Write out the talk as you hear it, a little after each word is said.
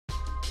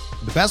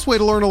The best way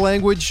to learn a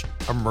language?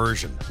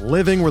 Immersion.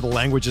 Living where the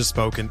language is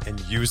spoken and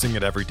using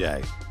it every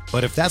day.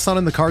 But if that's not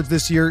in the cards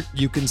this year,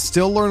 you can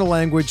still learn a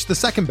language the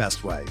second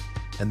best way,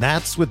 and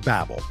that's with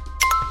Babbel.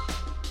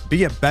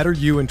 Be a better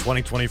you in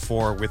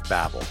 2024 with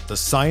Babbel, the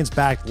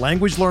science-backed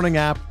language learning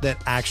app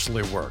that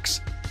actually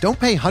works. Don't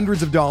pay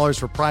hundreds of dollars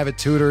for private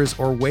tutors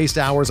or waste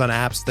hours on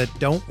apps that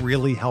don't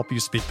really help you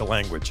speak the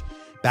language.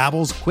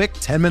 Babbel's quick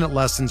 10-minute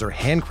lessons are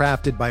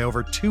handcrafted by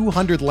over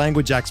 200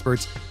 language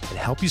experts and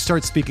help you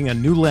start speaking a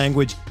new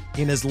language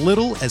in as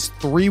little as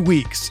 3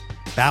 weeks.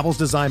 Babbel's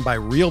designed by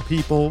real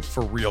people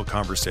for real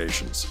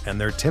conversations,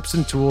 and their tips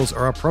and tools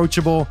are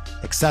approachable,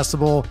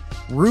 accessible,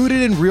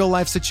 rooted in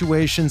real-life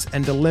situations,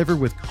 and delivered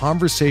with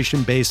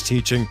conversation-based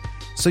teaching,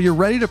 so you're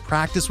ready to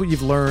practice what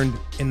you've learned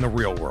in the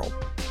real world.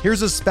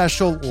 Here's a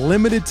special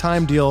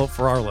limited-time deal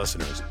for our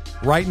listeners.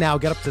 Right now,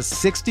 get up to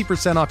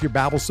 60% off your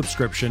Babbel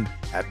subscription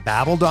at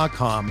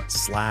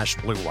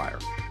babbel.com/Blue Wire.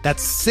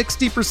 That's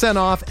 60%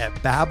 off at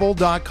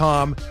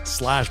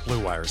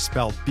babbel.com/Blue Wire,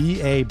 spelled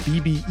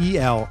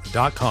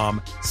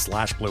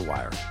BABBEL.com/Blue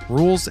Wire.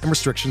 Rules and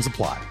restrictions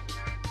apply.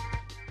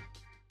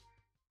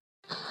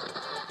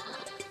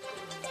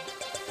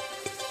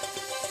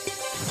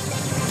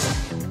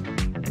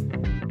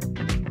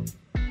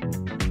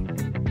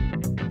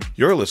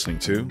 You're listening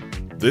to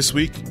This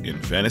Week in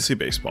Fantasy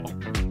Baseball.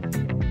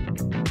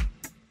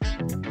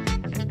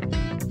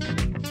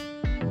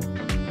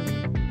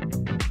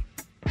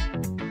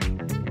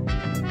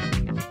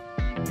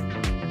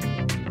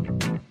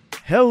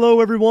 Hello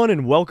everyone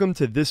and welcome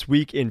to This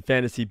Week in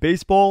Fantasy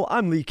Baseball.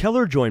 I'm Lee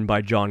Keller, joined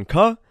by John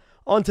Kuh.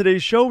 On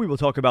today's show, we will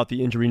talk about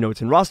the injury notes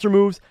and roster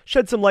moves,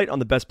 shed some light on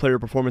the best player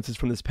performances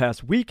from this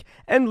past week,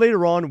 and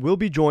later on, we'll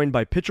be joined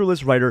by Pitcher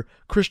List writer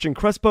Christian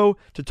Crespo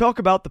to talk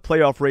about the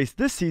playoff race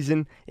this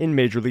season in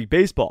Major League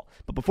Baseball.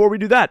 But before we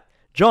do that,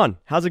 John,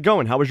 how's it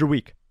going? How was your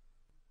week?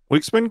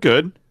 Week's been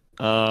good.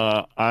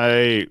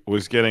 I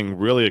was getting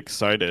really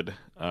excited.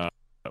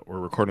 We're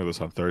recording this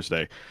on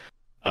Thursday.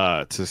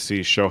 To see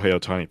Shohei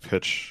Ohtani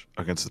pitch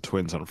against the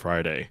Twins on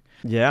Friday.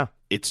 Yeah.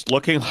 It's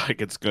looking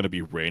like it's going to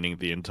be raining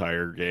the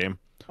entire game,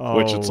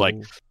 which it's like,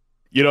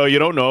 you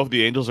don't know if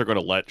the Angels are going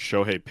to let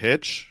Shohei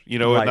pitch,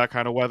 in that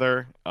kind of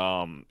weather.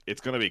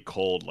 It's going to be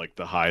cold, like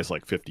the high is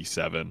like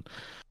 57.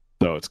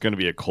 So it's going to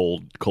be a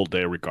cold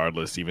day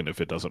regardless, even if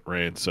it doesn't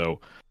rain.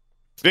 So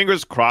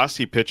fingers crossed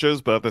he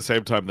pitches, but at the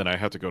same time, then I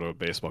have to go to a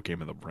baseball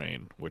game in the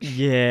rain, which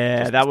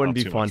that wouldn't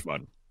be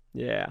fun.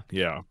 Yeah.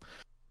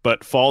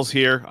 But fall's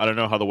here. I don't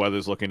know how the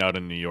weather's looking out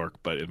in New York,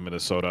 but in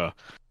Minnesota,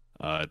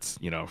 it's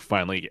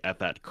finally at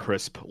that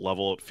crisp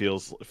level. It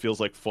feels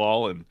like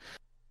fall, and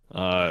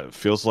it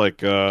feels like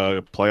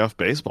playoff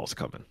baseball's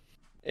coming.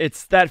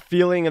 It's that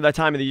feeling of that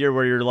time of the year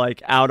where you're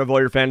like out of all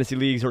your fantasy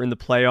leagues or in the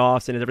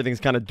playoffs, and everything's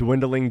kind of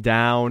dwindling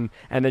down,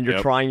 and then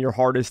you're trying your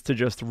hardest to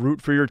just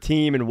root for your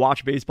team and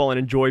watch baseball and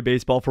enjoy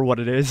baseball for what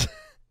it is.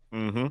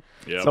 Mm-hmm.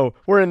 Yeah. So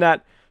we're in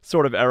that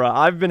sort of era.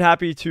 I've been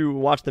happy to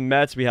watch the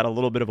Mets. We had a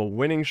little bit of a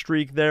winning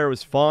streak there. It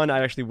was fun.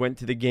 I actually went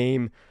to the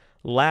game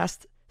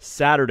last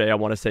Saturday, I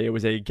want to say. It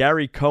was a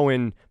Gary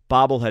Cohen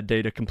bobblehead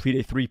day to complete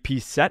a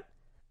 3-piece set.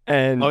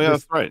 And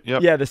that's right.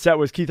 Yep. Yeah, the set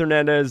was Keith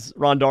Hernandez,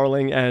 Ron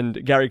Darling,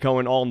 and Gary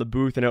Cohen all in the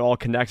booth, and it all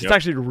connects. It's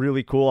actually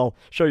really cool. I'll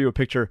show you a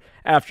picture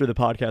after the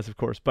podcast, of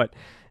course. But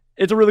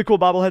it's a really cool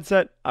bobblehead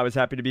set. I was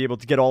happy to be able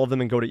to get all of them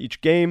and go to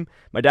each game.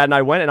 My dad and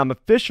I went, and I'm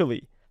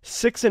officially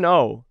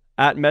 6-0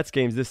 at Mets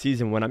games this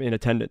season when I'm in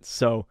attendance.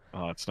 So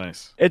that's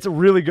nice. It's a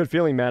really good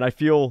feeling, man. I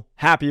feel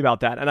happy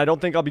about that. And I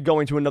don't think I'll be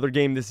going to another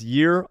game this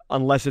year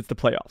unless it's the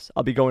playoffs.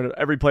 I'll be going to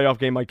every playoff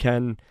game I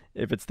can.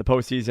 If it's the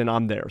postseason,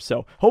 I'm there.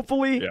 So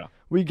hopefully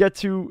we get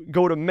to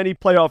go to many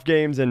playoff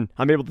games and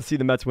I'm able to see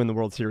the Mets win the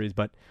World Series.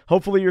 But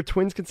hopefully your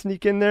Twins can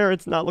sneak in there.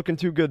 It's not looking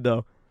too good,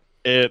 though.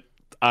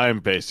 I'm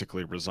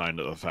basically resigned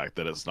to the fact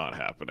that it's not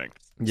happening.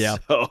 Yeah.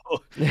 So,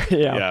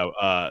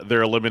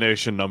 their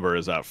elimination number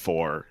is at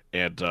 4.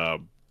 And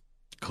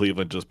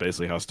Cleveland just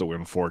basically has to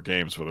win 4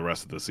 games for the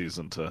rest of the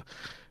season to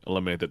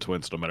eliminate the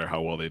Twins, no matter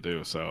how well they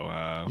do. So,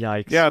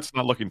 yikes. Yeah, it's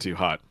not looking too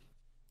hot.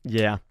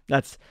 Yeah,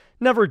 that's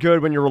never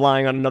good when you're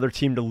relying on another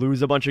team to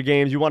lose a bunch of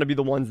games. You want to be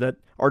the ones that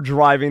are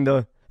driving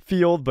the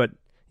field, but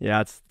yeah,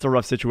 it's a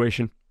rough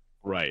situation.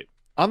 Right.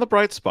 On the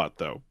bright spot,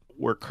 though,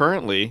 we're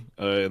currently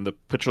in the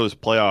Pitcher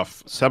List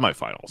playoff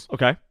semifinals.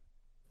 Okay.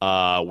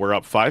 We're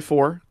up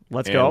 5-4.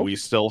 Let's go. We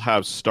still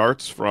have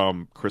starts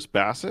from Chris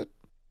Bassett,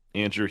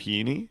 Andrew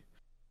Heaney,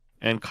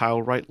 and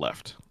Kyle Wright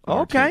left.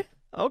 Okay.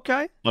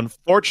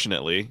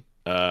 Unfortunately,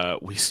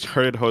 we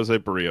started Jose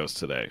Barrios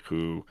today,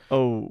 who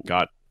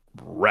got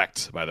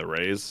wrecked by the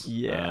Rays.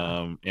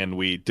 Yeah. And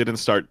we didn't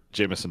start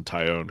Jameson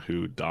Taillon,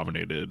 who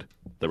dominated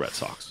the Red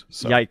Sox.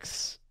 So.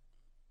 Yikes.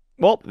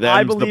 Well,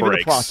 I believe in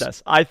the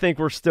process. I think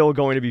we're still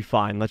going to be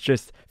fine. Let's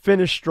just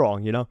finish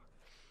strong,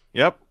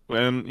 Yep.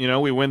 And,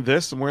 we win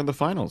this and we're in the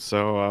finals.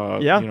 So,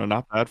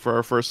 not bad for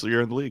our first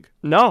year in the league.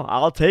 No,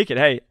 I'll take it.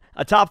 Hey,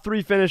 a top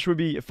 3 finish would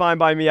be fine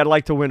by me. I'd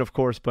like to win, of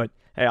course, but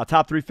hey, a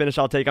top 3 finish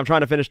I'll take. I'm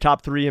trying to finish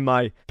top 3 in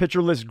my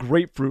Pitcher List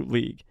Grapefruit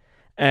League.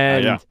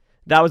 And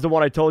that was the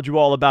one I told you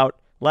all about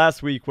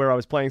last week where I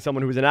was playing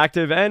someone who was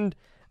inactive and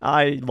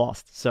I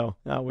lost. So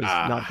that was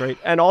not great.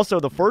 And also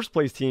the first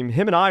place team,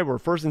 him and I were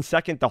first and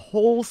second the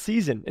whole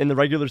season in the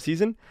regular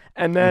season.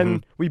 And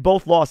then we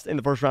both lost in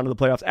the first round of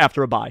the playoffs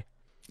after a bye.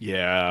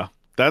 Yeah.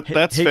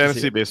 That's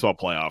fantasy baseball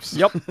playoffs.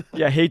 Yep.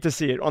 Yeah, hate to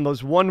see it. On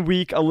those 1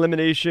 week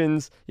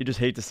eliminations, you just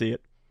hate to see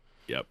it.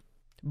 Yep.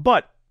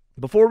 But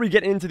before we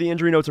get into the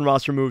injury notes and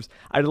roster moves,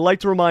 I'd like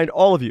to remind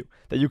all of you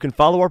that you can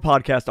follow our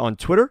podcast on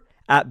Twitter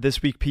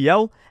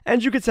 @thisweekpl,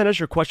 and you can send us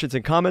your questions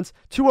and comments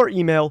to our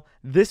email,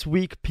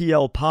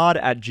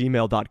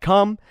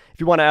 thisweekplpod@gmail.com. If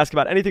you want to ask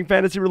about anything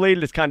fantasy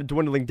related, it's kind of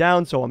dwindling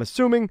down, so I'm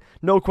assuming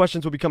no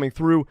questions will be coming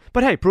through,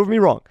 but hey, prove me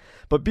wrong.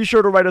 But be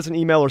sure to write us an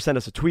email or send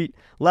us a tweet.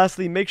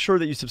 Lastly, make sure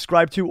that you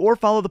subscribe to or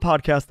follow the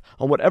podcast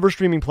on whatever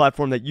streaming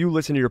platform that you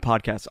listen to your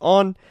podcasts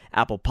on.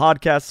 Apple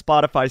Podcasts,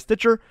 Spotify,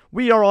 Stitcher,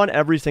 we are on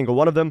every single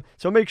one of them,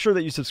 so make sure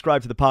that you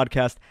subscribe to the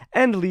podcast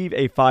and leave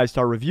a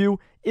 5-star review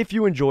if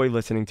you enjoy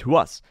listening to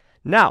us.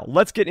 Now,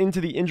 let's get into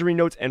the injury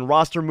notes and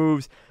roster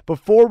moves.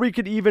 Before we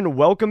could even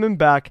welcome him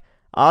back,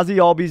 Ozzie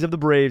Albies of the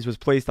Braves was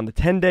placed on the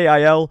 10-day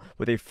IL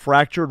with a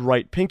fractured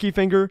right pinky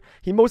finger.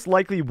 He most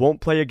likely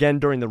won't play again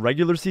during the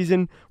regular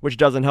season, which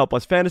doesn't help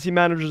us fantasy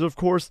managers, of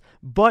course,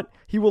 but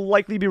he will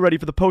likely be ready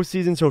for the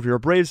postseason, so if you're a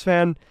Braves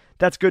fan,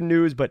 that's good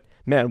news. But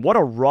man, what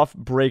a rough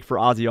break for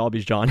Ozzie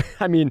Albies, John.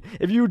 I mean,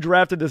 if you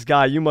drafted this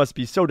guy, you must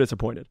be so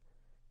disappointed.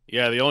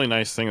 Yeah, the only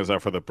nice thing is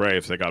that for the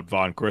Braves, they got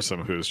Vaughn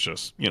Grissom, who's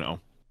just,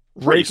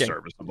 pretty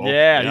serviceable.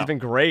 Yeah, he's been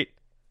great.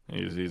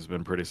 He's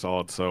been pretty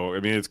solid. So I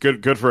mean, it's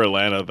good for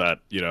Atlanta that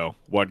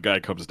one guy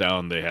comes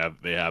down, they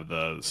have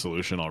the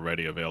solution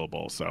already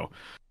available. So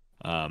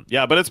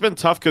but it's been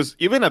tough because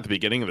even at the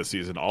beginning of the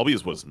season,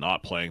 Albies was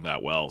not playing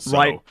that well. So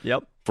right.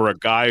 Yep. For a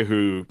guy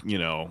who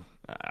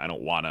I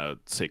don't want to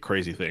say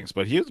crazy things,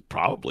 but he was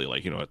probably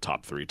a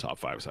top 3, top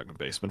 5 second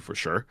baseman for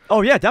sure.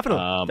 Oh yeah,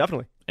 definitely,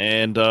 definitely.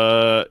 And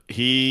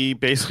he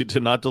basically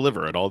did not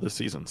deliver at all this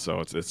season. So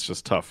it's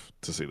just tough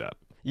to see that.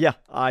 Yeah,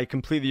 I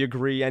completely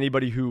agree.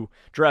 Anybody who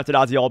drafted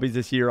Ozzie Albies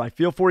this year, I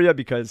feel for you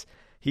because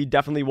he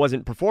definitely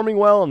wasn't performing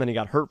well, and then he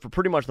got hurt for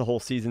pretty much the whole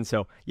season,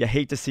 so you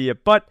hate to see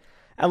it. But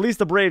at least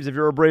the Braves, if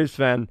you're a Braves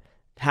fan,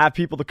 have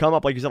people to come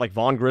up, like you said, like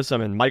Vaughn Grissom,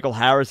 and Michael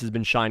Harris has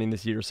been shining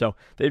this year, so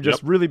they've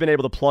just really been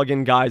able to plug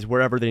in guys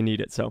wherever they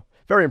need it, so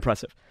very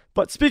impressive.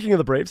 But speaking of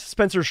the Braves,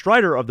 Spencer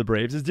Strider of the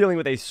Braves is dealing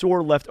with a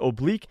sore left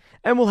oblique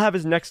and will have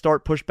his next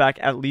start pushed back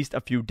at least a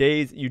few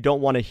days. You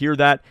don't want to hear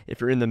that if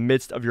you're in the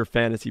midst of your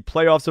fantasy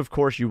playoffs. Of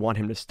course, you want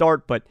him to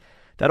start, but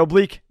that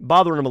oblique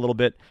bothering him a little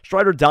bit.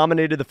 Strider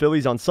dominated the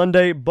Phillies on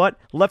Sunday, but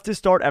left his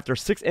start after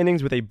 6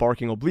 innings with a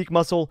barking oblique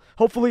muscle.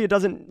 Hopefully it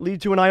doesn't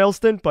lead to an IL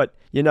stint, but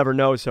you never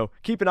know, so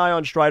keep an eye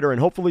on Strider, and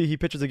hopefully he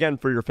pitches again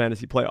for your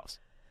fantasy playoffs.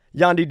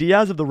 Yandy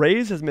Diaz of the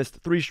Rays has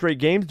missed 3 straight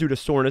games due to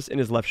soreness in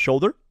his left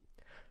shoulder.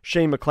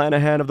 Shane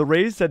McClanahan of the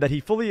Rays said that he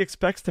fully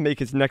expects to make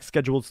his next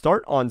scheduled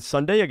start on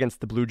Sunday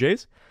against the Blue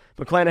Jays.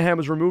 McClanahan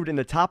was removed in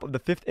the top of the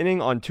 5th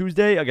inning on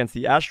Tuesday against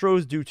the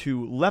Astros due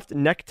to left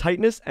neck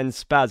tightness and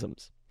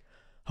spasms.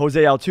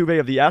 Jose Altuve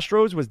of the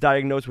Astros was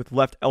diagnosed with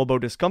left elbow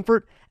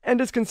discomfort and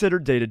is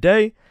considered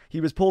day-to-day. He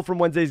was pulled from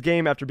Wednesday's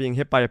game after being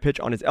hit by a pitch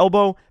on his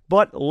elbow,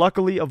 but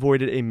luckily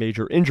avoided a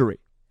major injury.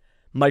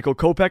 Michael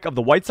Kopech of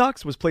the White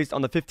Sox was placed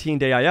on the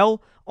 15-day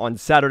IL on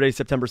Saturday,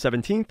 September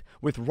 17th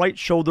with right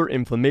shoulder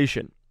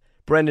inflammation.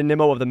 Brandon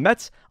Nimmo of the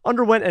Mets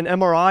underwent an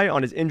MRI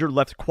on his injured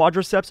left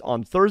quadriceps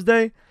on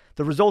Thursday.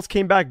 The results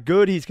came back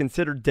good. He's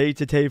considered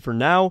day-to-day for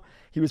now.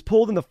 He was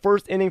pulled in the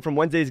first inning from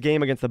Wednesday's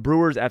game against the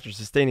Brewers after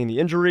sustaining the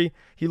injury.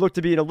 He looked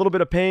to be in a little bit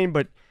of pain,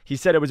 but he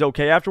said it was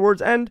okay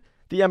afterwards, and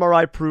the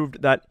MRI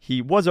proved that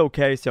he was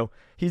okay. So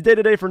he's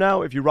day-to-day for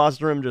now. If you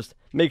roster him, just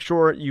make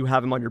sure you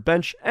have him on your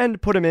bench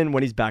and put him in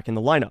when he's back in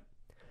the lineup.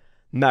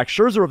 Max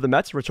Scherzer of the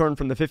Mets returned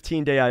from the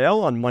 15-day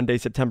IL on Monday,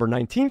 September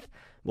 19th.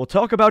 We'll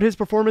talk about his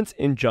performance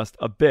in just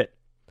a bit.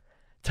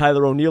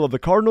 Tyler O'Neill of the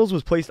Cardinals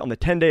was placed on the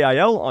 10-day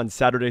IL on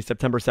Saturday,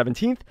 September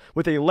 17th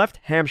with a left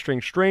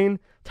hamstring strain.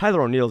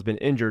 Tyler O'Neill's been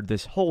injured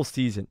this whole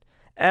season.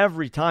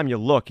 Every time you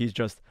look, he's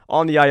just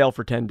on the IL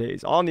for 10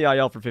 days, on the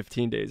IL for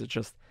 15 days. It's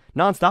just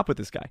nonstop with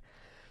this guy.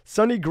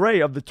 Sonny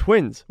Gray of the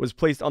Twins was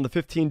placed on the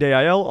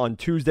 15-day IL on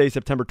Tuesday,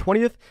 September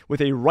 20th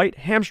with a right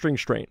hamstring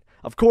strain.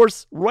 Of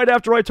course, right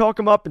after I talk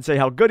him up and say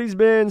how good he's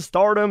been,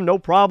 start him, no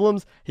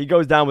problems, he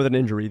goes down with an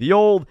injury. The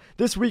old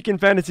This Week in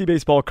Fantasy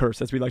Baseball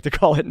curse, as we like to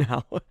call it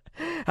now.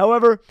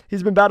 However,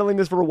 he's been battling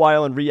this for a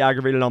while and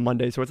re-aggravated on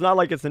Monday, so it's not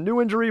like it's a new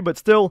injury, but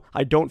still,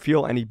 I don't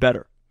feel any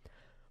better.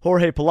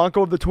 Jorge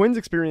Polanco of the Twins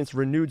experienced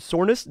renewed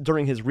soreness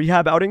during his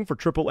rehab outing for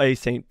AAA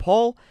St.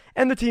 Paul,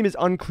 and the team is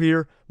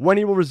unclear when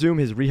he will resume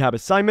his rehab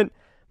assignment.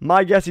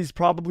 My guess he's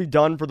probably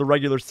done for the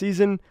regular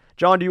season.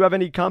 John, do you have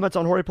any comments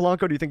on Jorge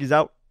Polanco? Do you think he's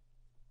out?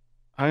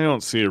 I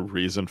don't see a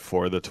reason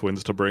for the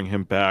Twins to bring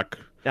him back.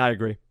 I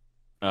agree.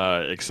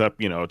 Except,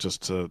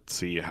 just to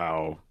see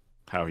how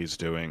he's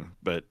doing.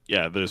 But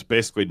yeah, there's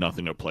basically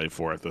nothing to play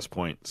for at this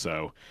point.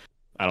 So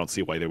I don't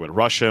see why they would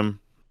rush him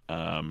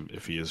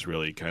if he is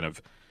really kind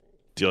of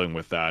dealing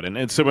with that.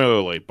 And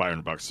similarly,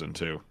 Byron Buxton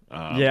too.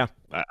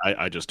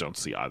 I just don't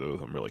see either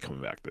of them really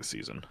coming back this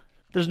season.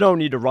 there's no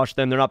need to rush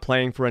them. They're not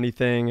playing for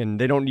anything, and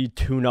they don't need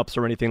tune-ups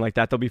or anything like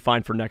that. They'll be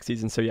fine for next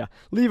season. So, yeah,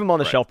 leave them on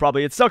the shelf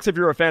probably. It sucks if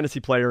you're a fantasy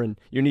player and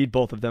you need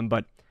both of them,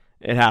 but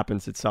it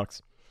happens. It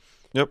sucks.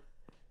 Yep.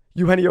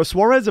 Eugenio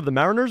Suarez of the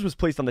Mariners was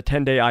placed on the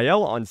 10-day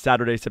IL on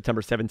Saturday,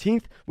 September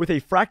 17th, with a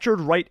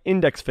fractured right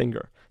index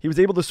finger. He was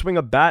able to swing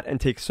a bat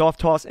and take soft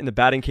toss in the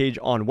batting cage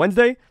on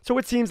Wednesday, so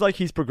it seems like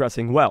he's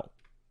progressing well.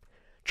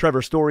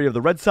 Trevor Story of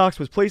the Red Sox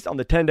was placed on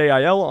the 10-day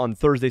IL on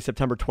Thursday,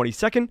 September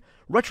 22nd,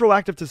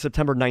 retroactive to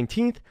September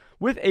 19th,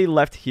 with a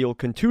left heel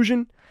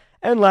contusion.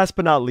 And last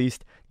but not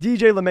least,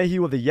 DJ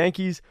LeMahieu of the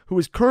Yankees, who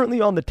is currently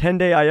on the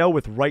 10-day IL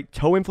with right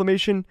toe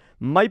inflammation,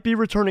 might be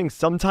returning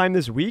sometime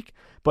this week.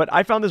 But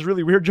I found this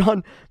really weird,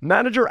 John.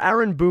 Manager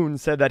Aaron Boone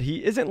said that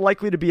he isn't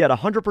likely to be at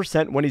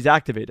 100% when he's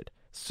activated.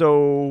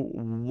 So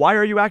why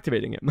are you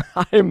activating him?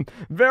 I'm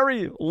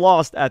very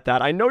lost at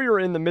that. I know you're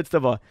in the midst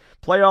of a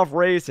playoff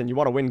race and you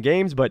want to win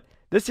games, but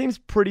this seems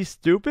pretty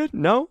stupid,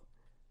 no?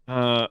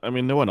 I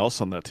mean, no one else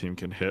on that team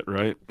can hit,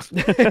 right?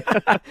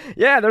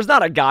 Yeah, there's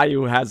not a guy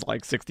who has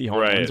like 60 home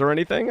runs or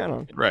anything. I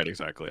don't. Right,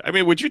 exactly. I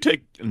mean, would you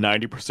take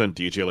 90%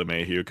 DJ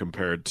LeMahieu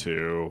compared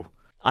to?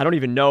 I don't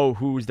even know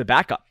who's the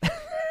backup.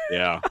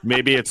 Yeah,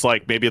 maybe it's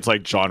like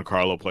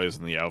Giancarlo plays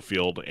in the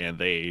outfield and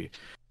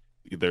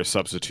they're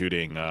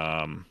substituting.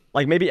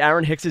 Like maybe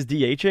Aaron Hicks is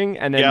DHing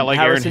and then like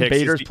Harrison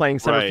Bader's playing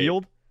center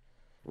field.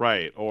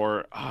 Right,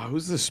 or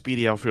who's the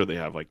speedy outfielder they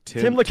have? Like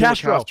Tim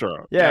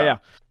LeCastro. Yeah.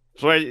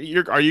 So are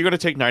you going to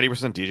take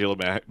 90%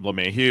 DJ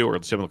LeMahieu or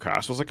Tim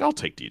LeCastro? I was like, I'll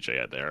take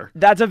DJ at there.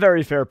 That's a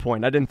very fair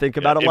point. I didn't think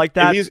about it like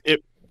that.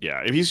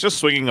 If he's just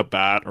swinging a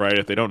bat, right?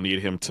 If they don't need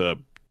him to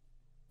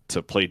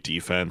play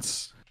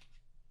defense,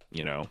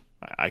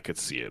 I could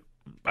see it.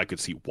 I could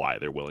see why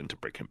they're willing to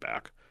bring him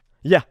back.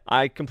 Yeah,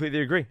 I completely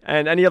agree.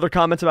 And any other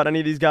comments about any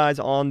of these guys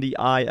on the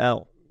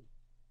IL?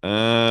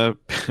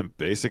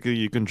 Basically,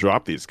 you can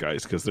drop these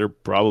guys because they're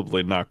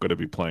probably not going to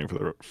be playing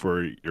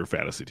for your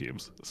fantasy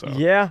teams. So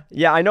yeah.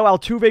 I know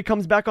Altuve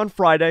comes back on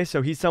Friday,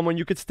 so he's someone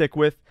you could stick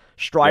with.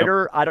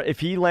 Strider, yep. If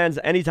he lands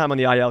anytime on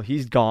the IL,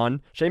 he's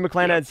gone. Shane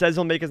McClanahan says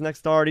he'll make his next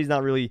start. He's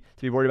not really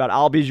to be worried about.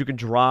 Albies you can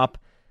drop.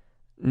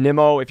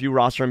 Nimmo, if you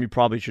roster him, you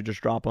probably should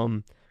just drop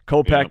him.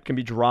 Kopech can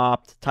be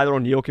dropped. Tyler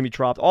O'Neill can be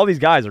dropped. All these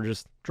guys are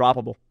just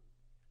droppable.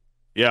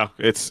 Yeah,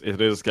 it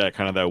is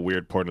kind of that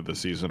weird point of the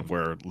season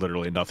where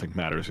literally nothing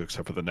matters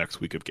except for the next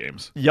week of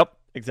games. Yep,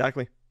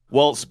 exactly.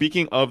 Well,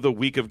 speaking of the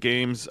week of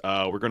games,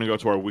 we're going to go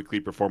to our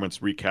weekly performance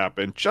recap.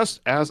 And just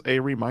as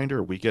a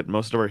reminder, we get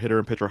most of our hitter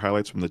and pitcher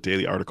highlights from the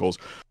daily articles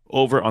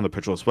over on the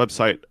Pitcher List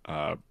website.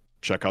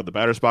 Check out the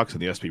Batter's Box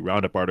and the SP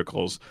Roundup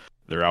articles.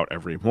 They're out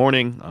every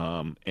morning,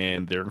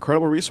 and they're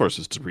incredible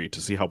resources to read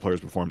to see how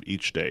players performed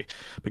each day.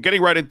 But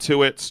getting right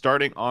into it,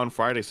 starting on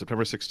Friday,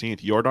 September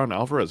 16th, Yordan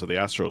Alvarez of the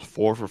Astros,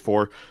 4 for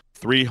 4,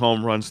 3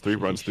 home runs, 3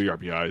 runs, 3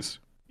 RBIs.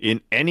 In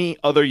any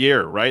other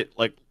year, right?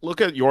 Like, look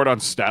at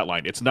Yordan's stat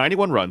line. It's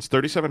 91 runs,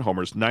 37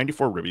 homers,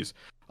 94 ribbies,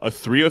 a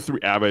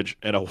 303 average,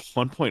 and a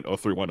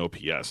 1.031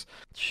 OPS.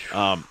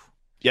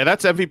 Yeah,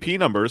 that's MVP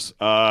numbers.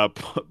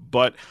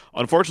 But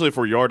unfortunately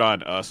for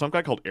Yordan, some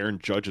guy called Aaron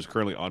Judge is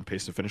currently on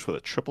pace to finish with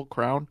a triple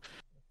crown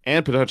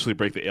and potentially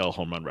break the AL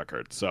home run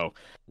record. So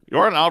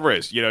Yordan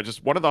Alvarez,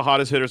 just one of the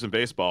hottest hitters in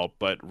baseball,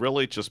 but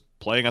really just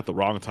playing at the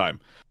wrong time.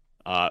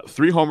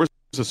 3 homers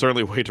is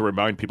certainly a way to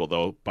remind people,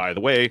 though. By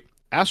the way,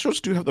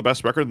 Astros do have the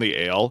best record in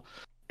the AL,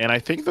 and I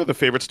think they're the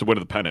favorites to win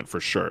the pennant for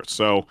sure.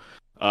 So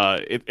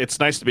it's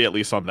nice to be at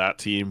least on that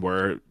team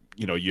where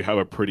you have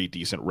a pretty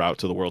decent route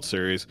to the World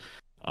Series.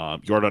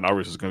 Yordan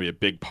Alvarez is going to be a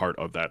big part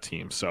of that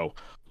team, so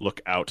look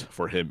out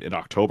for him in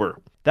October.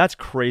 That's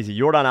crazy.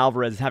 Yordan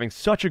Alvarez is having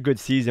such a good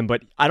season,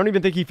 but I don't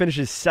even think he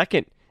finishes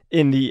second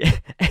in the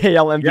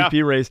AL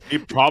MVP race. He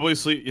probably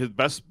his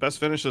best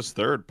finish is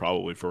third,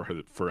 probably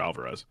for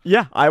Alvarez.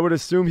 Yeah, I would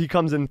assume he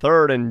comes in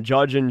third, and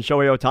Judge and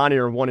Shohei Ohtani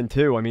are 1 and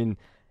 2. I mean,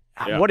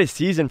 what a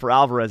season for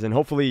Alvarez, and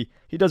hopefully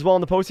he does well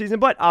in the postseason.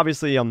 But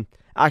obviously, I'm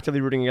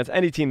actively rooting against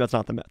any team that's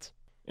not the Mets.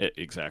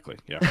 Exactly,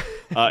 yeah.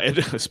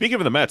 And speaking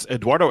of the Mets,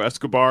 Eduardo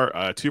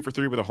Escobar, 2 for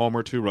 3 with a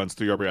homer, 2 runs,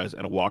 3 RBIs,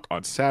 and a walk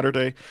on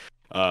Saturday.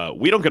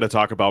 We don't get to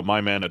talk about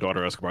my man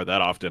Eduardo Escobar that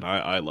often.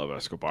 I love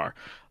Escobar,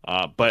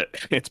 but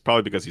it's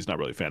probably because he's not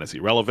really fantasy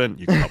relevant.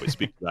 You can probably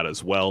speak to that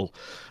as well.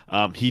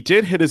 He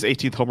did hit his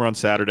 18th homer on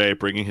Saturday,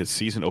 bringing his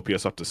season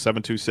OPS up to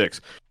 726,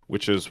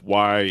 which is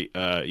why,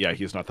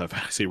 he's not that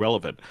fantasy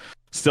relevant.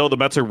 Still, the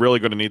Mets are really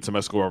going to need some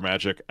Escobar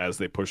magic as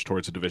they push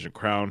towards a division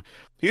crown.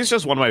 He's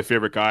just one of my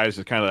favorite guys.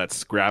 He's kind of that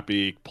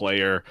scrappy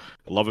player.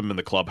 I love him in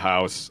the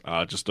clubhouse.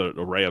 Just a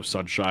ray of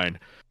sunshine.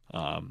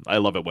 I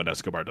love it when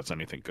Escobar does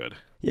anything good.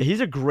 Yeah,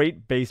 he's a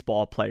great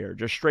baseball player.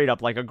 Just straight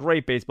up, like a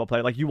great baseball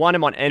player. Like you want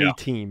him on any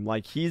team.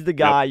 Like he's the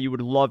guy you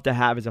would love to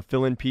have as a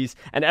fill-in piece.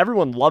 And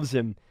everyone loves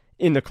him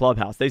in the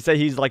clubhouse. They say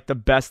he's like the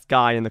best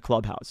guy in the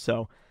clubhouse.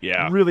 So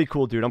really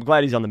cool dude. I'm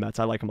glad he's on the Mets.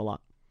 I like him a lot.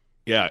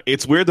 Yeah,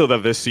 it's weird though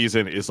that this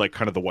season is like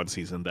kind of the one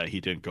season that he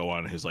didn't go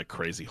on his like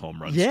crazy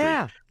home run streak.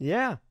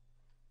 Yeah.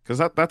 Because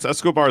that's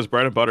Escobar's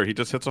bread and butter. He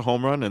just hits a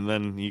home run and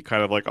then he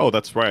kind of like, oh,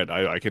 that's right,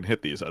 I can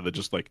hit these. And then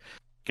just like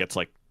gets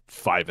like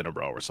 5 in a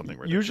row or something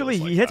ridiculous. Usually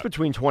he like hits that.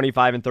 between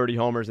 25 and 30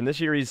 homers, and this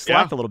year he's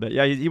slacked a little bit.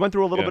 Yeah, he went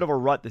through a little bit of a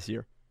rut this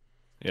year.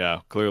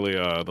 Yeah, clearly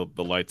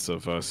the lights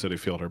of Citi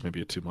Field are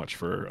maybe too much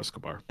for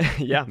Escobar.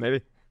 Yeah,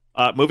 maybe.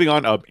 Moving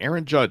on,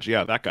 Aaron Judge,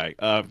 yeah, that guy.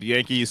 The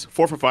Yankees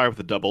 4 for 5 with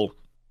a double,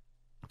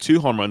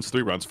 2 home runs,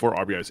 3 runs, 4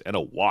 RBIs, and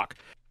a walk.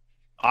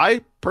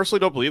 I personally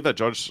don't believe that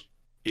Judge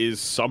is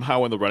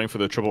somehow in the running for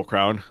the Triple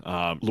Crown.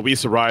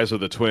 Luis Arraez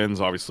of the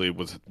Twins obviously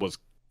was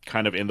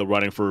kind of in the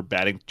running for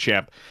batting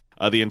champ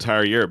the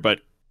entire year, but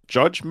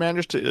Judge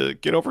managed to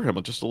get over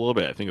him just a little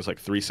bit. I think it's like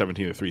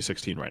 317 or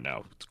 316 right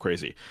now. It's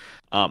crazy.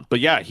 But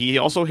yeah, he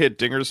also hit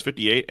dingers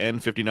 58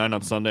 and 59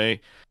 on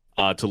Sunday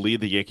to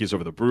lead the Yankees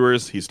over the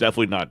Brewers. He's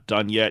definitely not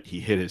done yet. He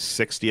hit his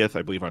 60th,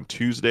 I believe, on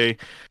Tuesday.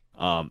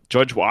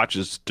 Judge Watch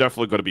is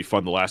definitely going to be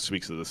fun the last 2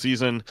 weeks of the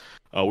season.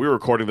 We were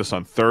recording this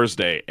on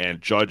Thursday,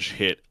 and Judge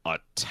hit a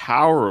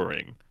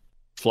towering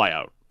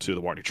flyout to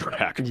the warning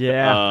track.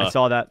 Yeah, I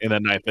saw that. In the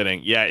 9th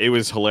inning. Yeah, it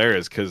was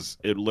hilarious because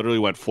it literally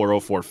went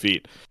 404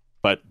 feet,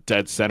 but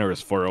dead center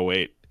is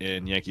 408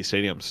 in Yankee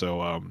Stadium.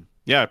 So,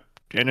 yeah,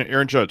 and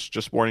Aaron Judge,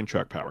 just warning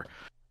track power.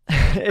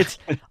 It's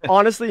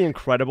honestly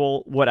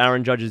incredible what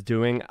Aaron Judge is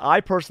doing. I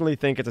personally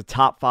think it's a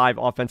top 5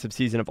 offensive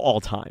season of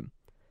all time.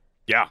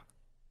 Yeah.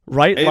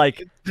 Right?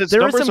 His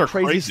there numbers is some are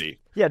crazy.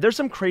 Yeah, there's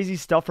some crazy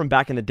stuff from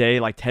back in the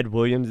day, like Ted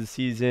Williams'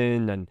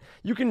 season, and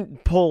you can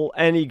pull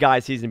any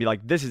guy's season and be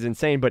like, this is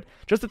insane. But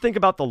just to think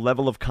about the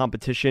level of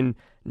competition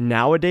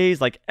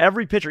nowadays, like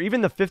every pitcher, even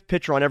the 5th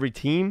pitcher on every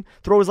team,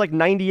 throws like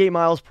 98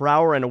 miles per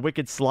hour and a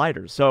wicked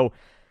slider. So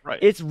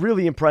It's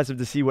really impressive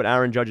to see what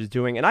Aaron Judge is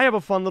doing. And I have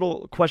a fun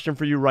little question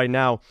for you right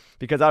now,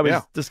 because I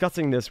was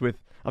discussing this with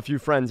a few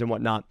friends and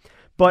whatnot.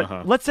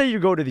 But let's say you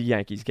go to the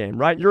Yankees game,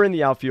 right? You're in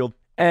the outfield,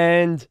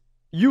 and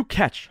you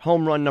catch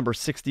home run number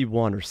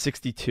 61 or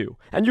 62.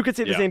 And you could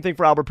say the same thing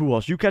for Albert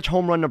Pujols. You catch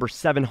home run number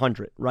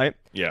 700, right?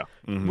 Yeah.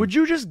 Mm-hmm. Would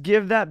you just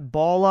give that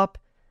ball up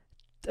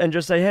and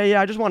just say, hey,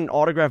 I just want an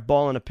autographed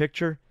ball and a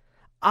picture?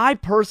 I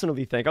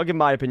personally think, I'll give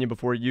my opinion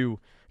before you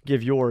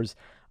give yours.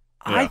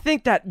 Yeah. I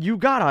think that you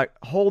got to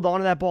hold on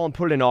to that ball and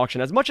put it in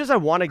auction. As much as I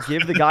want to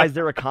give the guys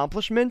their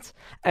accomplishments,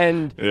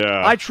 and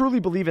I truly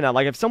believe in that.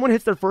 Like, if someone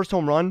hits their first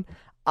home run,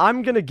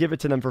 I'm going to give it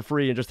to them for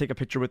free and just take a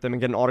picture with them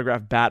and get an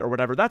autographed bat or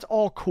whatever. That's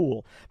all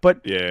cool.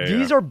 But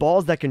these are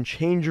balls that can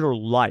change your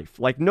life.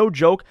 Like, no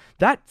joke,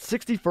 that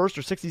 61st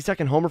or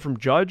 62nd homer from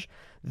Judge,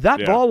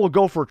 that ball will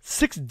go for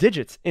 6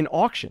 digits in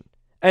auction.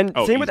 And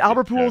same with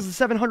Albert Pujols'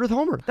 700th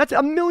homer. That's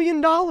 $1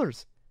 million.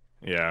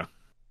 Yeah.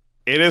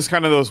 It is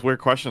kind of those weird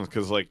questions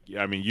because, like,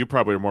 I mean, you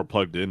probably are more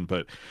plugged in,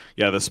 but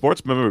yeah, the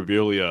sports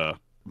memorabilia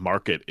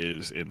market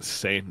is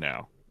insane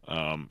now.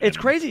 It's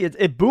crazy.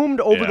 It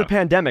boomed over the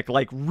pandemic,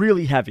 like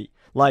really heavy.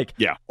 Like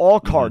all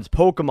cards,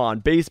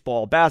 Pokemon,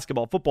 baseball,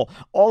 basketball, football,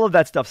 all of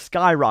that stuff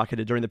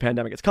skyrocketed during the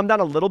pandemic. It's come down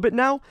a little bit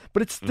now,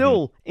 but it's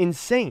still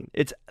insane.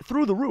 It's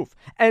through the roof.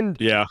 And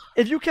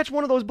if you catch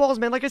one of those balls,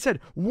 man, like I said,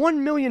 $1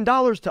 million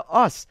to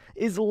us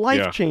is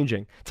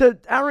life-changing. To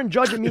Aaron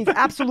Judge, it means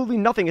absolutely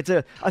nothing. It's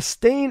a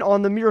stain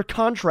on the mere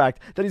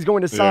contract that he's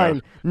going to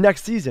sign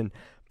next season.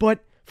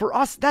 But for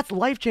us, that's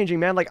life-changing,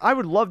 man. Like, I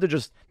would love to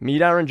just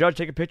meet Aaron Judge,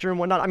 take a picture and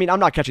whatnot. I mean, I'm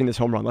not catching this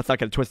home run. Let's not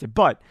get it twisted.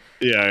 But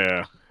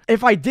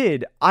if I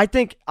did, I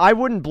think I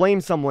wouldn't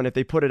blame someone if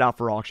they put it out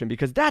for auction,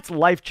 because that's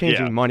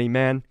life-changing money,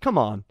 man. Come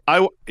on.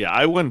 I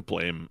wouldn't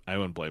blame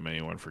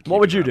anyone for keeping what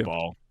would you that do?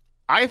 Ball.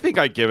 I think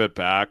I'd give it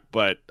back,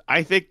 but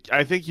I think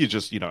you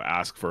just,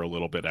 ask for a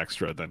little bit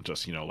extra than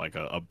just, like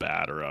a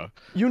bat or a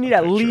You need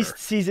at least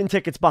season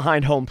tickets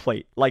behind home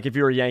plate, like if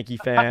you're a Yankee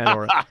fan,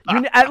 or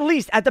at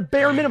least at the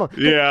bare minimum.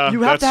 Yeah,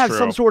 you have to have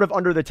some sort of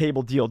under the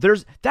table deal.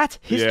 That's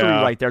history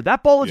right there.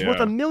 That ball is worth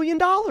 $1 million.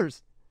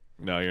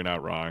 No, you're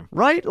not wrong.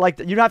 Right? Like,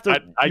 you'd have to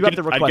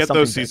request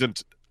something.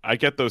 I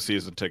get those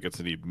season tickets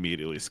and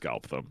immediately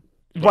scalp them.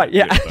 Right,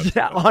 yeah,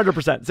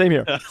 100%. Same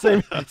here.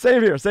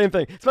 Same here. Same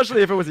thing.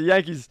 Especially if it was a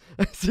Yankees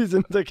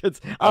season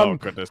tickets. Oh,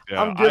 goodness.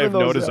 Yeah. I have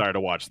no desire to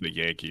watch the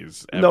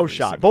Yankees. No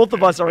shot. Both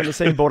of us are in the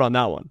same boat on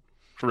that one.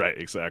 Right,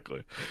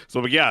 exactly.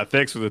 So, but yeah,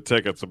 thanks for the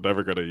tickets. I'm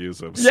never going to use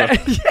them. So. Yeah.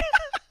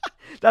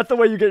 That's the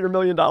way you get your $1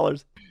 million.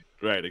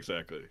 Right,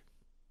 exactly.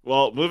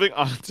 Well, moving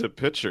on to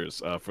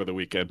pitchers for the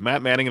weekend.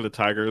 Matt Manning of the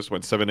Tigers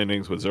went 7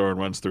 innings with 0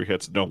 runs, 3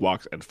 hits, no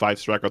walks, and 5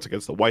 strikeouts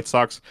against the White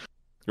Sox.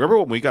 Remember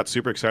when we got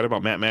super excited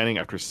about Matt Manning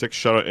after 6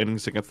 shutout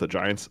innings against the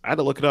Giants? I had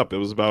to look it up. It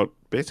was about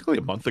basically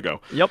a month ago.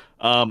 Yep.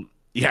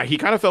 Yeah, he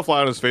kind of fell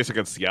flat on his face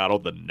against Seattle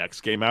the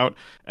next game out,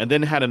 and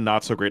then had a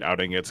not-so-great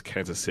outing against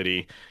Kansas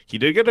City. He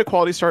did get a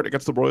quality start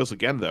against the Royals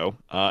again, though,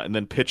 and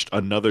then pitched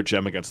another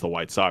gem against the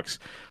White Sox.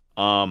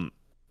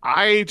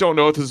 I don't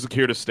know if this is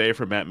here to stay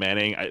for Matt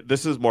Manning.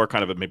 This is more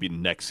kind of a maybe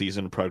next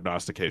season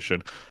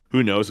prognostication.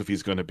 Who knows if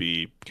he's going to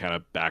be kind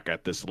of back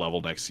at this level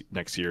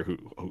next year?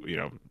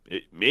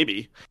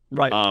 Maybe.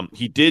 Right.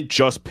 He did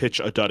just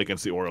pitch a dud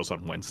against the Orioles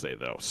on Wednesday,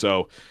 though.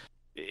 So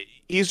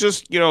he's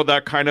just,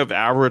 that kind of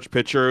average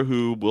pitcher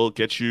who will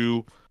get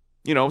you,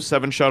 7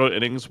 shutout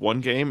innings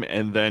one game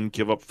and then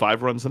give up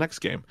 5 runs the next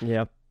game.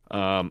 Yeah.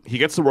 He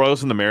gets the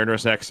Royals and the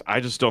Mariners next. I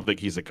just don't think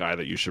he's a guy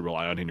that you should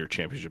rely on in your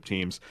championship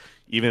teams,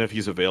 even if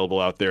he's available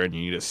out there and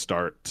you need to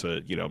start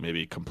to,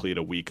 maybe complete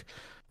a week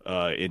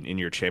in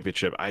your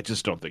championship. I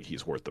just don't think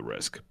he's worth the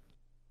risk.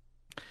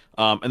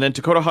 And then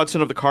Dakota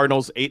Hudson of the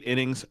Cardinals, 8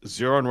 innings,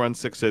 0 earned runs,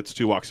 6 hits,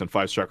 2 walks, and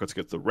 5 strikeouts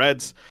against the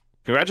Reds.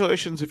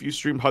 Congratulations if you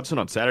streamed Hudson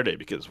on Saturday,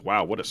 because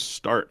wow, what a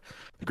start.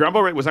 The ground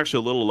ball rate was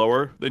actually a little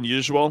lower than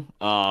usual.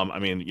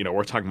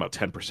 We're talking about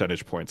 10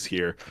 percentage points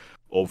here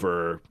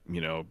over,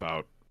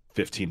 about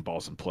 15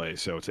 balls in play.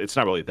 So it's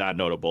not really that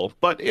notable,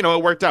 but it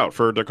worked out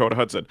for Dakota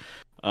Hudson.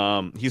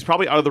 He's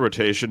probably out of the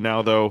rotation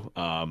now, though.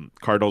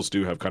 Cardinals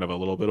do have kind of a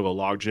little bit of a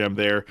logjam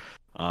there.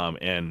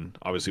 And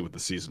obviously with the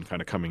season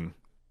kind of coming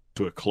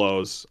to a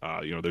close,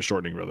 they're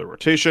shortening the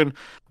rotation.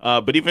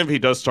 But even if he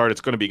does start, it's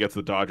going to be against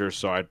the Dodgers,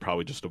 so I'd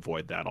probably just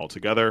avoid that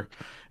altogether.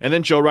 And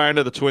then Joe Ryan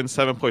of the Twins,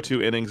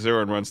 7.2 innings, 0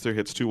 earned runs, 3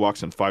 hits, 2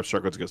 walks, and 5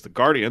 strikeouts against the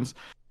Guardians.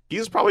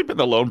 He's probably been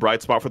the lone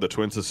bright spot for the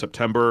Twins this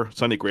September.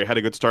 Sonny Gray had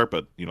a good start,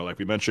 but like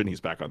we mentioned,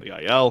 he's back on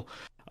the IL.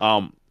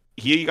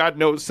 He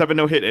got 7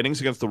 no-hit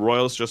innings against the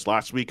Royals just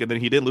last week, and then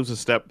he did lose a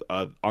step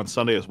on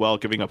Sunday as well,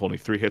 giving up only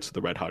 3 hits to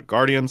the Red Hot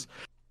Guardians.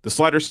 The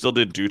slider still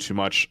didn't do too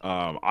much.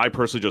 I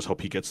personally just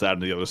hope he gets that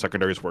and the other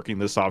secondaries working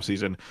this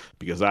offseason,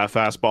 because that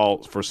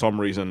fastball, for some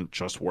reason,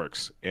 just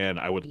works. And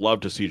I would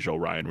love to see Joe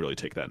Ryan really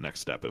take that next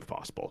step if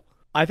possible.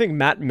 I think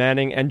Matt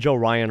Manning and Joe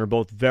Ryan are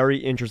both very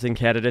interesting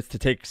candidates to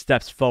take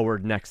steps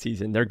forward next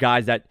season. They're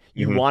guys that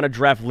you want to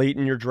draft late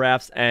in your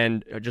drafts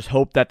and just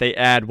hope that they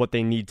add what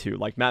they need to.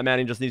 Like Matt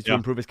Manning just needs to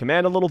improve his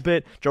command a little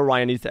bit. Joe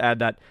Ryan needs to add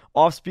that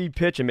off-speed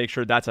pitch and make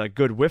sure that's a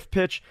good whiff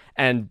pitch.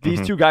 And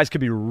these two guys could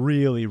be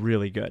really,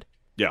 really good.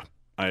 Yeah,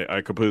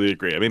 I completely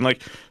agree. I mean,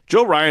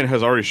 Joe Ryan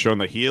has already shown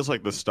that he is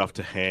the stuff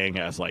to hang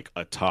as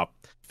a top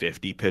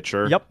 50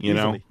 pitcher. Yep,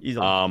 easily.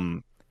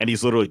 And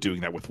he's literally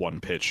doing that with one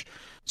pitch.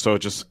 So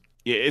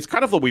it's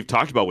kind of what we've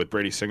talked about with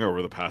Brady Singer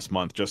over the past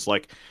month. Just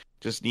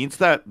needs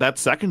that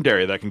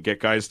secondary that can get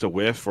guys to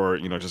whiff or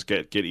just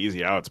get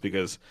easy outs,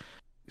 because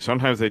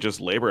sometimes they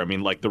just labor. I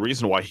mean, the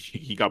reason why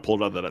he got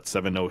pulled out of that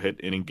 7 no-hit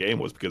inning game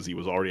was because he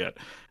was already at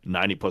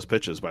 90 plus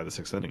pitches by the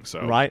 6th inning.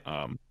 So right.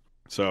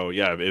 So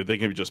yeah, if they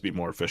can just be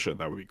more efficient,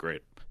 that would be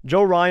great.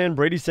 Joe Ryan,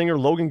 Brady Singer,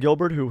 Logan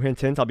Gilbert, who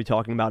hint I'll be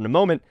talking about in a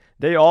moment,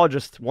 they all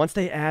just, once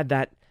they add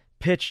that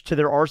pitch to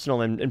their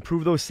arsenal and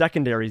improve those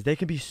secondaries, they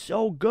can be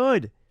so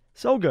good.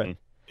 So good.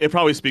 It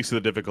probably speaks to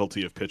the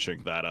difficulty of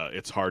pitching that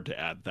it's hard to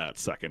add that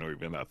second or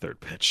even that third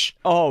pitch.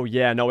 Oh,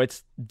 yeah. No,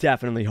 it's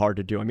definitely hard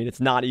to do. I mean,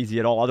 it's not easy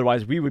at all.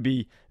 Otherwise, we would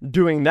be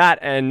doing that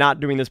and not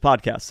doing this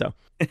podcast. So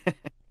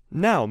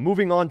now,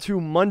 moving on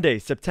to Monday,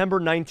 September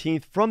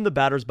 19th, from the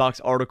Batter's Box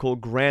article,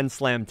 Grand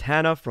Slam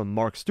Tana from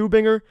Mark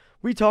Stubinger,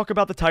 we talk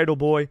about the title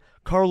boy,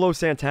 Carlos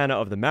Santana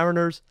of the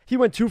Mariners. He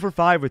went 2 for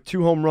 5 with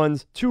 2 home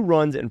runs, 2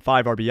 runs, and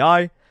 5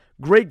 RBI.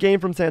 Great game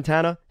from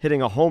Santana,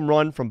 hitting a home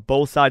run from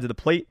both sides of the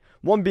plate,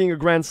 one being a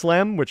grand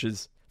slam, which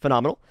is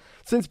phenomenal.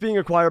 Since being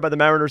acquired by the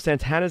Mariners,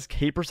 Santana's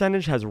K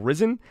percentage has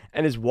risen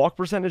and his walk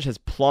percentage has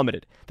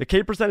plummeted. The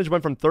K percentage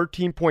went from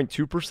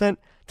 13.2%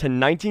 to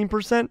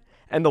 19%,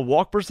 and the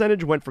walk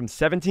percentage went from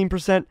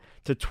 17%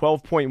 to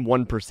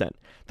 12.1%.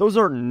 Those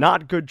are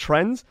not good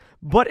trends,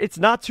 but it's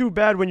not too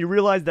bad when you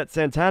realize that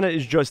Santana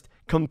is just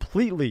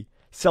completely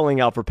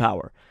selling out for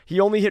power. He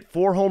only hit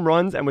 4 home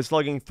runs and was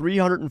slugging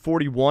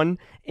 .341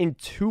 in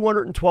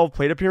 212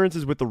 plate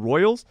appearances with the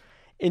Royals.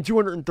 In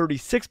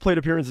 236 plate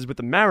appearances with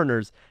the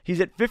Mariners, he's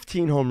hit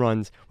 15 home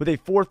runs with a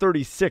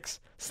 .436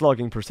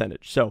 slugging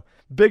percentage. So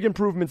big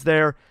improvements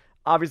there.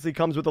 Obviously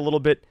comes with a little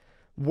bit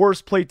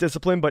worse plate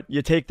discipline, but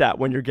you take that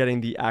when you're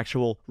getting the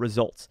actual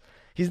results.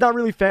 He's not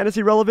really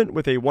fantasy relevant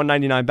with a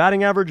 .199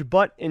 batting average,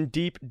 but in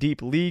deep,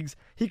 deep leagues,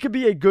 he could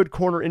be a good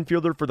corner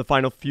infielder for the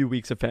final few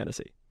weeks of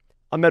fantasy.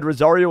 Amed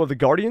Rosario of the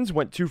Guardians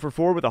went 2 for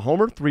 4 with a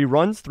homer, 3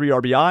 runs, 3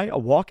 RBI, a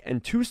walk,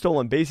 and 2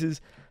 stolen bases.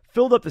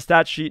 Filled up the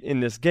stat sheet in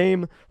this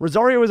game.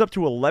 Rosario is up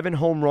to 11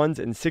 home runs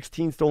and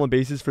 16 stolen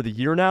bases for the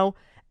year now,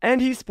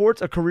 and he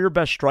sports a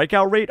career-best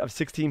strikeout rate of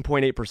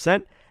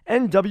 16.8%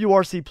 and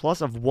WRC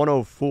plus of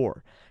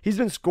 104. He's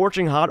been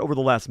scorching hot over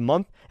the last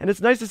month, and it's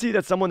nice to see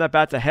that someone that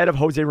bats ahead of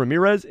Jose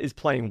Ramirez is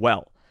playing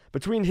well.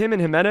 Between him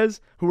and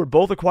Jimenez, who were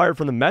both acquired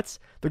from the Mets,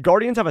 the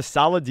Guardians have a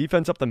solid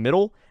defense up the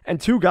middle, and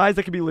 2 guys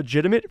that could be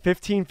legitimate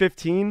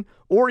 15-15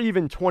 or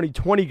even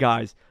 20-20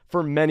 guys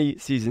for many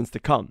seasons to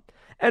come.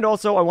 And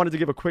also, I wanted to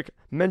give a quick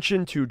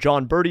mention to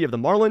John Birdie of the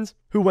Marlins,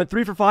 who went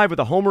 3 for 5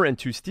 with a homer and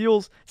 2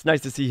 steals. It's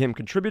nice to see him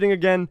contributing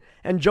again.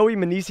 And Joey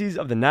Meneses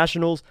of the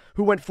Nationals,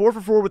 who went 4 for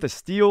 4 with a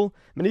steal.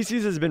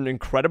 Meneses has been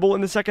incredible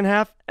in the second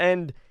half,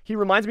 and he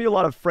reminds me a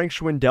lot of Frank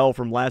Schwindel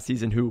from last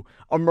season, who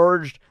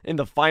emerged in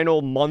the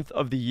final month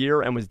of the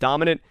year and was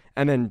dominant,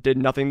 and then did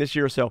nothing this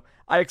year. So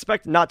I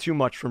expect not too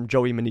much from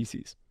Joey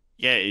Meneses.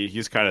 Yeah,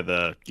 he's kind of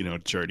the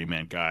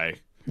journeyman guy.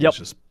 Yep.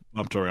 Just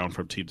bumped around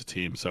from team to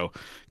team. So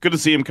good to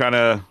see him kind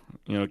of,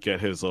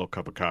 get his little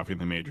cup of coffee in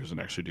the majors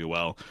and actually do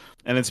well.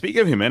 And then speaking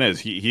of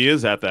Jimenez, he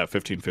is at that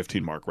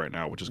 15-15 mark right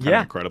now, which is kind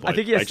of incredible. I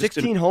think he has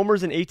 16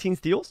 homers and 18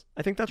 steals.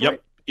 I think that's right.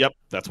 Yep,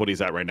 that's what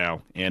he's at right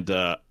now. And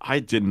I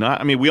did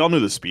not. I mean, we all knew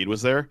the speed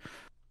was there,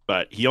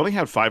 but he only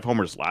had 5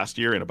 homers last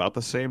year and about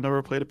the same number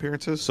of plate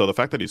appearances. So the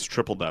fact that he's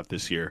tripled that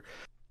this year,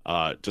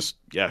 just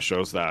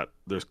shows that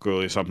there's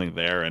clearly something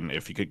there. And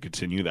if he could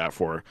continue that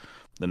for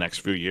the next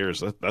few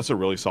years, that's a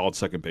really solid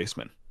second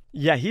baseman.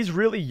 Yeah, he's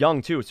really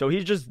young too, so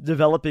he's just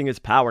developing his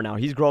power now.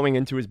 He's growing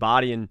into his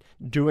body and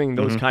doing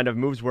those kind of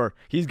moves where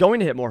he's going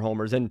to hit more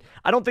homers. And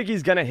I don't think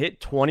he's going to hit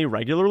 20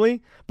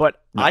 regularly,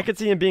 but no. I could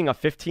see him being a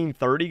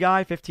 15-30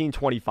 guy,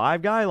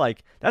 15-25 guy.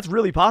 Like, that's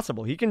really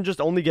possible. He can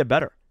just only get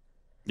better.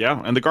 Yeah,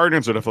 and the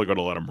Guardians are definitely going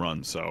to let him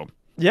run, so...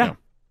 Yeah,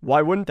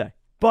 why wouldn't they?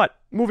 But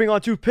moving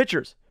on to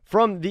pitchers.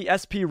 From the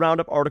SP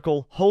Roundup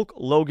article, Hulk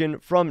Logan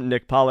from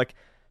Nick Pollack.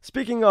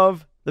 Speaking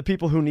of the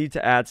people who need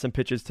to add some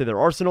pitches to their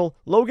arsenal,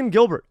 Logan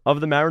Gilbert of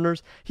the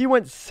Mariners. He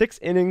went 6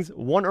 innings,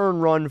 1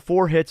 earned run,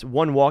 4 hits,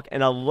 1 walk,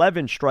 and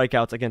 11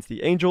 strikeouts against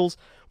the Angels.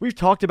 We've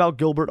talked about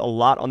Gilbert a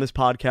lot on this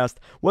podcast,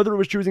 whether it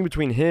was choosing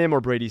between him or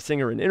Brady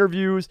Singer in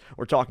interviews,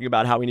 or talking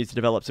about how he needs to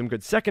develop some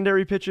good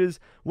secondary pitches.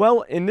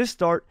 Well, in this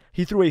start,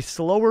 he threw a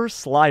slower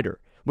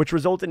slider, which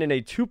resulted in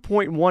a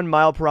 2.1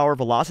 mile per hour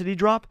velocity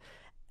drop,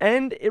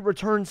 and it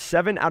returned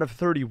 7 out of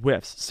 30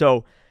 whiffs.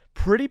 So,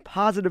 pretty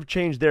positive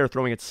change there,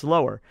 throwing it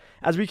slower.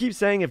 As we keep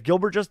saying, if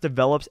Gilbert just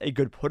develops a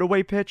good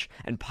put-away pitch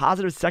and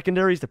positive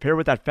secondaries to pair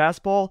with that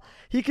fastball,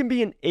 he can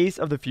be an ace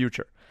of the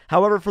future.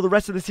 However, for the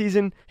rest of the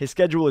season, his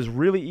schedule is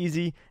really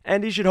easy,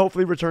 and he should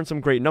hopefully return some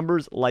great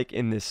numbers like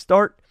in this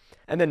start.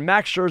 And then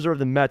Max Scherzer of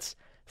the Mets,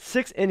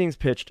 6 innings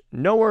pitched,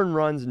 no earned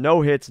runs,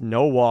 no hits,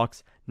 no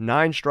walks,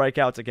 9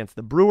 strikeouts against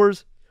the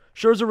Brewers.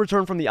 Scherzer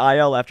returned from the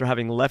IL after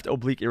having left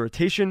oblique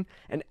irritation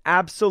and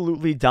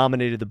absolutely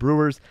dominated the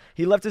Brewers.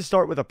 He left his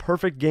start with a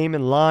perfect game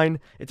in line.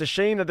 It's a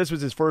shame that this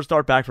was his first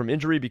start back from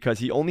injury because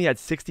he only had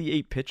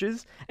 68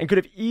 pitches and could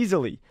have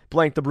easily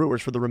blanked the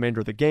Brewers for the remainder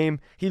of the game.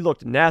 He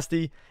looked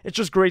nasty. It's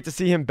just great to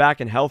see him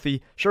back and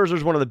healthy.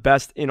 Scherzer's one of the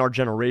best in our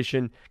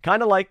generation,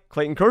 kind of like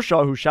Clayton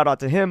Kershaw, who, shout out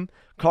to him,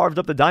 carved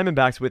up the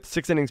Diamondbacks with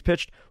 6 innings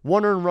pitched,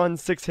 1 earned run,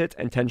 6 hits,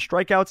 and 10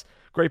 strikeouts.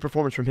 Great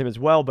performance from him as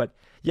well. But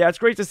yeah, it's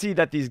great to see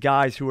that these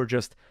guys who are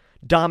just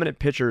dominant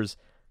pitchers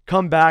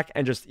come back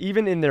and just,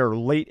 even in their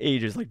late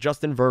ages, like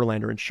Justin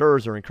Verlander and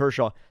Scherzer and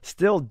Kershaw,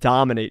 still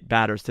dominate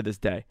batters to this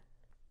day.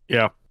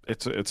 Yeah,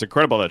 it's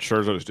incredible that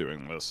Scherzer is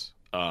doing this.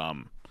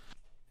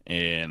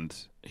 And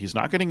he's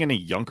not getting any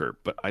younger,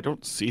 but I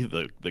don't see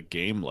the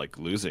game like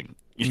losing.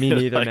 Me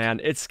neither, like,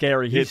 man. It's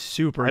scary. He's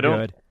super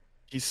good.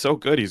 He's so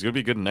good. He's going to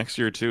be good next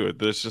year, too.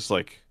 There's just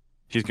like,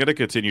 he's going to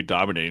continue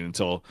dominating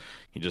until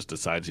he just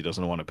decides he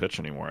doesn't want to pitch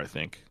anymore, I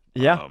think.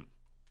 Yeah.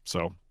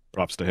 So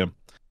props to him.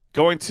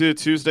 Going to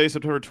Tuesday,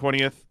 September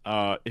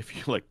 20th, if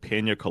you like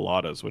Pina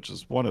Coladas, which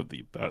is one of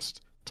the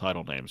best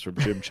title names from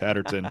Jim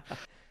Chatterton,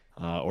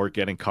 or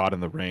Getting Caught in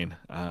the Rain,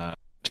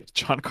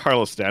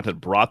 Giancarlo Stanton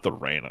brought the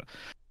rain.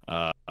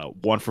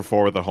 1 for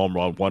 4 with a home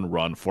run, 1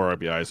 run, 4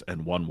 RBIs,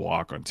 and 1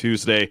 walk on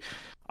Tuesday.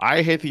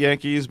 I hate the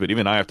Yankees, but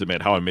even I have to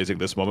admit how amazing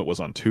this moment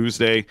was on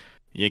Tuesday.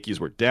 The Yankees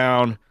were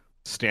down.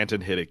 Stanton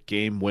hit a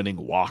game-winning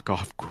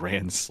walk-off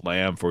grand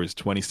slam for his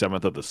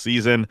 27th of the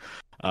season.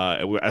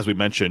 As we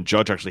mentioned,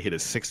 Judge actually hit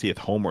his 60th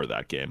homer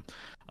that game.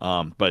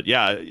 But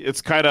yeah,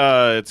 it's kind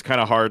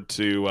of hard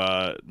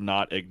to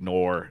not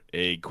ignore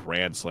a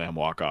grand slam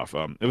walk-off.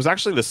 It was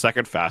actually the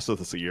second fastest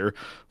this year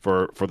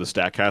for the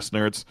Statcast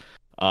nerds.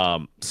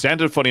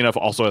 Stanton, funny enough,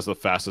 also has the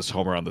fastest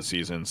homer on the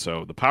season,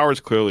 so the power is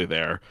clearly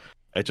there.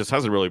 It just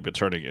hasn't really been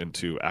turning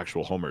into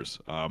actual homers.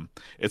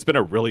 It's been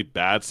a really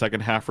bad second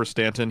half for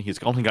Stanton. He's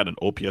only got an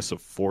OPS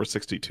of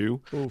 462,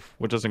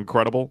 which is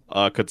incredible,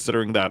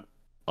 considering that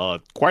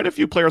quite a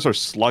few players are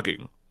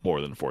slugging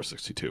more than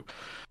 462.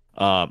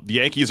 The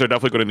Yankees are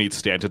definitely going to need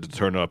Stanton to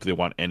turn up if they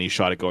want any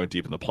shot at going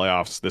deep in the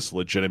playoffs. This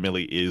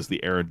legitimately is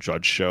the Aaron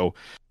Judge show,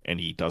 and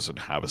he doesn't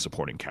have a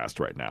supporting cast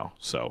right now.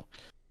 So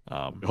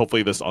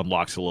hopefully this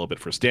unlocks a little bit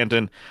for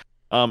Stanton.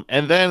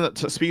 And then,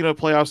 speaking of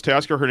playoffs,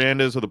 Teoscar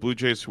Hernandez of the Blue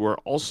Jays, who are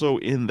also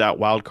in that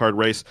wild card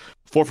race,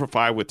 4 for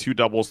 5 with 2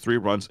 doubles, 3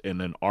 runs, and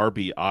an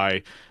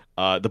RBI.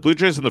 The Blue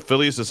Jays and the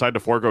Phillies decide to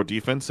forego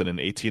defense in an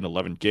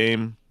 18-11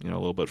 game. A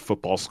little bit of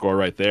football score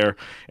right there.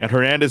 And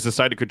Hernandez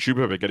decided to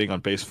contribute by getting on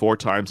base 4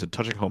 times and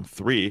touching home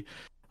 3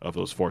 of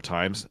those 4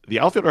 times.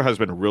 The outfielder has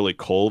been really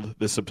cold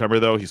this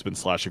September, though. He's been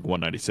slashing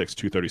 196,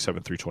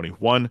 237,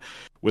 321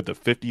 with a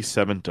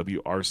 57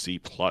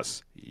 WRC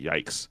plus.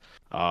 Yikes.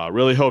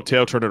 Really hope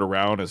Teo turned it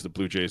around as the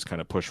Blue Jays kind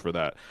of push for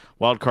that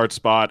wild card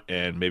spot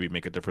and maybe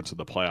make a difference in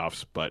the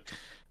playoffs. But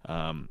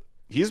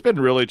he's been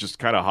really just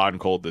kind of hot and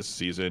cold this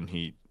season.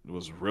 He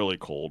was really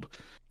cold,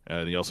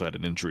 and he also had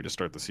an injury to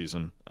start the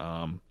season.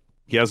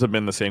 He hasn't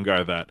been the same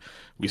guy that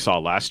we saw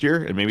last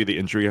year, and maybe the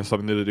injury has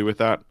something to do with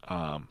that.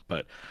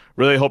 But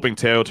really hoping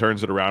Teo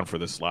turns it around for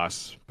this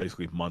last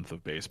basically month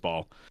of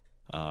baseball.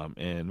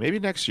 And maybe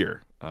next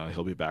year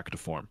he'll be back to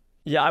form.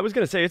 Yeah, I was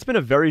going to say it's been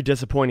a very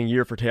disappointing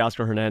year for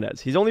Teoscar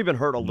Hernandez. He's only been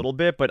hurt a little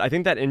bit, but I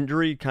think that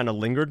injury kind of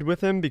lingered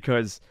with him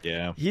because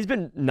he's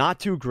been not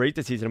too great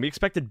this season. We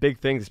expected big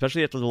things,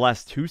 especially after the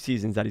last 2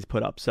 seasons that he's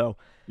put up. So,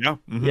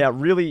 yeah,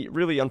 really,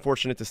 really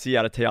unfortunate to see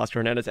out of Teoscar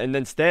Hernandez. And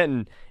then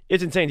Stanton,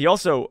 it's insane. He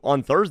also,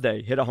 on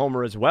Thursday, hit a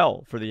homer as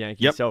well for the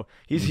Yankees. So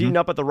he's heating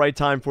up at the right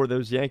time for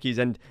those Yankees.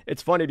 And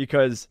it's funny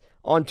because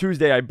on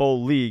Tuesday, I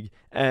bowl league,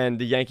 and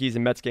the Yankees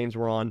and Mets games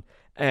were on.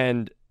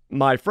 And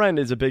my friend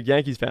is a big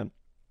Yankees fan.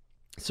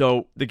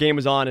 So the game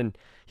was on, and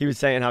he was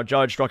saying how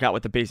Judge struck out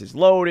with the bases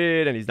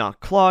loaded, and he's not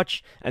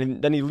clutch.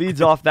 And then he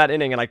leads off that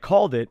inning, and I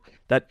called it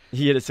that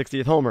he hit his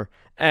 60th homer.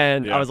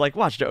 And I was like,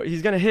 watch, Joe,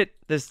 he's going to hit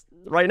this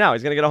right now.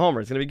 He's going to get a homer.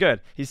 It's going to be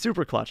good. He's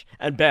super clutch.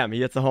 And bam,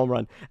 he hits the home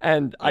run.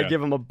 And I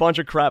give him a bunch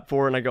of crap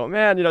for it, and I go,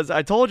 man,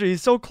 I told you,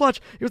 he's so clutch.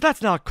 He goes,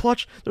 that's not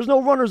clutch. There's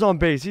no runners on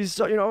base. He's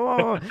so,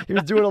 he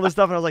was doing all this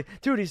stuff, and I was like,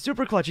 dude, he's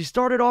super clutch. He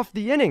started off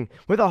the inning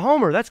with a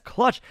homer. That's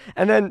clutch.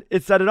 And then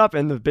it set it up,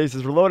 and the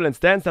bases were loaded, and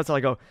Stan's that's how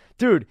I go,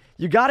 dude,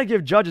 you got to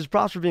give Judge his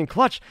props for being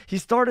clutch. He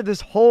started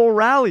this whole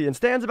rally, and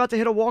Stan's about to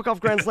hit a walk-off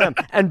grand slam,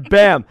 and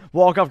bam,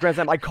 walk-off grand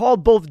slam. I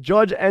called both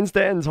Judge and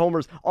Stanton's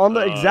homers on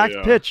the exact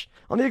pitch.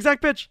 On the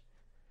exact pitch.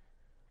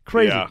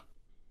 Crazy. Yeah.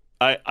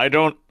 I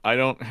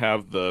don't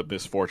have the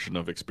misfortune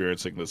of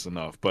experiencing this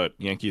enough, but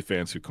Yankee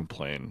fans who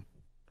complain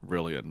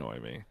really annoy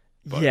me.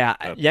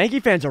 But Yankee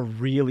fans are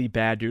really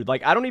bad, dude.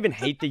 Like, I don't even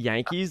hate the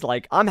Yankees.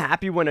 Like, I'm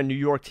happy when a New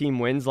York team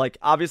wins. Like,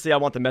 obviously, I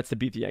want the Mets to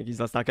beat the Yankees.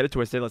 Let's not get it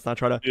twisted. Let's not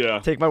try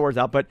to take my words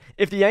out. But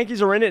if the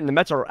Yankees are in it and the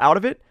Mets are out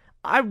of it,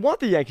 I want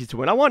the Yankees to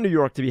win. I want New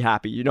York to be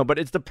happy, but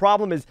it's the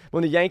problem is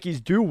when the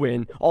Yankees do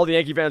win, all the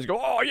Yankee fans go,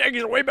 oh,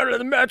 Yankees are way better than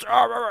the Mets,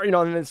 and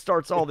then it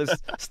starts all this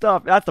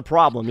stuff. That's the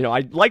problem.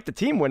 I like the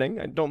team winning.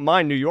 I don't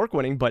mind New York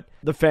winning, but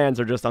the fans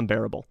are just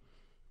unbearable.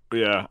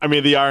 Yeah, I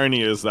mean, the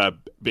irony is that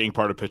being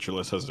part of Pitcher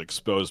List has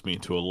exposed me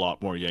to a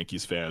lot more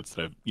Yankees fans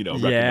that have,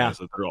 recognized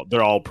that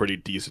they're all pretty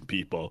decent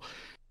people.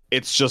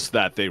 It's just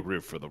that they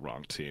root for the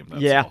wrong team.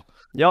 That's all.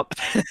 Yep.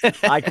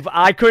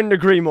 I couldn't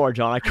agree more,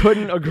 John. I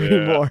couldn't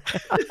agree more.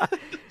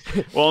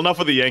 Well, enough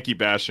of the Yankee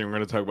bashing. We're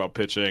going to talk about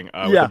pitching.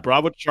 With the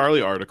Bravo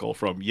Charlie article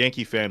from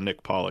Yankee fan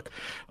Nick Pollock.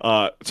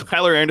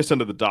 Tyler Anderson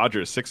to the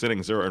Dodgers, 6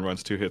 innings, 0 earned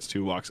runs, 2 hits,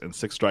 2 walks, and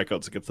 6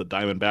 strikeouts against the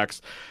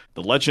Diamondbacks.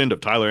 The legend of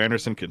Tyler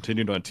Anderson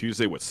continued on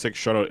Tuesday with 6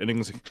 shutout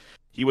innings.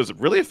 He was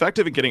really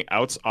effective in getting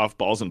outs off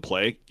balls in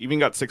play. Even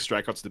got 6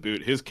 strikeouts to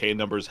boot. His K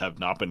numbers have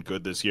not been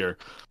good this year.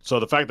 So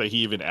the fact that he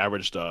even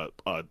averaged a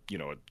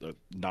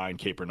 9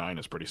 K per 9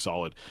 is pretty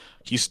solid.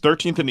 He's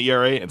 13th in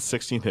ERA and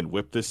 16th in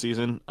WHIP this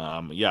season.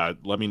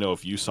 Let me know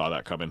if you saw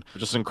that coming.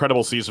 Just an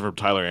incredible season from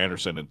Tyler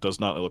Anderson. It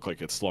does not look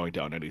like it's slowing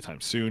down anytime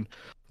soon.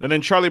 And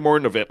then Charlie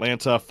Morton of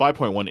Atlanta,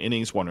 5.1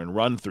 innings, 1 earned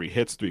run, 3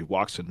 hits, 3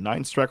 walks, and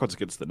 9 strikeouts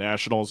against the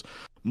Nationals.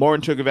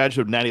 Morton took advantage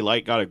of Natty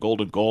Light, got a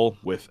golden goal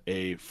with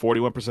a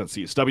 41%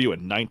 CSW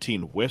and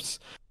 19 whiffs.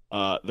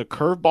 The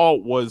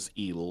curveball was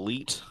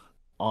elite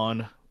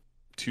on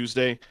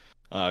Tuesday.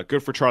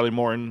 Good for Charlie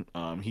Morton.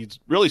 He's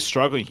really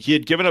struggling. He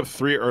had given up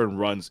 3 earned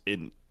runs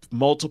in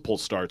multiple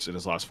starts in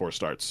his last 4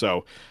 starts.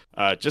 So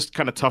just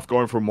kind of tough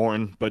going for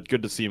Morton, but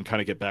good to see him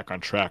kind of get back on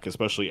track,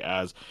 especially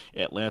as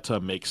Atlanta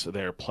makes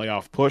their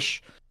playoff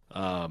push.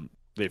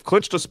 They've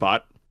clinched a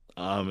spot,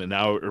 and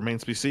now it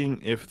remains to be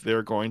seen if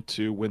they're going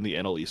to win the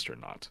NL East or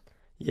not.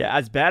 Yeah,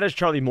 as bad as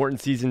Charlie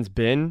Morton's season's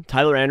been,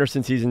 Tyler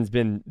Anderson's season's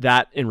been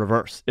that in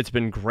reverse. It's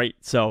been great.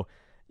 So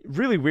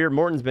really weird.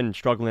 Morton's been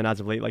struggling as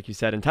of late, like you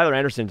said, and Tyler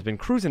Anderson's been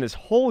cruising this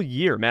whole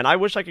year, man. I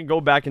wish I could go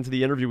back into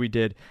the interview we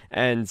did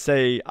and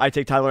say I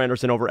take Tyler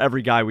Anderson over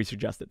every guy we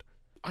suggested.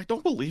 I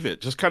don't believe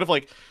it. Just kind of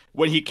like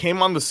when he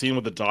came on the scene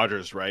with the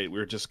Dodgers, right? We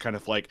were just kind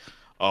of like,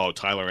 oh,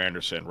 Tyler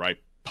Anderson, right?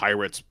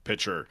 Pirates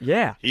pitcher.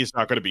 Yeah. He's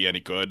not going to be any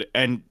good.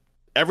 And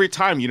every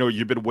time,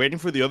 you've been waiting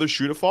for the other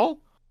shoe to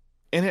fall,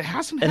 and it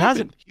hasn't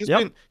happened.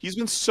 He's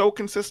been so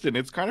consistent.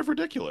 It's kind of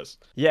ridiculous.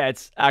 Yeah,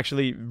 it's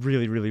actually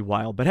really, really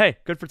wild. But hey,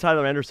 good for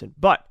Tyler Anderson.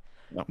 But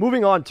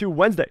moving on to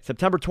Wednesday,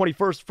 September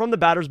 21st, from the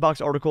Batter's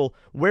Box article,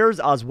 Where's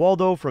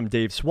Oswaldo from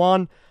Dave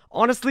Swan.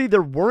 Honestly,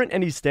 there weren't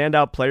any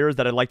standout players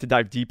that I'd like to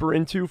dive deeper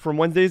into from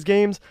Wednesday's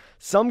games.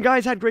 Some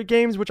guys had great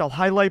games, which I'll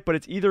highlight, but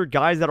it's either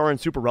guys that aren't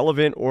super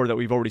relevant or that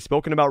we've already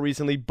spoken about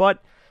recently.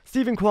 But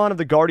Stephen Kwan of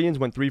the Guardians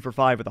went 3 for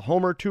 5 with a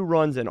homer, 2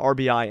 runs, an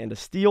RBI, and a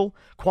steal.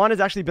 Kwan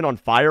has actually been on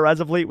fire as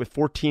of late with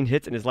 14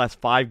 hits in his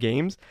last 5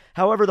 games.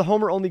 However, the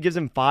homer only gives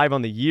him 5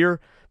 on the year,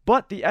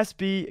 but the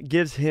SB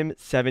gives him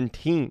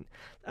 17.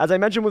 As I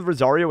mentioned with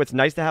Rosario, it's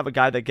nice to have a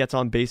guy that gets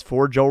on base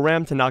for Joe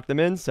Ram to knock them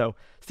in. So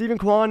Stephen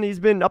Kwan, he's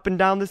been up and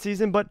down this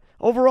season, but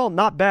overall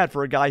not bad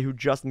for a guy who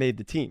just made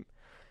the team.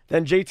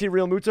 Then JT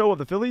Realmuto of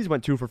the Phillies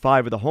went 2 for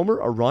 5 with a homer,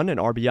 a run, an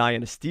RBI,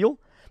 and a steal.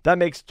 That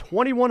makes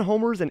 21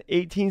 homers and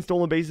 18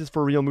 stolen bases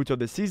for Realmuto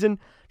this season.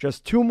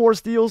 Just 2 more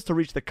steals to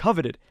reach the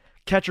coveted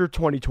catcher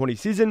 2020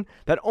 season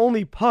that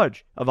only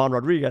Pudge, Ivan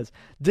Rodriguez,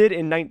 did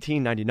in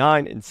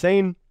 1999.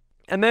 Insane.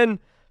 And then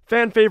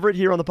fan favorite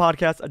here on the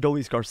podcast,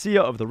 Adolis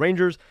Garcia of the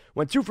Rangers,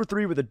 went 2 for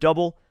 3 with a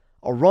double,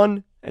 a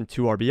run, and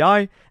 2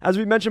 RBI. As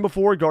we mentioned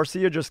before,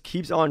 Garcia just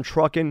keeps on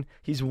trucking.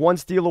 He's 1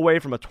 steal away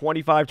from a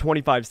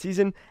 25-25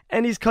 season,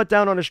 and he's cut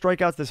down on his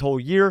strikeouts this whole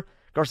year.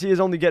 Garcia is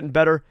only getting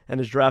better, and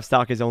his draft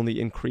stock is only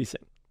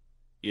increasing.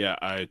 Yeah,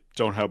 I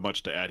don't have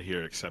much to add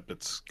here, except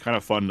it's kind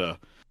of fun to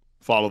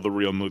follow the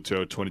Real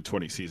Muto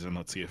 2020 season.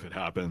 Let's see if it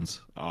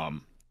happens.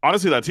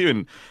 Honestly,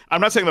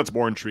 I'm not saying that's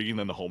more intriguing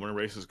than the home run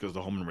races, because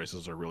the home run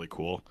races are really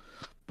cool,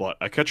 but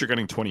a catcher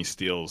getting 20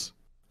 steals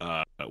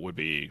would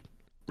be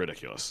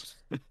ridiculous.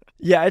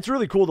 Yeah, it's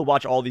really cool to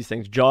watch all these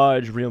things.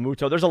 Judge, Real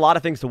Muto. There's a lot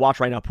of things to watch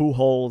right now.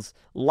 Pujols,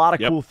 a lot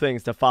of cool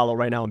things to follow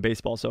right now in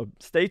baseball. So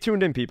stay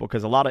tuned in, people,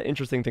 because a lot of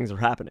interesting things are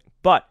happening.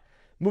 But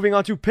moving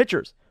on to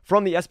pitchers.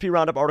 From the SP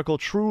Roundup article,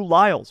 True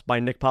Lyles by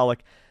Nick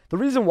Pollack. The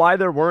reason why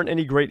there weren't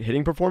any great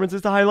hitting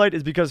performances to highlight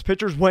is because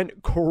pitchers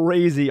went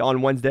crazy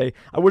on Wednesday.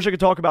 I wish I could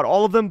talk about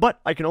all of them, but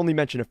I can only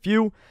mention a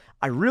few.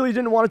 I really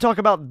didn't want to talk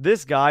about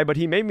this guy, but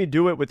he made me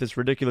do it with this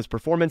ridiculous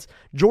performance.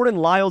 Jordan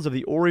Lyles of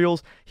the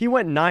Orioles. He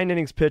went 9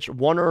 innings pitched,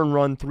 1 earned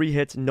run, 3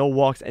 hits, no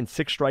walks, and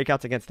 6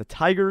 strikeouts against the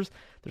Tigers.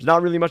 There's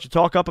not really much to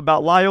talk up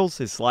about Lyles.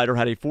 His slider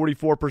had a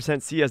 44%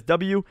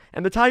 CSW,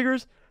 and the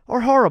Tigers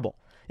are horrible.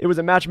 It was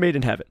a match made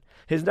in heaven.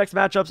 His next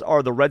matchups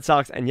are the Red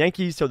Sox and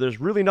Yankees, so there's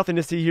really nothing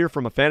to see here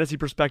from a fantasy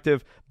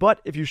perspective. But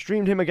if you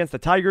streamed him against the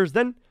Tigers,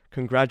 then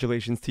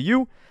congratulations to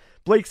you.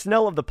 Blake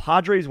Snell of the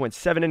Padres went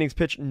 7 innings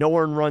pitched, no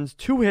earned runs,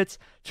 2 hits,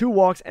 2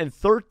 walks, and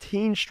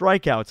 13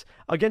 strikeouts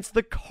against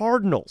the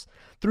Cardinals.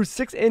 Through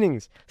 6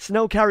 innings,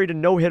 Snell carried a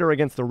no-hitter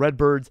against the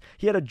Redbirds.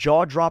 He had a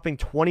jaw-dropping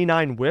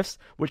 29 whiffs,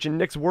 which in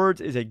Nick's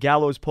words is a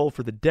gallows pull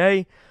for the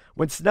day.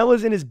 When Snell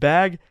is in his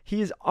bag,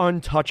 he is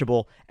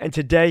untouchable, and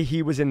today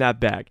he was in that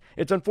bag.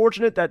 It's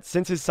unfortunate that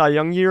since his Cy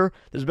Young year,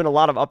 there's been a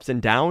lot of ups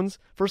and downs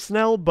for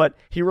Snell, but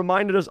he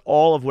reminded us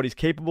all of what he's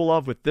capable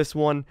of with this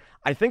one.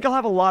 I think I'll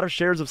have a lot of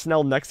shares of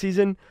Snell next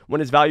season when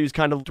his value is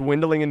kind of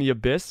dwindling in the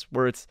abyss,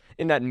 where it's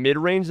in that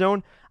mid-range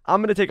zone.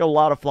 I'm going to take a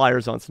lot of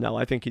flyers on Snell.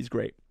 I think he's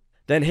great.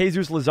 Then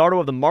Jesus Luzardo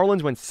of the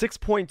Marlins went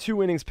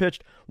 6.2 innings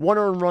pitched, 1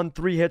 earned run,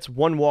 3 hits,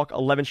 1 walk,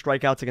 11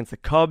 strikeouts against the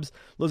Cubs.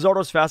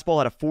 Luzardo's fastball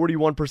had a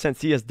 41%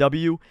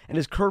 CSW, and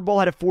his curveball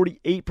had a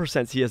 48%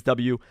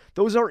 CSW.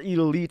 Those are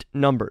elite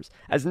numbers.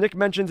 As Nick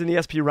mentions in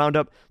the SP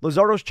Roundup,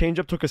 Luzardo's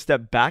changeup took a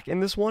step back in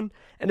this one,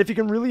 and if he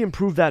can really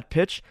improve that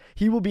pitch,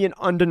 he will be an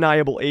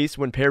undeniable ace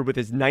when paired with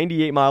his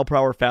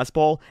 98-mile-per-hour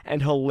fastball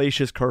and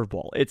hellacious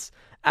curveball. It's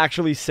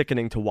actually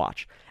sickening to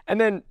watch. And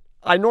then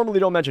I normally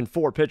don't mention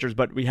 4 pitchers,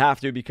 but we have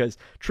to because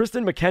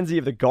Tristan McKenzie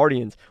of the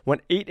Guardians went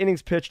 8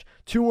 innings pitched,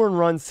 2 earned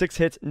runs, 6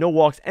 hits, no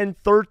walks, and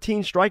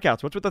 13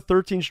 strikeouts. What's with the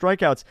 13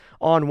 strikeouts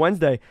on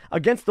Wednesday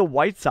against the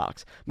White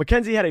Sox?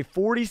 McKenzie had a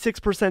 46%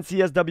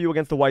 CSW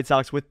against the White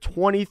Sox with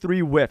 23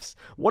 whiffs.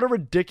 What a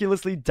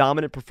ridiculously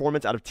dominant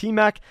performance out of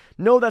T-Mac.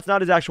 No, that's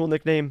not his actual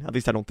nickname. At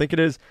least I don't think it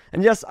is.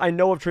 And yes, I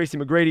know of Tracy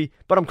McGrady,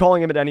 but I'm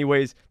calling him it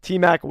anyways.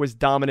 T-Mac was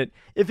dominant.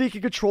 If he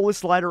could control his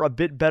slider a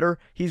bit better,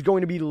 he's going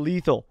to be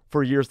lethal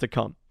for years to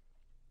come.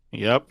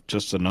 Yep,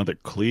 just another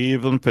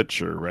Cleveland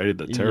pitcher ready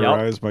to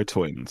terrorize my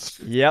Twins.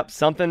 Yep,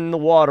 something in the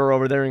water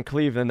over there in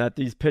Cleveland that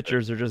these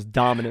pitchers are just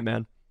dominant,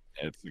 man.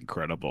 It's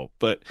incredible.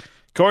 But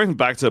going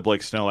back to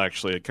Blake Snell,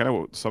 actually, kind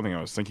of something I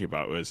was thinking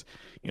about was,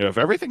 if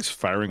everything's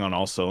firing on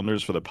all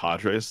cylinders for the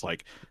Padres,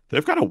 like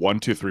they've got a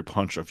 1-2-3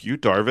 punch of Yu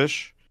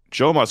Darvish,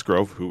 Joe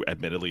Musgrove, who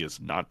admittedly is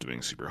not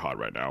doing super hot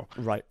right now,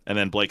 right, and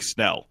then Blake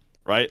Snell,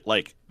 right?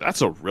 Like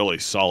that's a really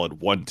solid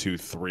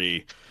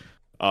 1-2-3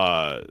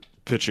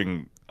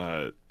 pitching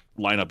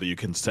lineup that you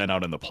can send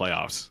out in the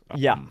playoffs.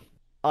 Yeah.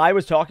 I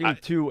was talking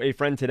to a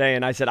friend today,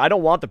 and I said, I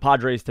don't want the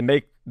Padres to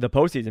make the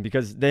postseason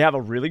because they have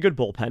a really good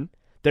bullpen.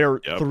 Their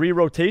 3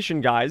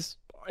 rotation guys,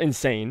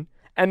 insane.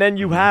 And then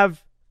you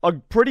have a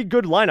pretty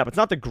good lineup. It's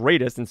not the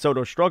greatest, and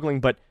Soto's struggling,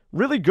 but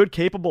really good,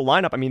 capable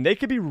lineup. I mean, they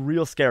could be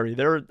real scary.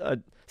 They're a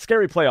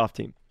scary playoff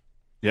team.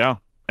 Yeah.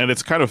 And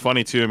it's kind of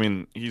funny, too. I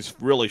mean, he's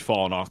really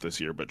fallen off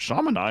this year, but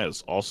Sean Manaea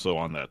is also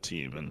on that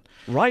team. And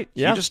right,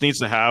 yeah. He just needs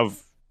to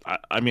have...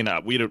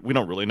 we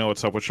don't really know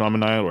what's up with Sean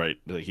Manaea, right?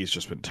 He's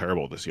just been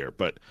terrible this year.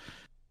 But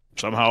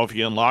somehow if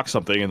he unlocks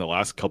something in the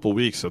last couple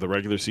weeks of the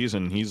regular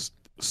season,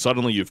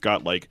 you've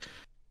got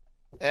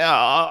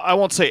I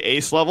won't say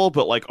ace level,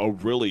 but like a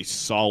really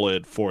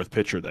solid 4th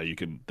pitcher that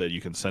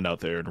you can send out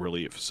there in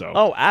relief.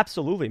 So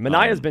absolutely.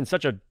 Manaea has been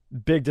such a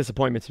big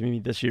disappointment to me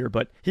this year,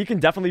 but he can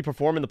definitely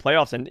perform in the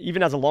playoffs. And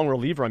even as a long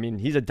reliever, I mean,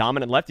 he's a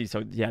dominant lefty.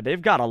 So yeah,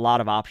 they've got a lot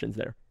of options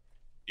there.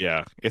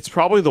 Yeah, it's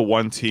probably the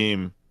one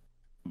team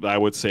I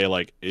would say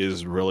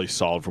is really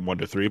solid from 1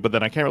 to 3, but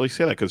then I can't really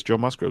say that because Joe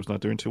Musgrove's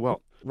not doing too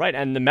well. Right,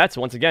 and the Mets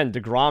once again,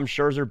 DeGrom,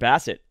 Scherzer,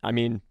 Bassett. I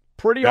mean,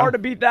 pretty hard to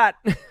beat that.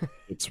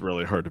 It's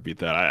really hard to beat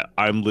that.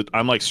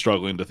 I'm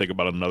struggling to think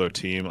about another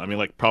team. I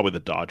mean, probably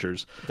the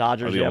Dodgers. Are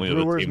the only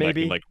Brewers other team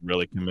maybe. That can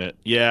really commit.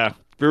 Yeah,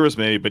 Brewers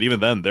maybe, but even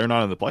then, they're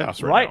not in the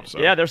playoffs right now. So.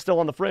 Yeah, they're still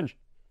on the fringe.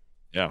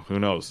 Yeah, who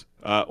knows?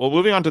 Well,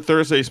 moving on to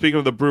Thursday. Speaking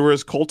of the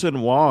Brewers, Colton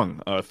Wong,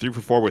 3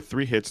 for 4 with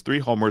 3 hits, 3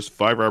 homers,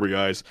 5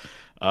 RBIs.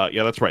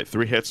 Yeah, that's right.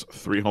 3 hits,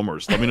 3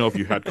 homers. Let me know if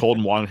you had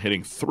Colton Wong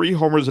hitting 3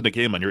 homers in a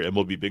game on your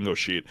MLB bingo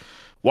sheet.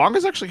 Wong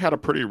has actually had a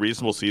pretty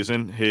reasonable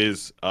season.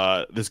 His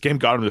this game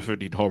got him to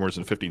 15 homers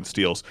and 15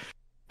 steals.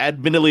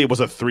 Admittedly, it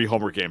was a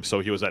 3-homer game, so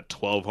he was at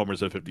 12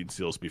 homers and 15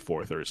 steals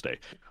before Thursday.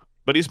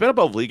 But he's been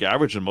above league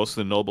average in most of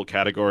the notable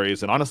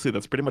categories, and honestly,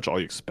 that's pretty much all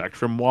you expect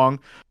from Wong.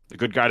 A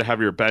good guy to have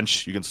your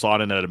bench. You can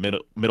slot in at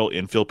a middle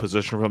infield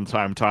position from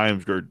time to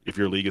time if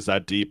your league is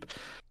that deep.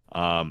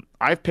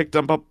 I've picked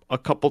him up a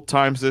couple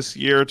times this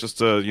year just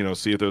to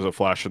see if there's a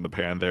flash in the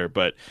pan there,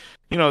 but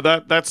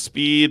that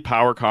speed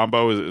power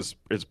combo is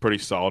pretty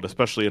solid,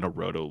 especially in a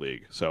roto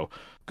league. So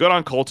good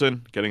on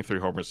Colton getting 3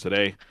 homers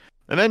today.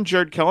 And then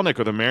Jarred Kelenic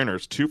of the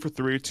Mariners, 2 for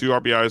 3, 2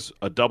 RBIs,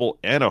 a double,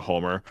 and a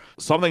homer.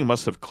 Something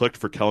must have clicked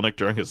for Kelenic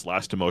during his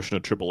last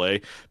demotion to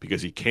AAA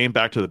because he came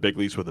back to the big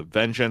leagues with a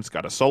vengeance,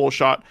 got a solo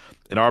shot,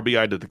 an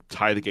RBI to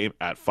tie the game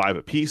at 5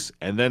 apiece,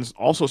 and then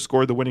also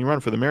scored the winning run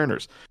for the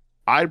Mariners.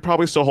 I'd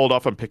probably still hold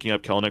off on picking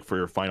up Kelenic for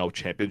your final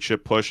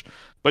championship push,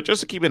 but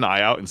just to keep an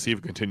eye out and see if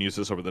it continues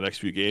this over the next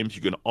few games,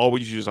 you can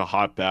always use a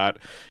hot bat,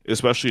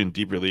 especially in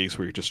deeper leagues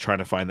where you're just trying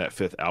to find that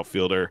 5th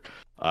outfielder.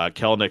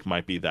 Kelenic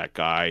might be that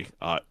guy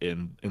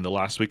in the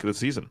last week of the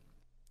season.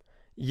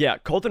 Yeah,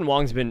 Colton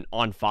Wong's been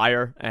on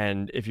fire,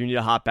 and if you need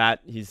a hot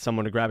bat, he's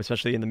someone to grab,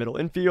 especially in the middle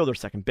infield or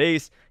second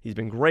base. He's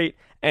been great.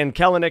 And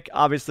Kelenic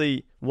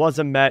obviously was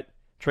a Met,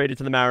 traded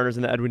to the Mariners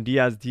in the Edwin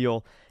Diaz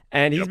deal.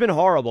 And he's been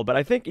horrible, but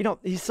I think,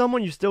 he's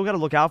someone you still got to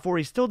look out for.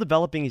 He's still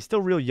developing. He's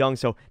still real young.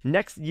 So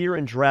next year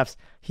in drafts,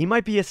 he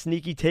might be a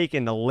sneaky take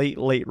in the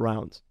late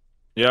rounds.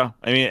 Yeah,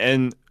 I mean,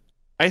 and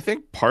I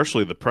think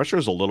partially the pressure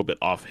is a little bit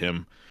off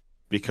him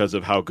because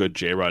of how good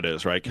J-Rod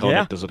is, right?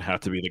 Kelenic doesn't have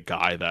to be the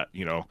guy that,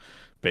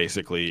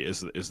 basically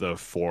is the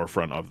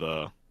forefront of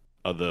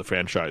the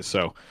franchise.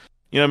 So,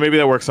 maybe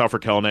that works out for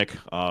Kelenic.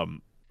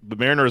 The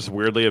Mariners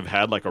weirdly have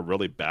had like a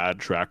really bad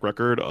track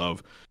record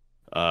of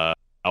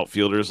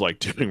outfielders like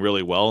doing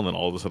really well and then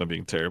all of a sudden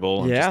being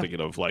terrible. I'm just thinking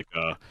of like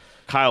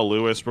Kyle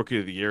Lewis, Rookie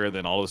of the Year, and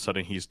then all of a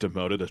sudden he's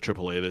demoted to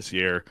AAA this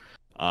year.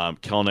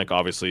 Kelenic,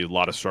 obviously, a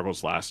lot of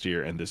struggles last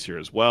year and this year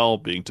as well,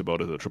 being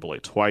demoted to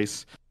AAA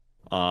twice.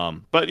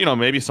 But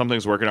maybe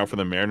something's working out for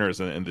the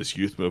Mariners and this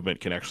youth movement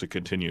can actually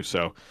continue.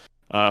 So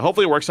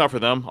hopefully it works out for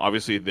them.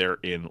 Obviously, they're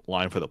in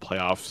line for the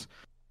playoffs.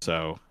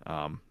 So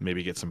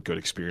maybe get some good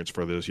experience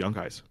for those young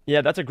guys.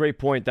 Yeah, that's a great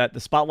point that the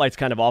spotlight's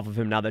kind of off of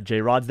him now that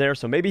J-Rod's there.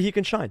 So maybe he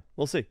can shine.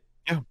 We'll see.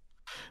 Yeah.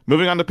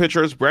 Moving on to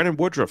pitchers, Brandon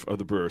Woodruff of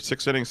the Brewers.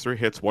 6 innings, 3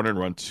 hits, 1 earned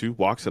run, 2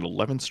 walks, and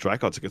 11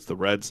 strikeouts against the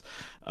Reds.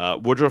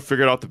 Woodruff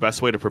figured out the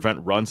best way to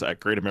prevent runs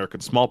at Great American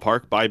Small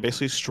Park by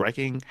basically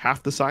striking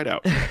half the side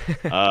out.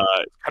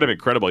 Kind of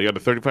incredible. He had a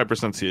 35%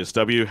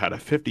 CSW, had a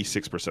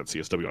 56%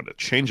 CSW on a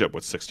changeup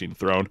with 16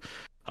 thrown.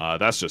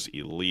 That's just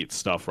elite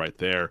stuff right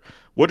there.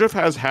 Woodruff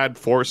has had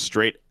 4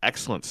 straight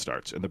excellent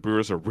starts, and the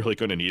Brewers are really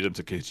going to need him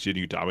to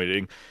continue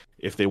dominating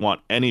if they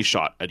want any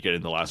shot at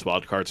getting the last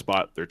wildcard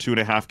spot. They're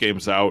 2.5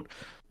 games out.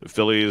 The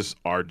Phillies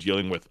are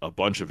dealing with a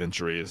bunch of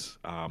injuries.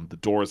 The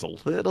door is a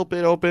little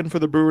bit open for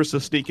the Brewers to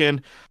sneak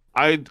in.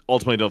 I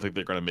ultimately don't think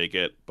they're going to make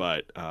it,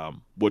 but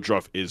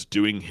Woodruff is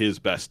doing his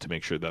best to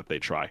make sure that they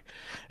try.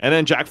 And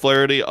then Jack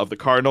Flaherty of the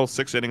Cardinals,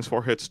 6 innings,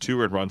 4 hits,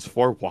 2 earned runs,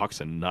 4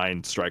 walks, and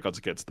 9 strikeouts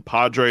against the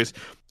Padres.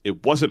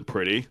 It wasn't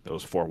pretty.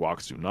 Those 4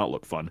 walks do not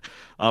look fun.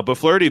 But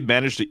Flaherty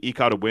managed to eke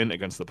out a win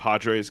against the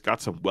Padres,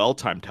 got some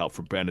well-timed help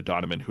from Brandon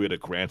Donovan, who hit a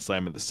grand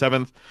slam in the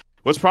 7th.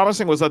 What's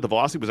promising was that the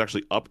velocity was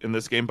actually up in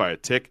this game by a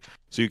tick,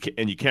 so you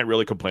can't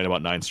really complain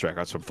about 9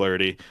 strikeouts from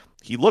Flaherty.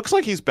 He looks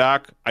like he's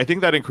back. I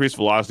think that increased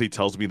velocity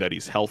tells me that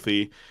he's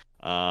healthy,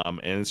 and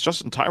it's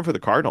just in time for the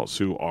Cardinals,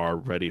 who are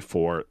ready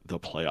for the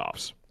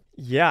playoffs.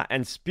 Yeah,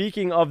 and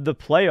speaking of the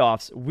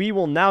playoffs, we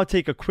will now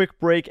take a quick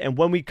break, and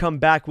when we come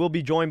back, we'll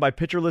be joined by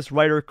Pitcher List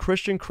writer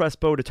Christian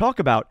Crespo to talk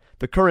about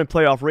the current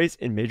playoff race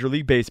in Major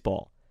League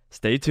Baseball.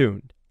 Stay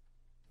tuned.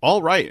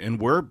 All right, and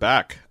we're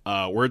back.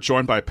 We're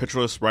joined by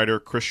Pitcher List writer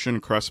Christian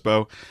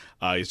Crespo.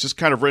 He's just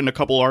kind of written a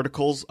couple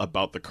articles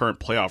about the current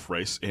playoff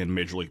race in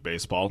Major League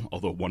Baseball,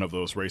 although one of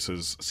those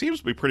races seems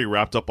to be pretty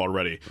wrapped up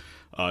already,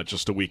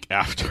 just a week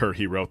after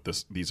he wrote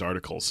these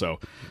articles. So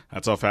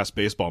that's how fast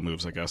baseball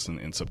moves, I guess,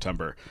 in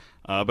September.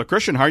 But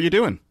Christian, how are you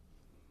doing?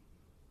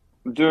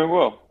 I'm doing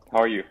well. How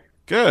are you?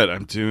 Good.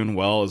 I'm doing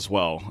well as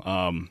well.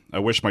 I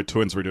wish my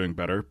Twins were doing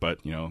better, but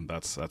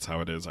that's how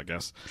it is, I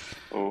guess.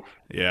 Oh,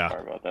 yeah.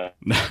 Sorry about that.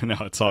 No,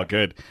 it's all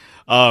good.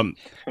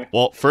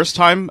 Well, first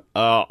time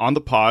on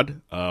the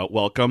pod.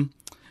 Welcome,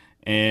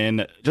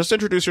 and just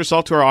introduce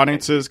yourself to our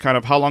audiences. Kind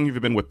of how long have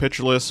you been with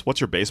Pitcher List?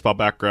 What's your baseball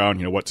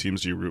background? What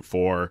teams do you root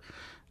for?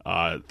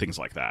 Things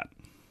like that.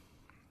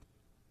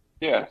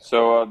 Yeah.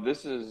 So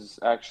this is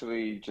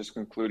actually just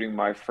concluding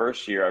my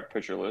first year at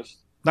Pitcher List.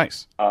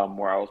 Nice.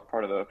 Where I was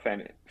part of the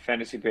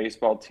fantasy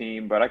baseball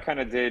team, but I kind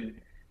of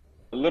did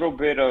a little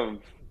bit of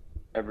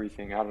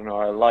everything. I don't know.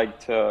 I like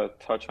to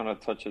touch on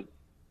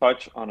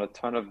a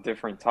ton of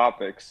different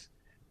topics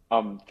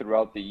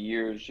throughout the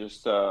years.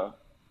 Just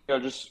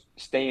just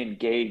stay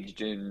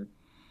engaged in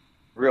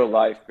real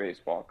life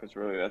baseball, because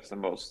really that's the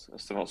most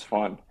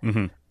fun.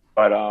 Mm-hmm.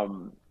 But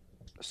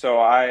So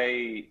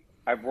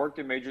I've worked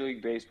in Major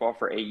League Baseball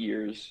for 8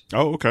 years.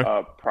 Oh, okay.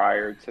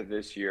 Prior to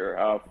this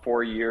year,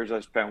 4 years I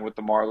spent with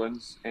the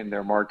Marlins in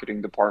their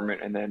marketing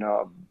department, and then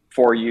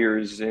 4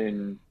 years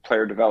in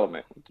player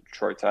development with the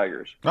Detroit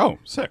Tigers. Oh,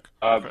 sick.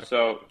 Okay.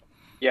 So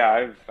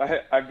yeah,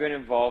 I've been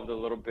involved a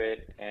little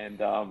bit, and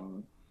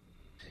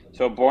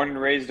so born and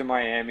raised in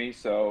Miami.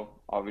 So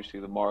obviously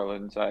the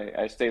Marlins.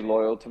 I stay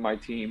loyal to my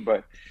team,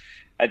 but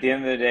at the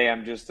end of the day,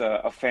 I'm just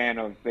a fan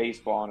of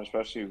baseball, and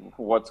especially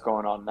what's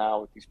going on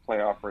now with these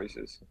playoff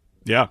races.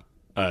 Yeah,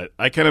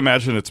 I can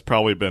imagine it's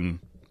probably been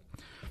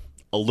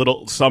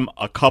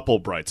a couple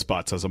bright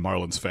spots as a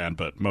Marlins fan,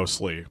 but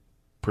mostly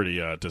pretty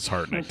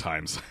disheartening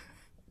times.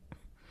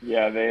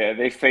 Yeah,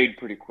 they fade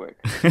pretty quick.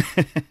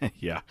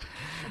 Yeah,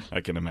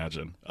 I can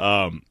imagine.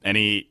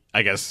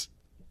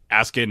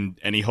 Asking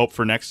any hope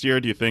for next year?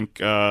 Do you think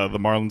the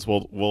Marlins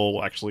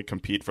will actually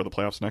compete for the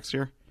playoffs next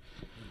year?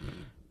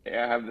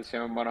 Yeah, I have the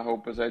same amount of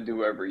hope as I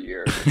do every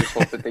year. I just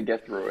hope that they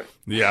get through it.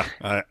 Yeah,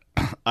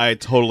 I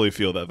totally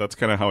feel that. That's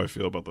kind of how I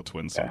feel about the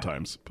Twins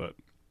sometimes. But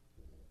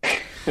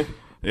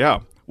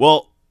yeah,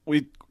 well,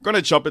 we're going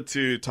to jump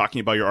into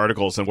talking about your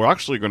articles, and we're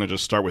actually going to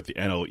just start with the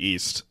NL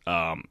East.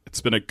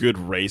 It's been a good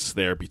race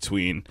there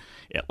between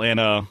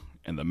Atlanta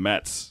and the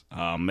Mets.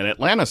 And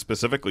Atlanta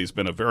specifically has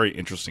been a very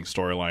interesting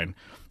storyline.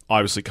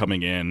 Obviously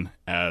coming in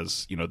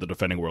as, the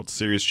defending World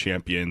Series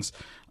champions,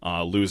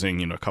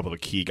 losing, a couple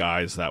of key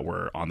guys that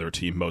were on their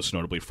team, most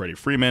notably Freddie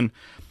Freeman.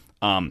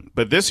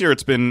 But this year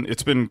it's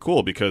been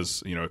cool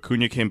because,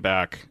 Acuna came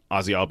back.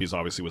 Ozzy Albies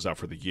obviously was out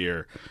for the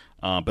year.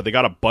 But they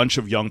got a bunch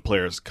of young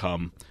players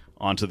come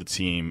onto the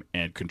team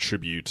and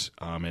contribute.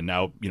 And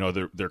now,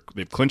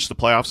 they've clinched the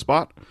playoff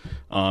spot.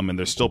 And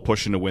they're still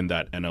pushing to win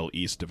that NL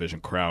East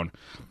division crown.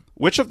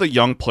 Which of the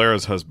young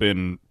players has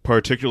been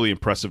particularly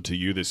impressive to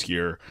you this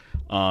year?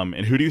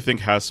 And who do you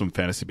think has some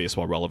fantasy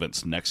baseball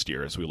relevance next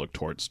year as we look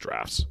towards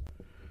drafts?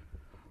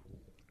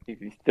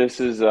 This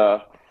is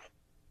a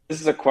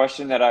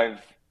question that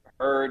I've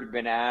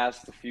been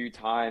asked a few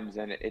times,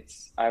 and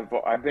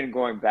I've been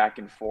going back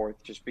and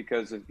forth just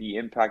because of the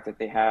impact that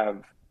they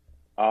have.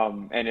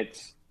 And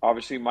it's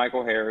obviously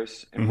Michael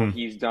Harris and what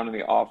he's done on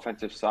the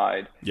offensive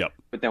side. Yep.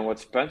 But then what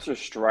Spencer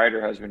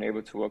Strider has been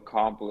able to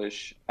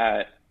accomplish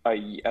as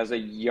a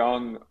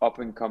young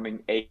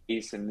up-and-coming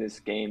ace in this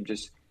game,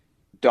 just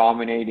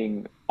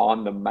dominating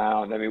on the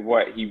mound. I mean,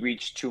 he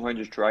reached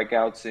 200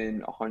 strikeouts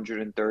in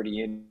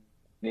 130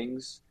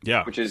 innings,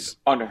 which is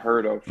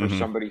unheard of for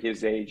somebody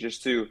his age.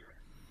 Just to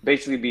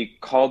basically be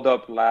called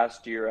up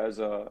last year as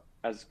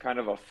kind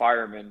of a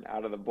fireman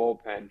out of the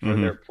bullpen for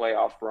their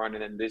playoff run,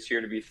 and then this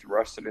year to be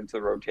thrusted into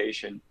the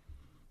rotation.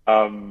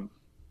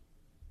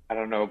 I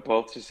don't know.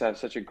 Both just have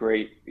such a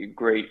great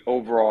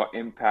overall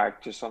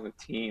impact just on the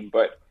team,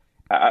 but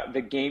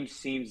the game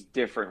seems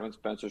different when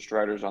Spencer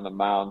Strider's on the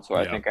mound. So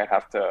I think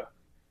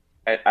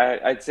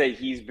I'd say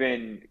he's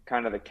been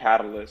kind of the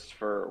catalyst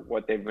for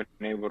what they've been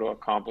able to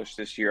accomplish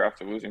this year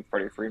after losing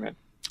Freddie Freeman.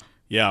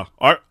 Yeah,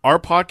 our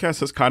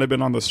podcast has kind of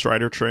been on the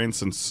Strider train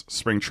since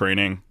spring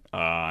training.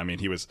 I mean,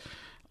 he was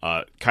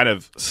kind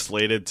of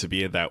slated to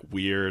be in that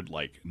weird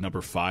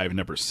number 5,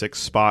 number 6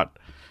 spot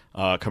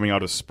coming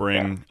out of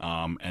spring,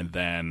 and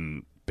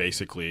then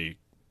basically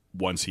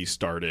once he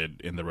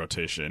started in the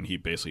rotation, he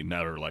basically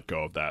never let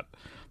go of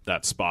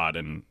that spot.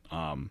 And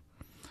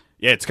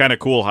it's kind of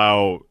cool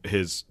how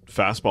his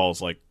fastball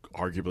is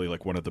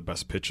arguably one of the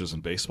best pitches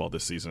in baseball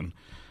this season,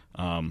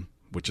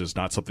 which is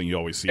not something you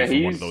always see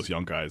from one of those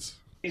young guys.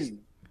 He's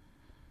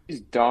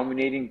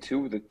dominating too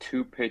with a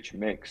 2-pitch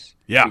mix.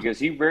 Yeah, because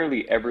he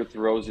rarely ever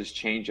throws his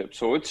changeup,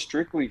 so it's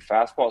strictly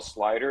fastball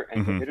slider,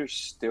 and the hitters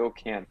still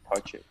can't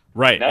touch it.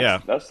 Right.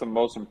 That's the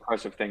most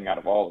impressive thing out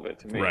of all of it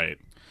to me. Right.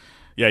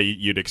 Yeah,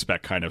 you'd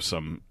expect kind of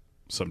some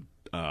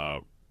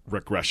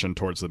regression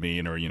towards the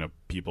mean, or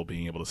people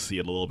being able to see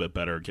it a little bit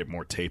better, get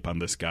more tape on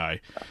this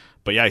guy.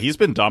 But yeah, he's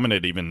been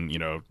dominant even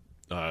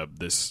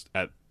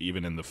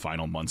even in the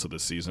final months of the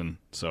season.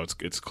 So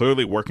it's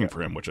clearly working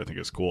for him, which I think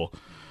is cool.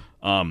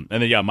 And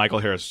then Michael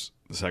Harris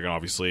the second,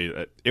 obviously.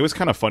 It was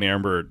kind of funny. I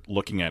remember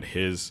looking at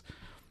his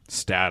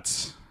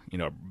stats,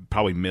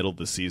 probably middle of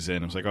the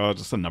season. It was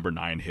just a number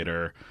 9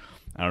 hitter.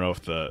 I don't know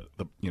if the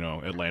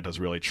Atlanta's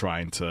really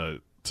trying to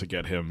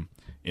get him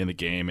in the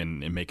game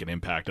and make an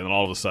impact. And then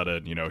all of a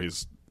sudden,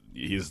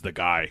 he's the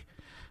guy.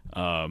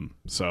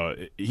 So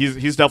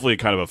he's definitely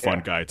kind of a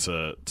fun guy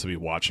to be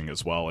watching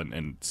as well,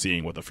 and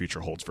seeing what the future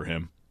holds for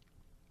him.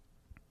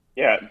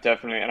 Yeah,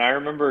 definitely. And I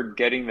remember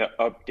getting the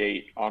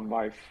update on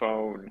my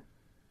phone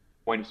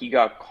when he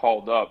got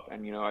called up,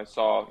 and I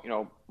saw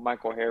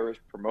Michael Harris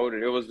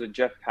promoted. It was the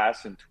Jeff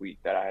Passan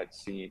tweet that I had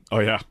seen. Oh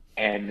yeah.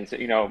 And it's,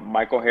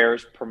 Michael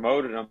Harris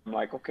promoted. I'm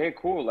like, okay,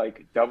 cool, AA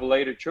to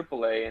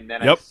AAA. And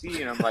then I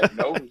see, and I'm like,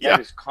 no, he had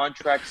his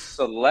contract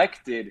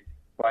selected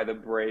by the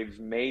Braves,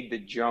 made the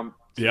jump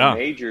to the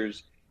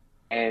majors,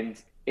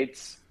 and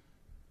it's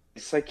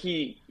like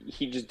he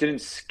just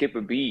didn't skip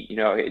a beat.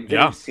 It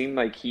didn't seem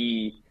like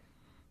he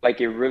like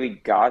it really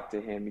got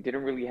to him. He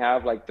didn't really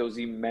have like those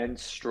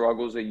immense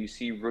struggles that you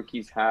see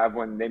rookies have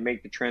when they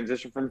make the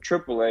transition from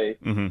AAA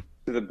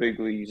to the big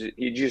leagues.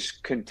 He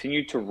just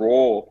continued to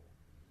roll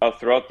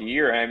throughout the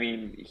year. I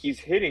mean, he's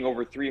hitting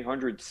over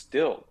 300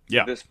 still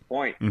at this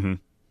point.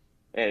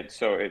 And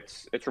so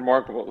it's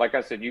remarkable. Like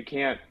I said, you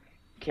can't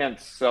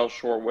sell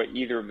short what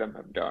either of them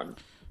have done.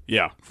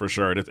 Yeah, for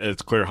sure.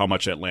 It's clear how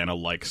much Atlanta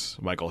likes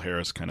Michael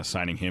Harris, kind of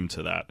signing him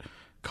to that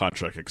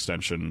contract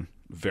extension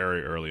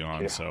very early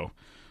on. So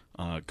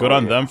good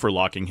on them for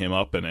locking him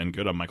up, and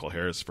good on Michael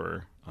Harris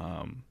for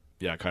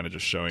kind of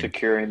just showing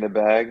securing the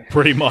bag.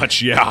 Pretty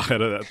much,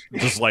 yeah.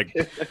 Just like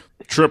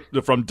trip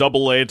from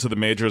AA to the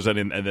majors,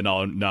 and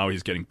then now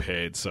he's getting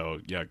paid.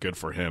 So yeah, good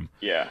for him.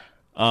 Yeah.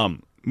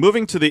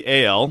 Moving to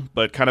the AL,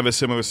 but kind of a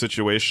similar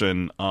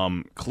situation.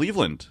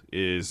 Cleveland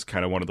is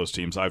kind of one of those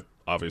teams I've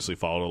obviously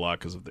followed a lot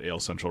because of the AL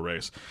Central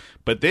race,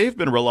 but they've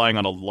been relying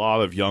on a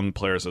lot of young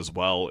players as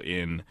well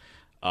in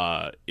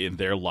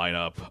their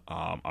lineup.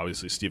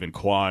 Obviously, Stephen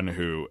Kwan,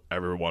 who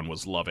everyone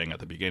was loving at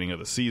the beginning of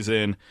the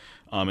season,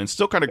 and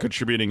still kind of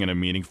contributing in a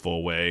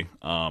meaningful way.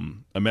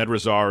 Ahmed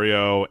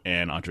Rosario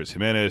and Andres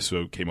Jimenez,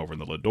 who came over in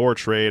the Lindor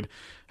trade,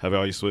 have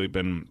obviously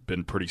been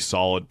pretty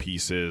solid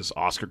pieces.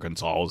 Oscar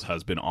Gonzalez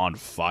has been on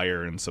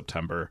fire in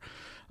September.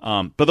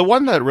 But the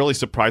one that really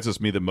surprises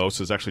me the most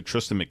is actually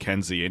Tristan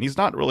McKenzie, and he's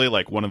not really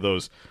like one of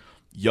those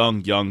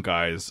young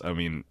guys. I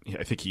mean,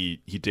 I think he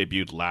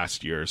debuted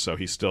last year, so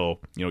he's still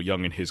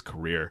young in his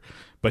career.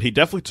 But he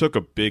definitely took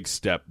a big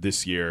step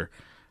this year.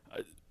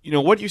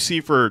 What do you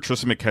see for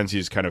Tristan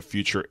McKenzie's kind of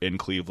future in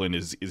Cleveland?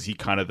 Is he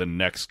kind of the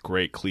next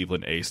great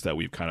Cleveland ace that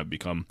we've kind of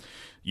become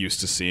used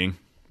to seeing?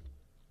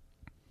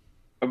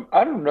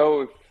 I don't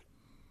know if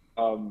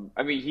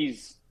I mean,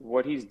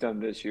 what he's done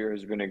this year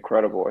has been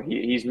incredible.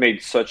 He's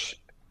made such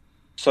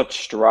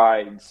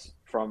strides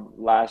from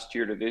last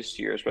year to this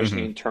year,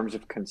 especially in terms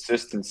of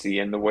consistency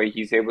and the way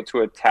he's able to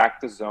attack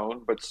the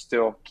zone but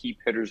still keep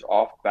hitters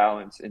off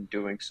balance in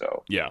doing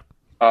so. Yeah.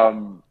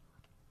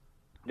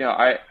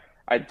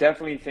 I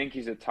definitely think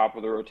he's a top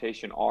of the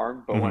rotation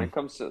arm, but when it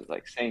comes to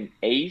like saying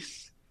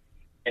ace,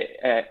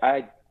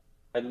 I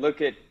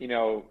look at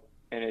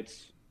and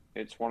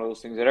it's one of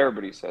those things that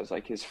everybody says,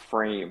 like his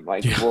frame,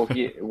 like will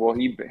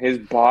his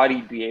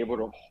body be able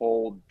to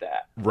hold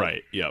that?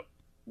 Right. Yep.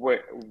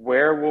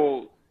 Where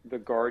will the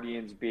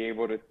Guardians be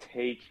able to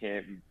take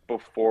him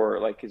before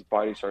like his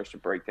body starts to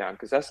break down?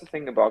 Because that's the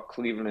thing about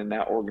Cleveland and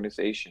that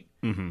organization.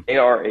 They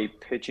are a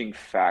pitching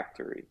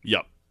factory.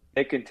 Yep.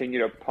 They continue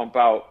to pump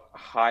out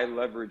high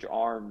leverage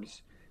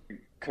arms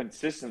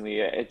consistently.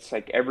 It's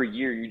like every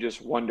year you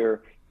just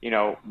wonder,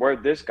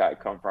 where'd this guy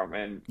come from?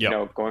 And,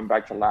 going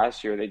back to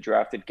last year, they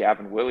drafted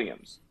Gavin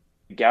Williams.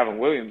 Gavin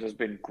Williams has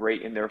been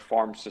great in their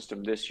farm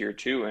system this year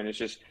too. And it's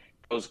just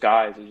those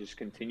guys that just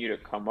continue to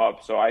come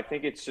up. So I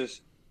think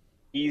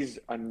he's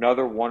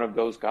another one of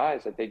those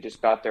guys that they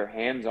just got their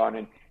hands on.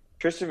 And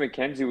Tristan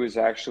McKenzie was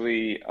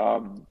actually,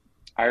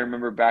 I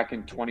remember back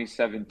in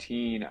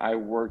 2017, I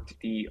worked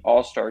the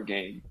All-Star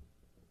game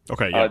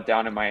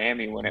down in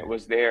Miami when it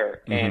was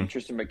there. And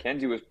Tristan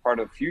McKenzie was part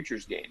of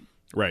Futures game.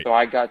 Right. So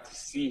I got to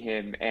see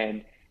him,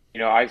 and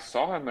I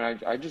saw him,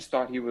 and I just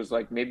thought he was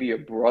like maybe a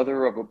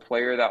brother of a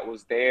player that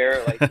was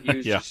there. Like he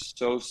was just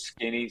so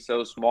skinny,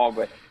 so small,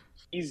 but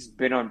he's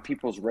been on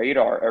people's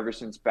radar ever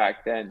since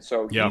back then.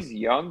 So he's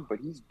young, but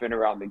he's been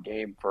around the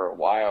game for a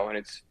while, and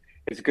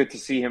it's good to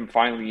see him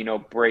finally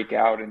break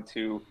out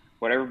into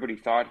what everybody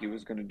thought he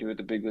was going to do at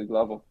the big league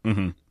level.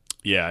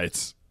 Yeah,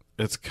 it's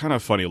kind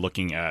of funny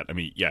looking at. I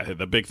mean,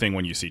 the big thing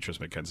when you see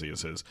Tristan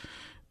McKenzie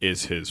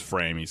is his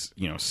frame. He's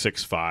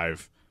 6'5",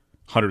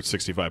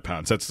 165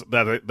 pounds.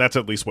 That's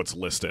at least what's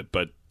listed.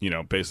 But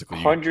basically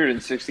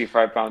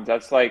 165 pounds.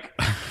 That's like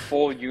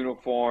full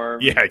uniform.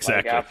 Yeah,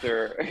 exactly. Like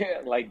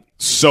after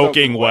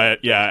soaking wet.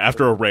 Yeah,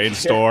 after a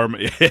rainstorm.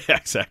 Yeah,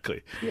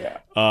 exactly.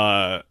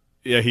 Yeah.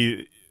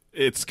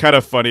 It's kind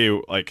of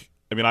funny. Like,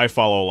 I mean, I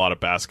follow a lot of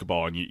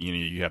basketball, and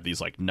you have these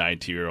like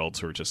 19-year-olds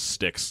who are just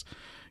sticks.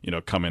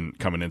 Coming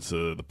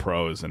into the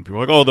pros, and people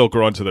are like, oh, they'll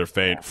grow into their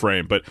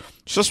frame. But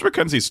Tristan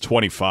McKenzie's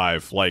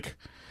 25. Like,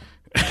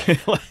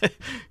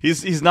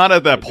 he's not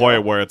at that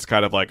point where it's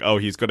kind of like, oh,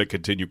 he's going to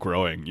continue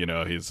growing.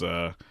 He's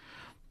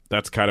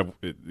that's kind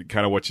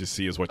of what you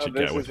see is what you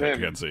get with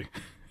McKenzie.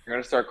 You're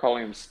gonna start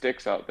calling him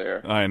sticks out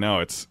there. I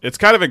know it's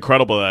kind of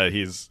incredible that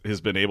he's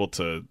been able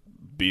to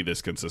be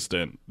this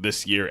consistent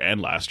this year and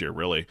last year,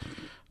 really.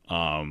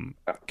 Kind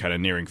of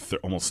nearing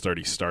almost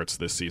 30 starts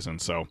this season.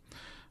 So.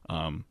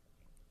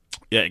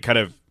 Kind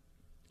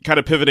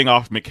of pivoting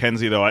off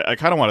McKenzie, though, I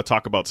kind of want to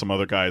talk about some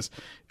other guys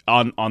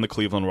on the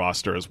Cleveland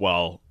roster as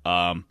well.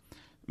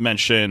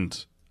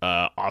 Mentioned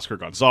Oscar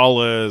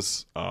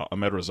Gonzalez,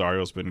 Ahmed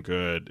Rosario's been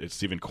good. It's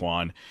Stephen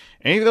Kwan.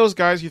 Any of those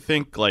guys you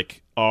think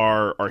like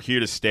are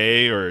here to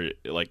stay, or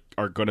like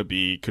are going to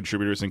be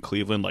contributors in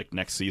Cleveland like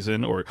next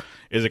season, or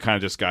is it kind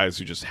of just guys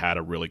who just had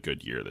a really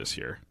good year this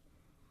year?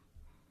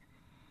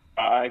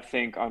 I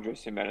think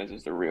Andres Jimenez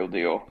is the real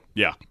deal.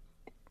 Yeah.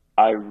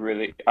 I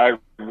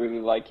really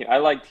like him. I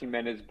liked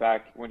Jimenez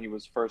back when he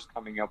was first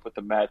coming up with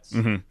the Mets.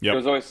 Mm-hmm. Yep. There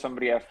was always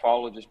somebody I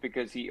followed just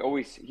because he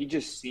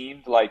just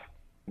seemed like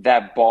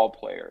that ball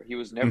player. He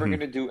was never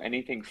going to do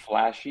anything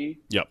flashy.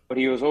 Yep. But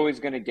he was always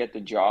going to get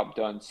the job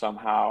done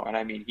somehow. And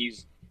I mean,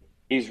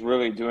 he's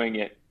really doing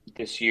it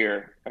this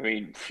year. I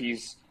mean,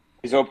 his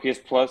OPS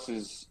plus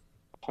is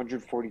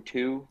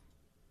 142.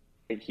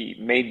 He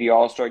made the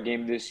All-Star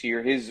game this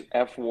year. His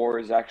F-WAR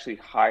is actually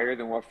higher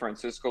than what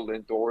Francisco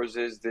Lindor's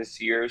is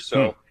this year.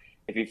 So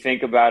if you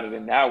think about it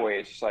in that way,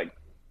 it's just like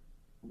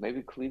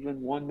maybe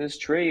Cleveland won this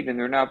trade and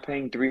they're not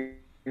paying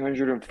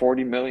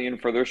 $340 million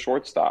for their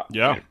shortstop.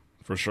 Yeah,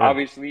 for sure.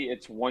 Obviously,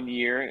 it's 1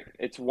 year.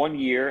 It's 1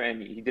 year,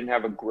 and he didn't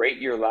have a great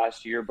year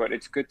last year, but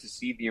it's good to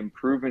see the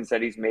improvements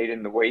that he's made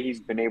and the way he's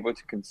been able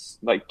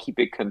to keep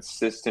it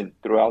consistent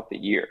throughout the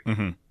year.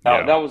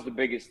 That was the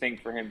biggest thing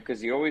for him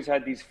because he always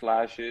had these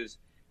flashes.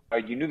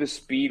 You knew the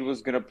speed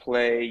was going to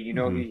play. You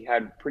know, he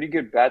had pretty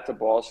good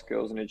bat-to-ball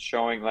skills, and it's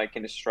showing like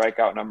in his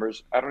strikeout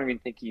numbers. I don't even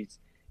think he's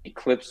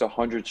eclipsed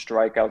 100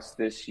 strikeouts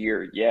this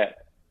year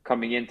yet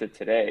coming into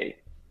today.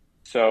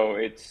 So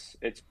it's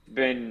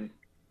been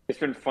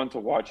fun to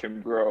watch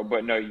him grow.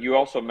 But no, you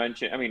also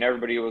mentioned, I mean,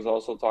 everybody was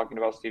also talking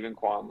about Steven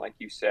Kwan, like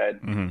you said.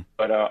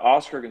 But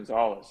Oscar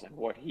Gonzalez and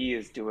what he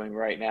is doing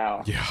right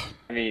now. Yeah.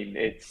 I mean,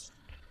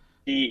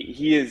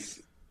 he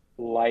is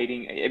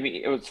lighting. I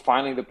mean, it was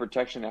finally the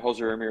protection that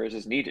Jose Ramirez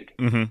has needed.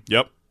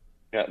 Yep.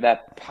 Yeah,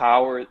 that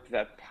power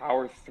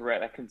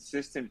threat, that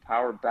consistent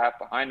power bat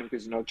behind him,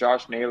 because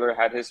Josh Naylor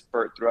had his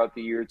spurt throughout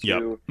the year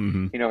too.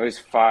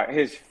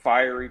 His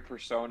fiery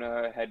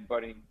persona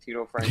headbutting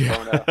Tito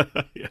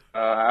Francona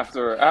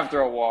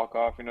after a walk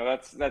off.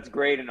 That's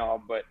great and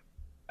all, but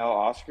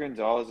Oscar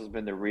Gonzalez has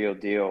been the real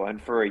deal,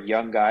 and for a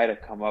young guy to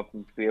come up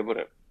and be able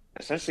to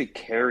essentially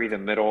carry the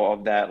middle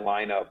of that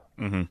lineup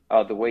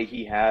the way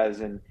he has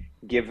and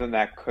give them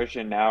that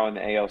cushion now in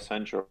the AL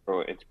Central,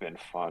 it's been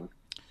fun.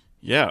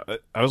 Yeah,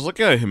 I was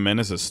looking at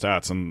Jimenez's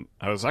stats, and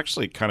I was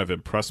actually kind of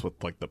impressed with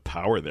the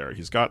power there.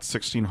 He's got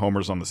 16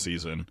 homers on the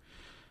season.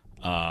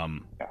 I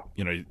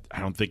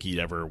don't think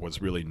he ever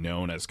was really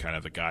known as kind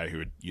of a guy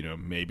who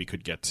maybe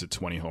could get to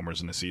 20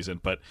 homers in a season.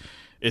 But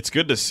it's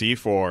good to see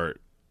for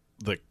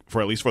at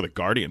least for the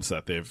Guardians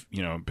that they've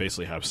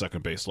basically have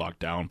second base locked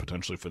down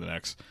potentially for the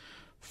next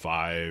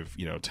 5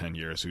 10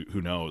 years.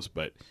 Who knows?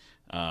 But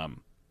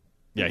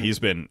yeah, he's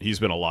been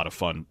a lot of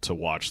fun to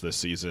watch this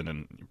season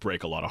and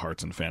break a lot of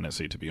hearts in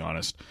fantasy, to be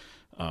honest.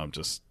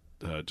 Just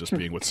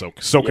being with so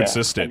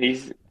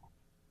consistent.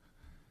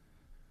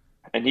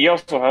 And he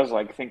also has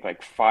I think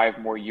 5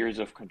 more years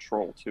of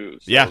control too.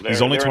 So yeah,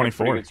 he's only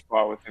 24. In a pretty good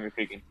spot with him if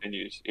he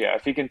continues. Yeah,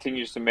 if he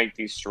continues to make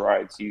these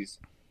strides, he's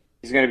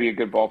going to be a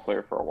good ball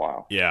player for a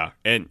while. Yeah,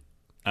 and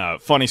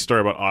funny story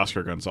about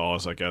Oscar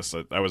Gonzalez. I guess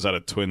I was at a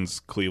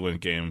Twins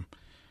Cleveland game,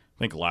 I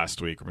think last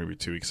week or maybe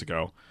 2 weeks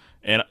ago,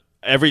 and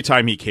every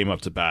time he came up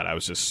to bat, I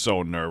was just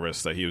so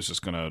nervous that he was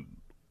just going to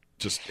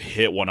just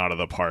hit one out of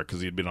the park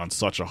because he'd been on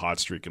such a hot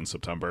streak in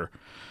September.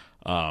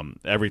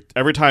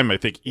 Every time, I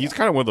think he's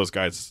kind of one of those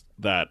guys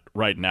that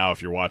right now,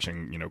 if you're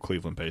watching,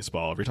 Cleveland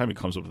baseball, every time he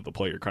comes up to the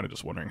plate, you're kind of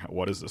just wondering,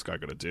 what is this guy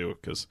going to do?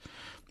 Because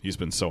he's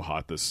been so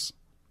hot this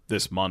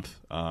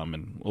month,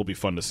 and it'll be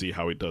fun to see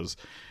how he does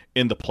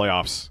in the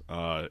playoffs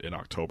in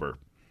October.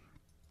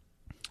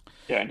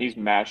 Yeah, and he's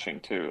mashing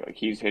too.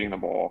 He's hitting the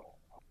ball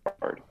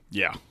hard.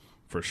 Yeah.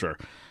 For sure.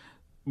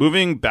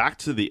 Moving back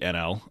to the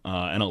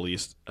NL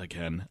East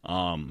again.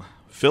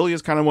 Philly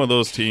is kind of one of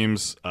those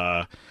teams.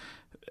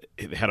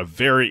 They had a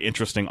very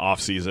interesting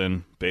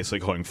offseason, basically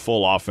going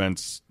full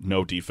offense,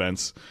 no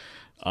defense.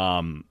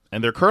 And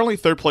they're currently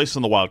third place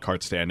in the wild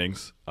card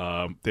standings.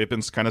 They've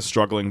been kind of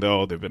struggling,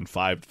 though. They've been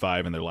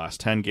 5-5 in their last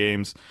 10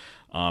 games.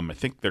 I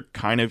think they're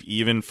kind of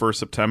even for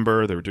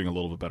September. They were doing a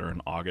little bit better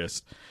in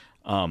August.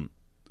 Who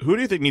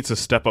do you think needs to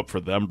step up for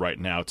them right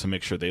now to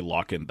make sure they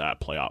lock in that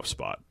playoff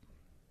spot?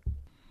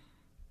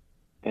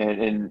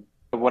 And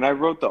when I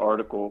wrote the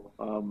article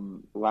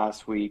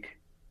last week,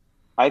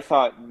 I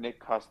thought Nick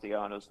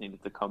Castellanos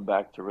needed to come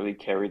back to really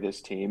carry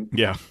this team.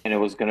 Yeah. And it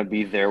was going to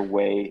be their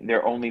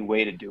only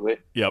way to do it.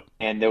 Yep.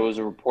 And there was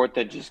a report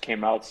that just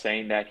came out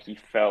saying that he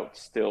felt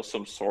still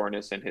some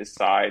soreness in his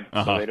side.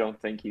 So they don't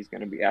think he's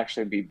going to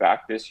actually be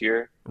back this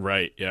year.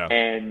 Right, yeah.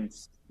 And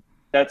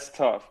that's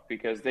tough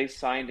because they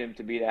signed him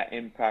to be that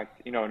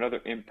impact,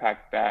 another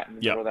impact bat in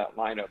the middle of that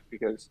lineup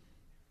because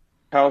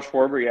Kyle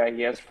Schwarber,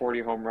 he has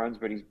 40 home runs,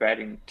 but he's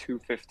batting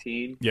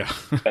 .215. Yeah.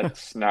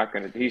 That's not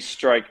going to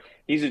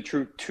 – he's a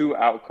true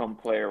 2-outcome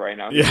player right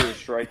now. He's either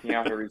striking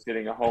out or he's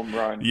hitting a home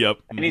run. Yep.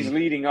 And he's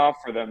leading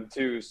off for them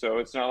too, so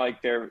it's not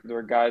like they're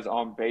guys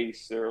on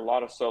base. There are a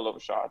lot of solo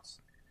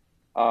shots.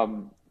 JT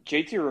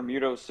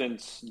Realmuto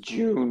since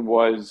June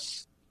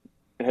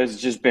has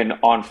just been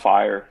on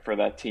fire for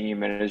that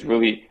team and he's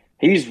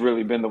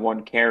really been the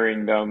one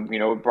carrying them,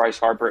 with Bryce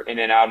Harper in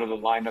and out of the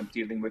lineup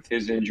dealing with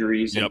his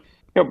injuries. Yep.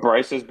 And,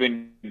 Bryce has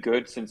been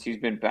good since he's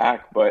been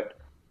back, but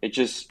it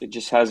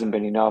just hasn't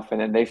been enough. And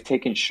then they've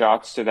taken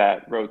shots to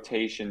that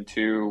rotation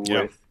too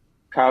with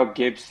Kyle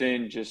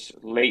Gibson,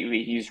 just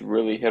lately, he's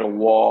really hit a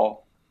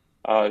wall.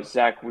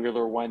 Zach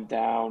Wheeler went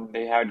down.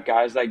 They had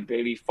guys like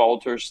Bailey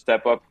Falter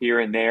step up here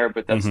and there,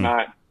 but that's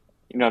not,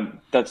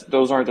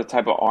 those aren't the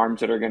type of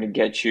arms that are going to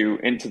get you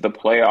into the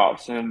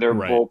playoffs. And their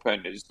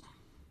bullpen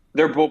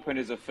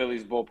is a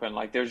Phillies bullpen.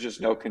 Like, there's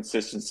just no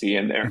consistency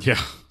in there.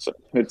 Yeah. So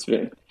it's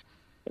been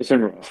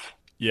rough.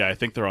 Yeah, I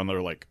think they're on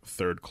their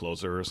third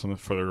closer or something,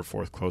 third or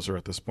fourth closer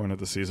at this point of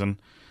the season.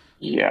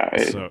 Yeah,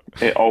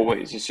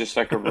 it's just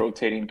like a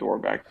rotating door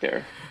back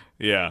there.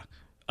 Yeah.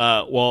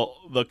 Well,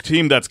 the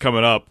team that's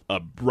coming up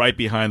right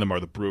behind them are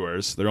the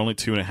Brewers. They're only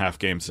 2.5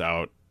 games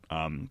out,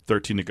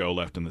 13 to go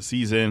left in the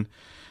season.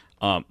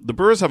 The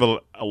Brewers have a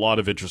lot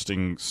of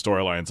interesting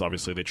storylines.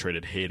 Obviously, they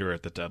traded Hader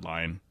at the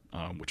deadline,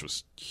 which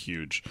was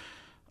huge,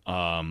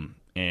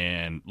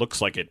 and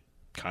looks like it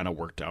kind of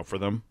worked out for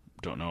them.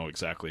 Don't know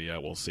exactly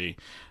yet. We'll see.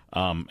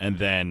 And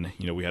then,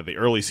 we had the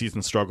early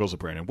season struggles of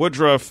Brandon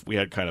Woodruff. We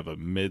had kind of a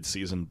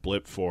mid-season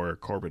blip for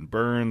Corbin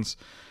Burns.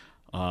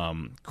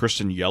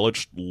 Christian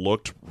Yelich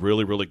looked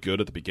really, really good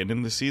at the beginning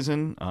of the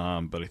season,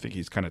 but I think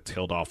he's kind of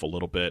tailed off a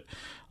little bit.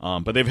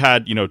 But they've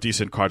had,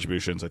 decent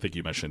contributions. I think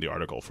you mentioned in the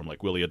article from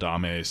Willy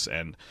Adames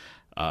and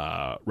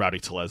Rowdy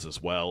Tellez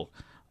as well.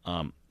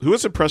 Who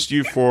has impressed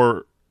you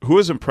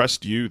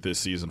this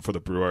season for the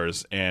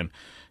Brewers? And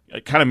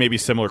kind of maybe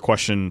similar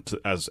question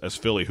as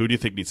Philly. Who do you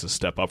think needs to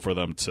step up for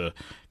them to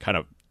kind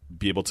of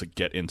be able to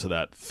get into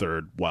that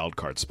third wild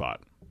card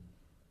spot?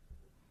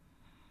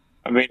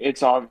 I mean,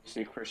 it's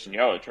obviously Christian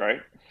Yelich,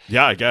 right?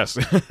 Yeah, I guess.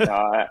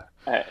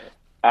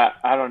 I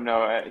don't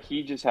know.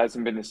 He just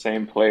hasn't been the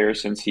same player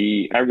since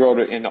I wrote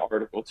it in the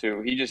article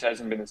too. He just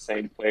hasn't been the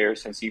same player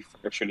since he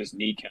fractured his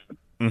kneecap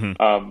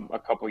a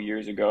couple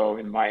years ago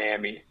in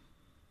Miami.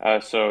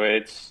 So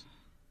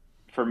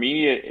for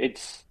me,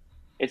 it's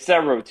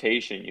that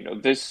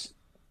rotation.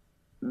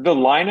 The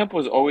lineup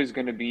was always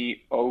going to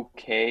be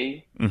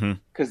okay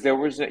because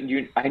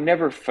I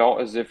never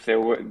felt as if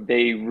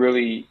they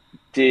really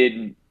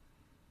did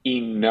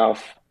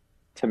enough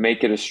to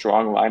make it a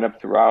strong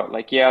lineup throughout.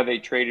 They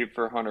traded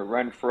for Hunter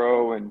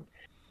Renfroe, and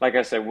like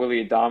I said,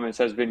 Willy Adames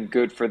has been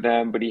good for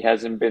them, but he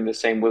hasn't been the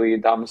same Willy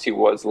Adames he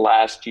was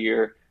last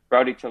year.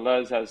 Rowdy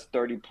Tellez has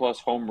 30-plus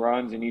home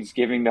runs, and he's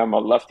giving them a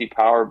lefty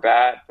power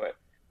bat, but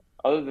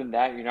other than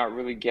that, you're not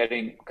really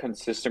getting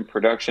consistent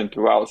production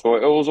throughout. So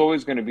it was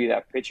always going to be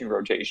that pitching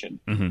rotation.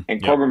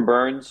 And Corbin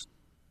Burns,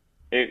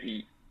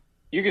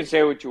 you can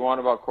say what you want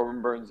about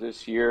Corbin Burns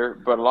this year,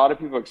 but a lot of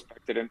people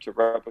expected him to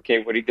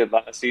replicate what he did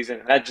last season,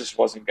 and that just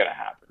wasn't going to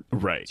happen.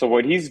 Right. So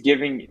what he's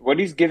giving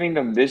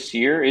them this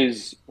year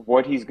is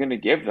what he's going to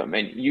give them,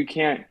 and you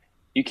can't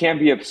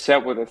be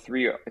upset with a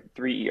 3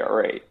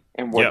 ERA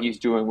and what he's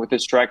doing with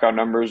his strikeout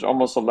numbers,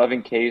 almost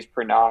 11 Ks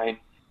per 9.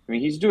 I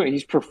mean,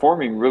 he's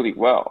performing really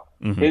well.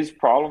 His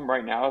problem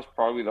right now is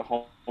probably the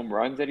home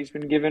runs that he's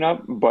been giving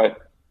up,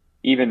 but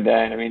even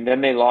then, I mean,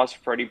 then they lost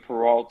Freddie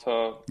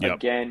Peralta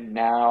again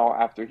now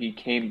after he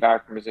came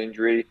back from his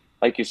injury.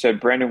 Like you said,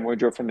 Brandon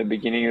Woodruff in the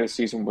beginning of the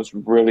season was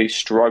really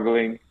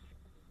struggling.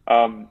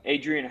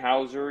 Adrian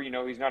Hauser,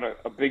 he's not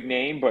a big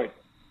name, but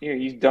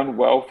he's done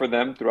well for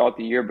them throughout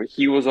the year, but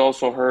he was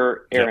also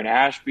hurt. Aaron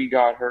Ashby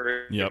got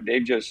hurt.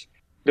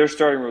 Their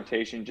starting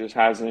rotation just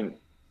hasn't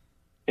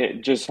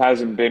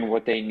been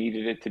what they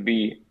needed it to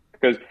be.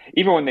 Because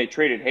even when they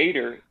traded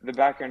Hader, the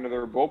back end of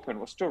their bullpen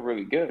was still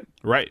really good.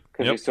 Right.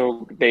 Because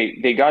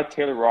they got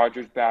Taylor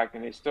Rogers back,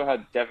 and they still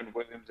had Devin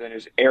Williams and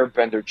his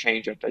airbender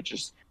changeup that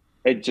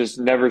just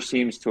never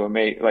seems to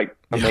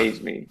amaze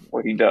me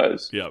what he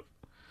does. Yep.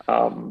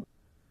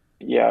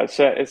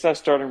 It's that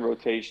starting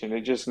rotation.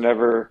 It just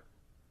never.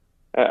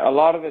 A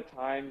lot of the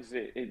times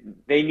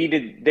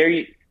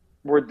they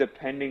were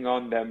depending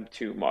on them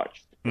too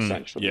much,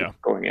 essentially,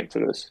 going into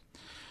this.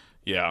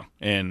 Yeah,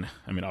 and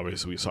I mean,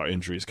 obviously we saw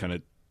injuries kind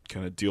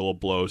of deal a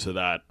blow to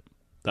that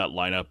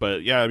lineup,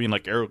 but yeah, I mean,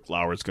 Eric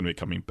Lauer is going to be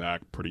coming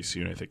back pretty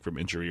soon, I think, from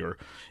injury, or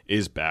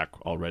is back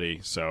already.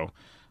 So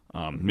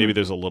maybe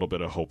there's a little bit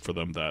of hope for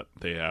them that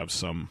they have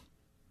some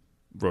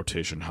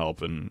rotation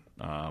help, and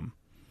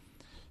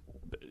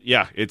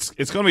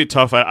it's going to be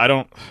tough. I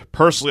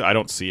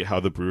don't see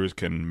how the Brewers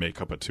can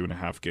make up a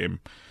 2.5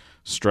 game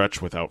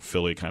stretch without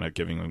Philly kind of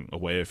giving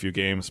away a few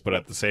games, but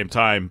at the same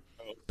time.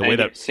 The way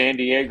that San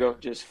Diego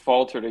just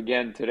faltered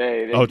again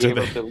today. They gave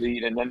up the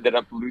lead and ended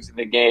up losing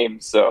the game.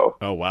 So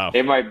wow.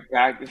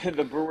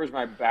 The Brewers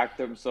might back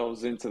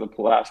themselves into the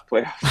last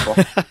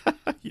playoff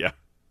spot. Yeah.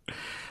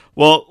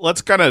 Well,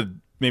 let's kind of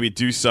maybe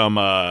do some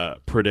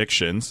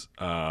predictions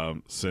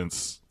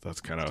since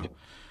that's kind of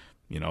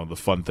the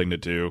fun thing to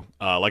do.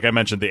 Like I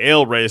mentioned, the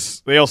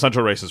AL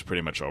Central race is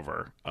pretty much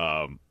over.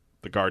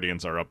 The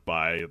Guardians are up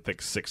by I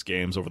think 6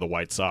 games over the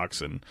White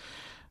Sox, and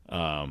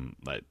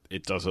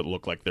it doesn't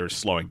look like they're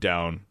slowing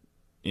down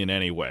in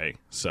any way.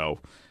 So,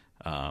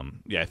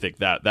 I think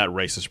that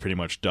race is pretty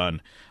much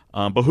done.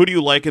 But who do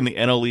you like in the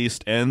NL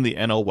East and the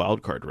NL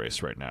wildcard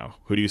race right now?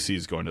 Who do you see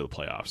is going to the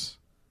playoffs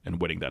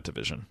and winning that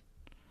division?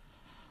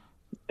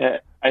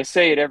 I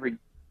say it every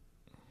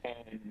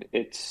and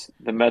it's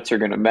the Mets are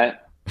going to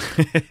Met.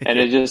 And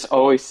it just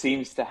always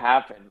seems to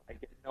happen.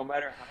 Like, no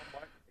matter how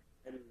much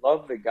I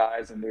love the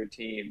guys in their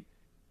team,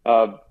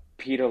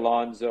 Pete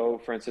Alonso,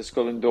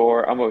 Francisco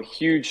Lindor. I'm a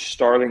huge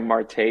Starling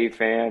Marte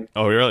fan.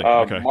 Oh, really?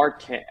 Okay.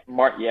 Mark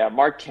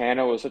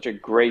Canha was such a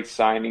great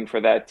signing for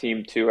that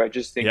team too. I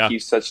just think Yeah.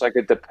 he's such like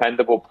a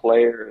dependable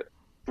player.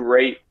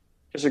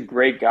 Just a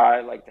great guy.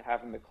 Like to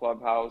have in the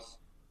clubhouse.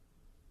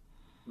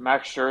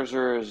 Max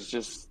Scherzer is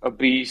just a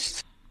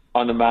beast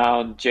on the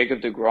mound. Jacob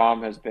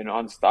deGrom has been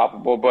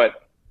unstoppable,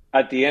 but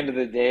at the end of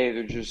the day,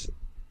 they're just,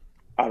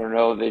 I don't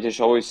know, they just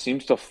always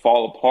seems to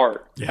fall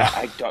apart.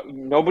 Yeah.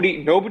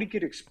 Nobody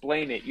could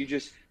explain it. You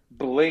just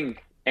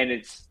blink and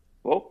it's,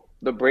 well,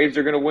 the Braves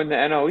are going to win the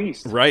NL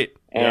East. Right.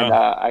 And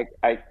Yeah.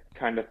 I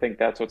kind of think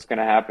that's what's going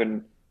to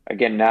happen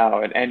again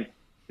now. And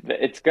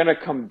it's going to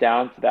come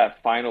down to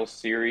that final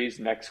series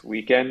next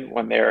weekend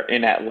when they're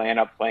in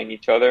Atlanta playing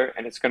each other,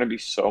 and it's going to be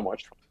so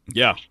much fun.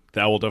 Yeah,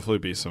 that will definitely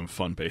be some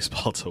fun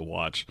baseball to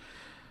watch.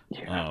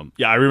 Yeah.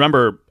 I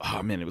remember,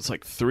 it was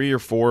like 3 or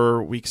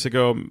 4 weeks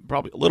ago,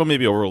 probably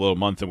maybe over a little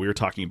month, and we were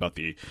talking about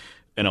the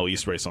NL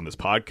East race on this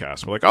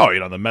podcast. We're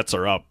like, the Mets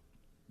are up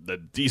the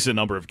decent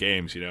number of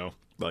games,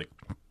 like,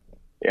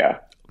 yeah,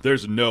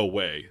 there's no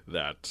way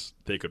that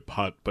they could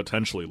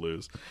potentially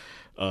lose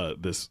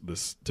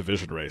this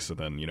division race, and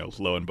then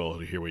lo and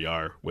behold, here we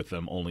are with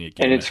them only a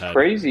game and it's ahead.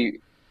 crazy.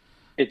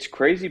 It's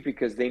crazy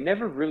because they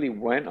never really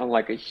went on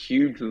like a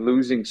huge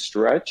losing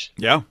stretch.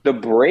 Yeah, The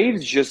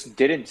Braves just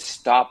didn't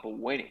stop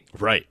winning.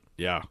 right.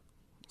 Yeah,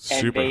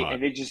 super hot.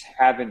 And they just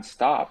haven't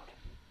stopped.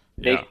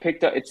 They Yeah.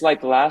 picked up. It's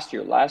like last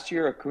year. Last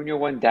year, Acuna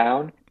went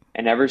down,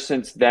 and ever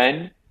since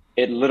then,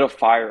 it lit a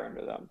fire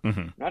under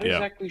them. Not Yeah.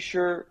 exactly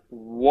sure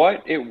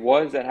what it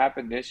was that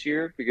happened this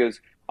year because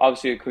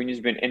obviously Acuna's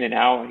been in and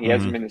out, and he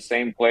hasn't been the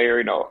same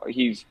player.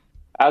 He's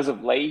as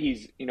of late,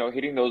 he's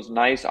hitting those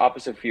nice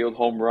opposite field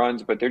home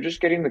runs, but they're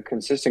just getting the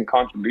consistent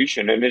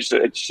contribution, and it's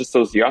just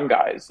those young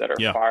guys that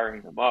are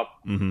firing them up,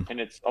 and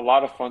it's a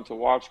lot of fun to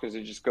watch because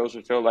it just goes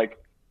to show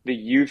like the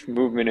youth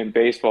movement in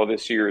baseball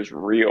this year is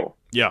real.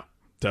 Yeah,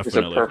 It's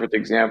definitely. a perfect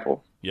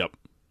example. Yep.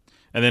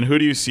 And then who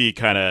do you see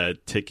kind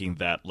of taking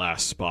that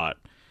last spot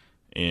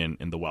in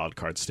the wild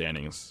card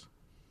standings?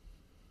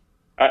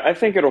 I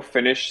think it'll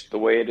finish the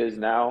way it is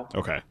now.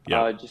 Okay.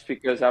 Yeah. Just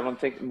because I don't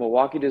think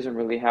Milwaukee doesn't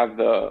really have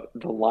the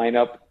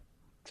lineup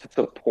to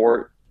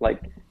support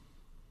like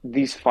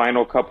these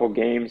final couple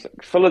games.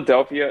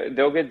 Philadelphia,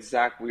 they'll get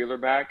Zach Wheeler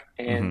back,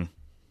 and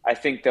I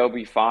think they'll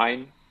be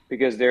fine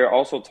because they're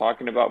also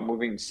talking about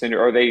moving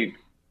they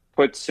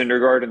put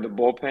Syndergaard in the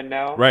bullpen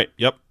now. Right.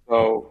 Yep.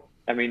 So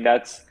I mean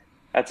that's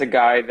a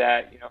guy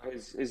that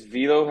his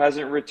velo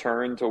hasn't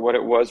returned to what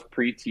it was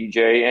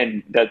pre-TJ,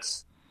 and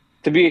that's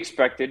to be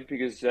expected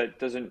because that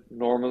doesn't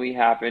normally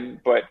happen.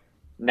 But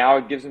now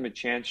it gives him a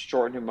chance,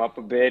 shorten him up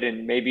a bit,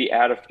 and maybe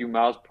add a few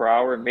miles per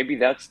hour. And maybe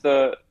that's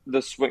the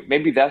swing.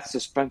 Maybe that's the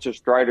Spencer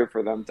Strider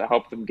for them to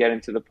help them get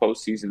into the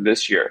postseason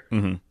this year.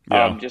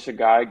 Yeah. Just a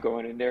guy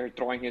going in there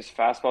throwing his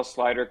fastball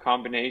slider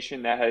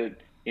combination that had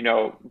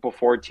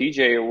before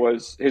TJ it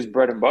was his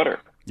bread and butter.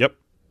 Yep.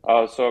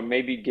 So it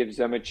maybe gives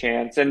them a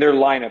chance. And their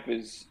lineup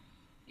is,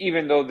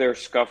 even though they're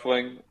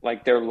scuffling,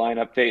 like their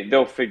lineup,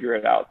 they'll figure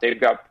it out. They've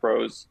got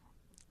pros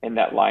in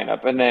that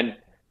lineup. And then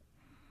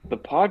the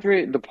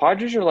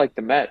Padres are like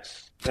the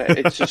Mets.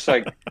 It's just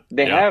like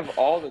they have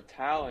all the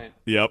talent,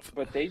 Yep.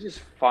 but they just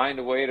find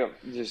a way to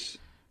just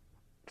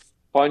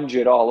sponge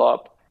it all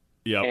up.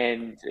 Yep.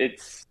 And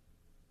it's,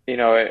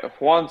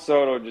 Juan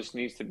Soto just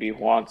needs to be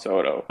Juan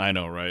Soto. I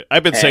know, right?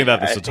 I've been saying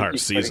that this I think entire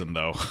he's season,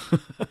 though.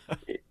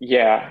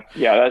 Yeah,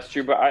 that's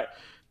true. But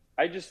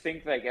I just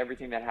think like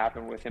everything that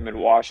happened with him in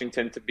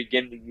Washington to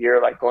begin the year,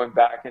 like going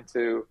back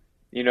into,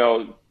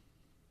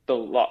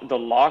 the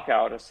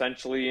lockout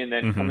essentially, and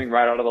then coming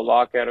right out of the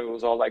lockout, it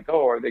was all like,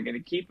 oh, are they going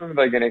to keep him?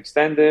 Are they going to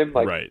extend him?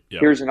 Like, Right, yep.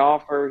 Here's an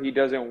offer. He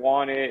doesn't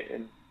want it.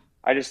 And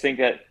I just think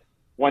that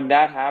when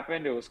that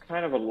happened, it was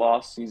kind of a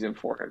lost season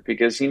for him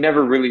because he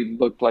never really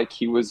looked like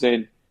he was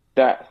in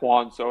that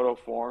Juan Soto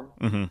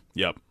form.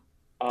 Yep.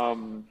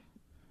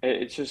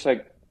 It's just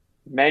like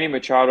Manny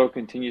Machado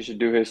continues to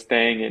do his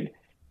thing, and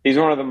he's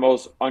one of the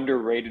most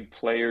underrated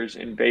players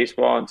in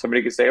baseball. And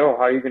somebody could say, oh,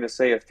 how are you going to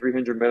say a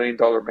 $300 million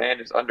man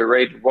is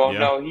underrated? Well,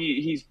 no,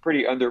 he's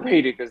pretty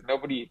underrated because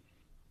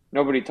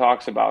nobody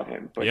talks about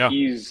him. But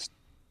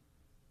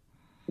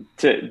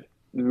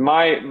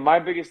my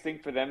biggest thing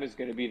for them is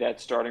going to be that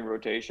starting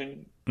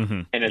rotation,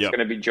 and it's going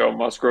to be Joe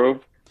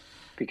Musgrove.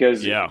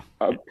 Because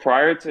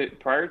prior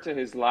to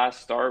his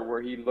last start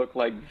where he looked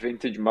like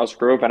vintage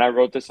Musgrove, and I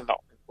wrote this in the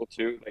article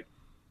too, like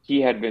he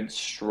had been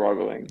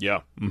struggling. Yeah.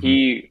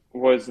 He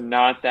was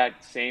not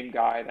that same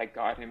guy that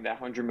got him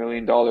that $100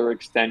 million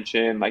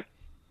extension. Like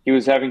he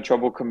was having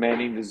trouble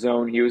commanding the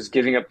zone. He was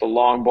giving up the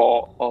long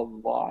ball a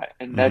lot,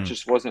 and that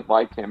just wasn't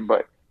like him.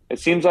 But it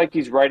seems like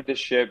he's righted the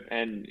ship,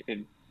 and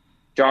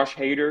Josh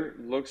Hader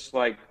looks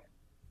like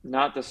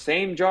not the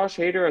same Josh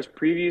Hader as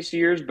previous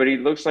years, but he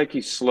looks like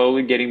he's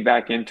slowly getting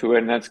back into it,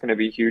 and that's going to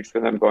be huge for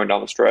them going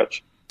down the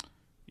stretch.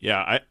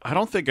 Yeah, I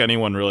don't think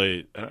anyone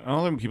really – I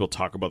don't think people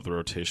talk about the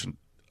rotation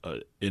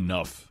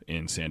enough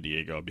in San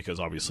Diego, because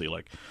obviously,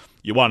 like,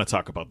 you want to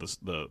talk about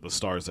the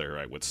stars there,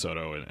 right, with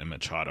Soto and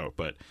Machado,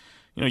 but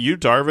Yu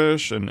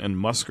Darvish and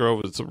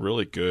Musgrove, it's a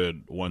really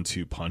good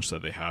 1-2 punch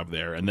that they have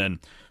there, and then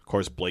of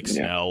course Blake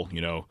Snell,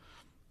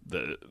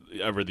 the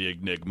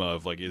enigma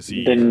of, like, is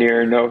he the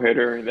near no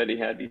hitter that he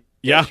had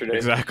yesterday?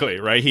 Exactly,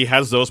 right. He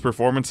has those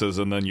performances,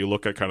 and then you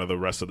look at kind of the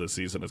rest of the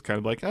season, it's kind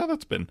of like,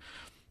 it's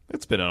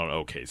been an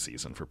okay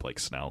season for Blake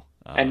Snell.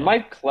 And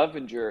Mike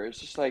Clevenger is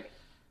just like,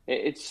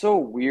 it's so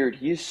weird.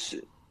 He's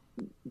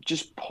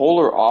just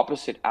polar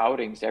opposite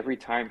outings every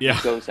time he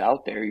goes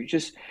out there. You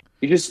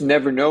just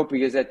never know,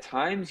 because at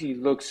times he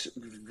looks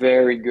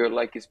very good.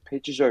 Like, his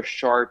pitches are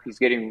sharp. He's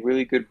getting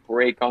really good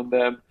break on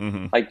them.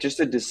 Mm-hmm. Like, just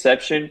a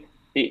deception.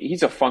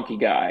 He's a funky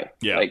guy.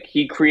 Yeah. Like,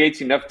 he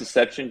creates enough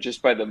deception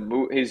just by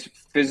his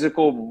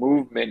physical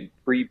movement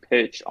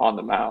pre-pitch on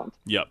the mound.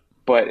 Yep.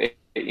 But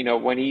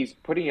when he's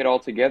putting it all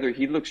together,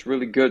 he looks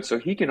really good. So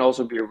he can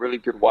also be a really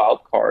good wild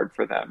card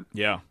for them.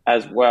 Yeah.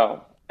 As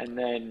well. And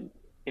then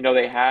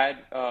they had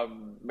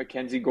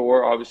Mackenzie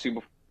Gore, obviously,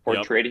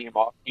 before trading him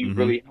off. He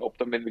really helped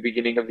them in the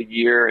beginning of the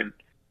year, and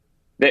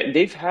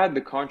they've had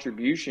the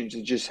contributions.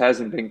 It just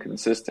hasn't been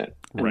consistent,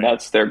 and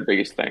that's their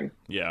biggest thing.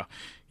 Yeah,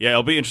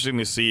 it'll be interesting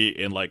to see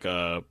in, like,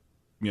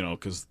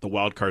 because the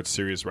wild card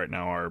series right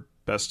now are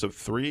best of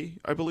 3,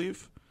 I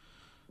believe.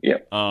 Yeah,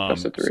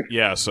 best of 3.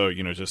 Yeah, so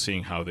just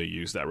seeing how they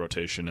use that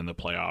rotation in the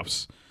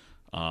playoffs.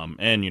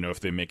 And if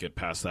they make it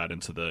past that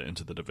into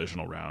the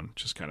divisional round,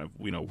 just kind of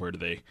where do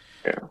they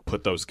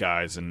put those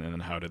guys,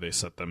 and how do they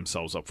set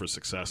themselves up for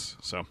success?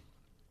 So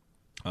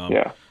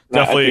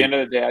definitely. At the end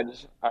of the day,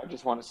 I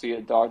just want to see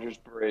a Dodgers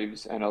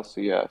Braves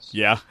NLCS.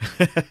 Yeah,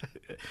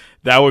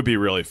 that would be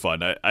really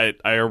fun. I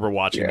remember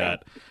watching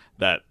that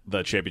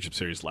the championship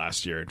series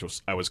last year,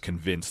 and I was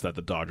convinced that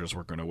the Dodgers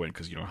were going to win,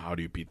 because how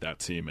do you beat that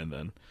team? And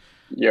then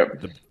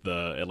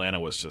the Atlanta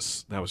was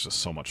just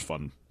so much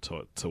fun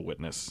to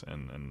witness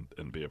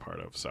and be a part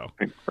of. So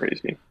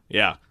crazy.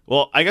 Yeah.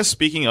 Well, I guess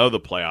speaking of the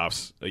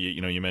playoffs,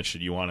 you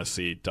mentioned you want to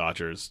see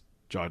Dodgers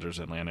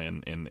Atlanta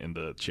in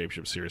the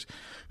championship series.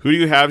 Who do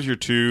you have as your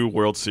 2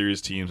 World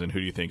Series teams, and who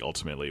do you think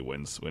ultimately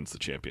wins the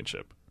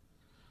championship?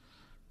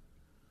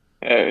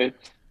 I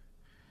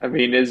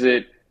mean, is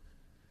it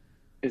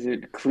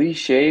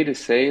cliche to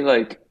say,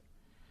 like,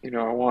 but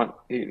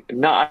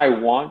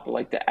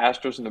like, the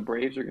Astros and the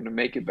Braves are going to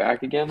make it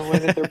back again the way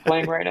that they're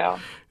playing right now?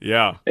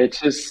 Yeah.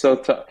 It's just so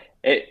tough.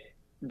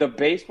 The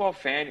baseball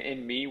fan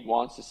in me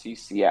wants to see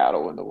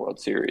Seattle in the World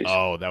Series.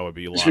 Oh, that would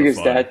be a lot because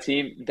of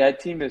fun. that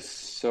team is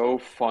so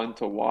fun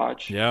to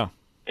watch. Yeah.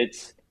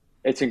 It's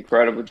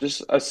incredible.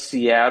 Just a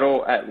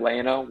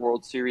Seattle-Atlanta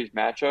World Series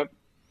matchup,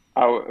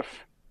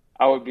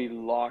 I would be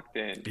locked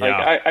in.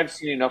 Like, I've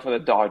seen enough of the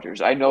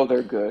Dodgers. I know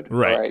they're good.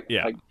 Right?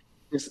 Yeah. Like,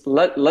 just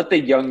let the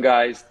young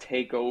guys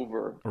take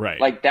over. Right.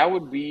 Like, that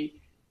would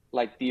be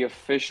like the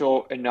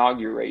official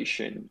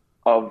inauguration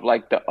of,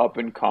 like, the up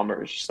and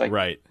comers. Just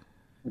like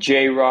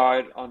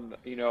J-Rod on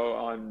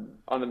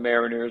the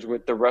Mariners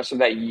with the rest of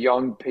that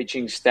young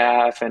pitching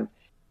staff, and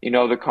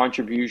the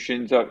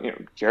contributions of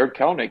Jared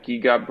Kelenic. He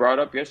got brought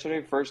up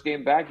yesterday, first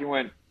game back.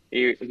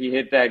 He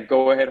hit that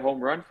go-ahead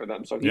home run for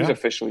them, so he's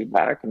officially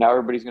back. And now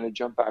everybody's going to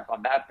jump back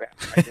on that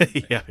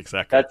bandwagon. Yeah,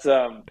 exactly.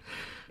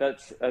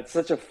 That's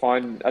such a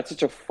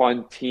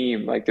fun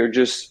team. Like, they're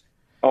just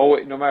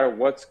no matter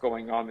what's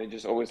going on, they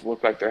just always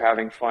look like they're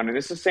having fun. And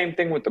it's the same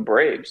thing with the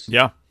Braves.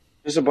 Yeah.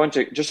 Just a bunch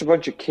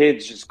of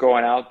kids just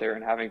going out there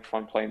and having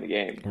fun playing the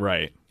game.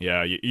 Right.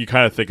 Yeah. You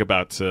kind of think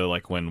about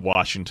like when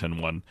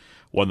Washington won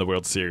the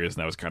World Series,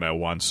 and that was kind of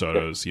Juan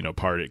Soto's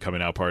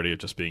coming out party of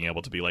just being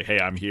able to be like, hey,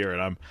 I'm here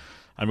and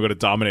I'm going to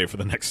dominate for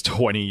the next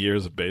 20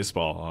 years of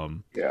baseball.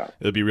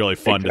 It'd be really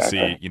fun to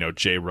see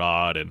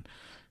J-Rod and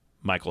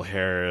Michael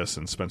Harris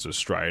and Spencer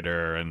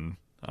Strider and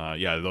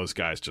those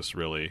guys just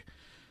really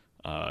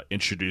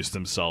introduce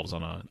themselves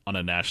on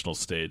a national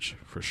stage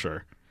for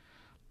sure.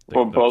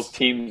 Well, both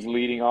teams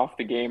leading off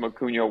the game,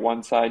 Acuna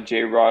one side,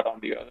 J-Rod on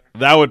the other.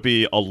 That would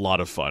be a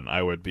lot of fun.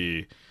 I would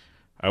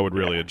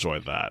really enjoy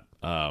that.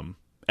 And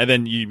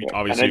then you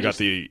got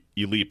the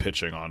elite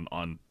pitching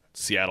on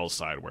Seattle's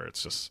side, where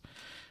it's just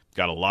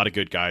got a lot of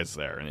good guys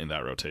there in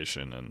that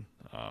rotation. And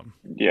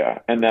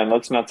and then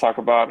let's not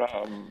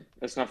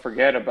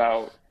forget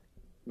about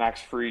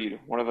Max Fried,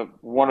 one of the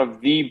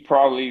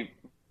probably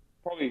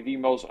the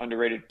most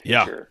underrated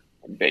pitcher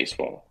in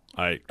baseball.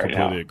 I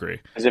completely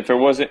agree. As if it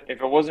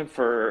wasn't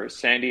for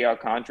Sandy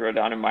Alcantara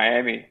down in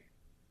Miami,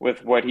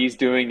 with what he's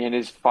doing in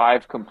his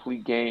 5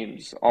 complete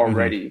games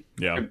already,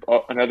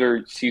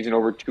 another season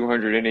over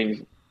 200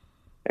 innings.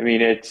 I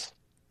mean, it's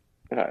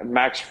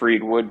Max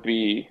Fried would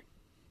be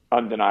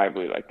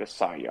undeniably like the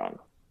Cy Young.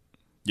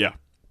 Yeah,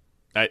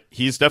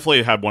 he's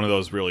definitely had one of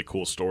those really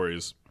cool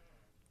stories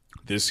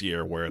this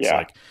year where it's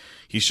like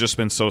he's just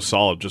been so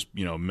solid, just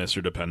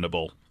Mr.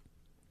 Dependable.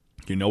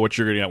 You know what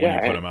you're gonna get when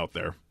you put him out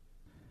there.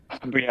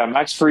 But yeah,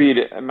 Max Fried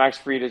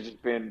has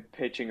just been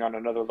pitching on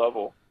another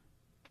level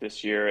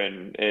this year,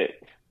 and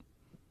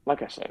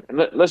like I said,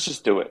 let's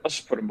just do it. Let's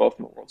just put them both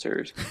in the World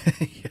Series.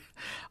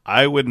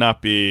 I would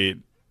not be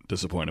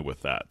disappointed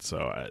with that.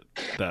 So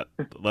that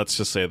let's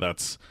just say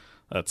that's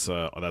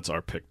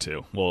our pick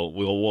too.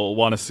 We'll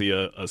want to see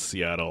a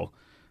Seattle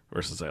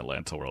versus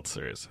Atlanta World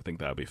Series. I think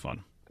that'd be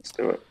fun. Let's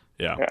do it.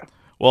 Yeah.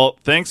 Well,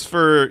 thanks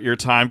for your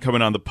time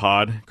coming on the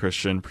pod,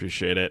 Christian.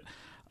 Appreciate it.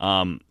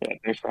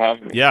 Thanks for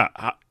having me. Yeah.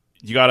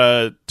 You got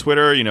a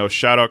Twitter,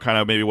 shout out kind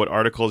of maybe what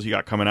articles you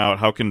got coming out.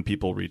 How can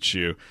people reach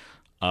you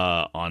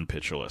on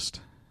Pitcher List?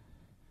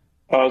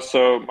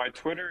 So my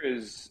Twitter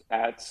is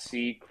at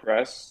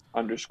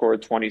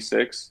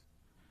 @ccrest_26.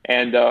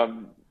 And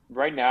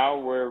right now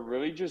we're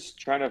really just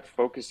trying to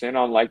focus in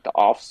on like the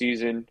off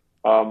season.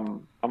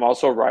 I'm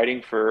also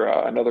writing for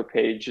another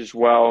page as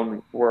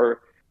well, where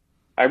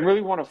I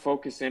really want to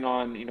focus in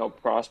on,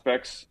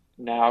 prospects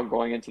now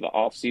going into the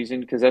off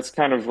season, because that's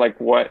kind of like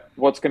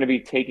what's going to be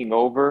taking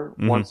over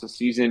once the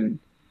season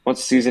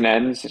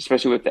ends,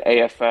 especially with the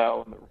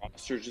AFL and the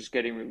rosters just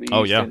getting released.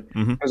 Oh yeah,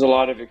 and there's a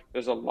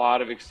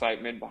lot of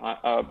excitement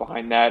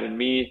behind that, and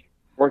me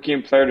working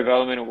in player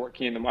development and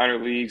working in the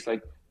minor leagues,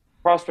 like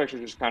prospects are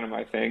just kind of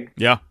my thing.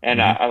 Yeah, and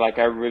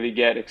I really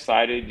get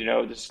excited,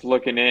 just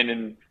looking in,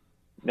 and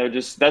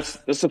just that's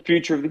the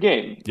future of the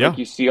game. Yeah, like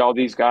you see all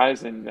these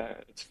guys, and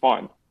it's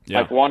fun.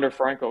 Yeah. Like Wander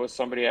Franco was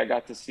somebody I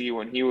got to see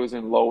when he was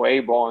in low A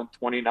ball in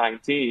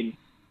 2019,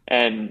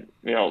 and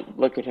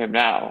look at him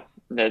now.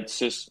 It's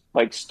just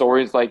like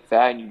stories like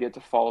that, and you get to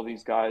follow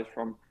these guys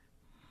from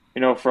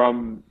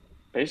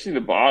basically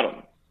the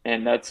bottom,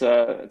 and that's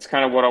it's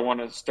kind of what I want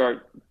to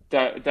start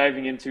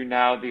diving into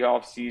now. The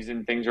off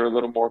season, things are a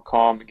little more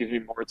calm. It gives me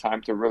more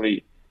time to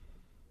really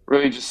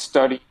just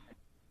study,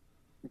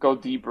 go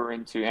deeper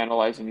into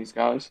analyzing these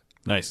guys.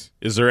 Nice.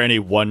 Is there any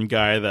one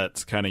guy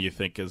that's kind of you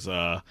think is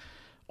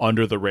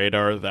under the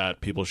radar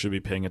that people should be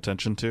paying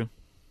attention to?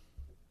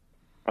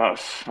 I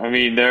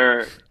mean,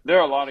 there are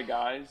a lot of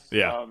guys,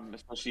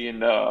 especially in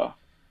the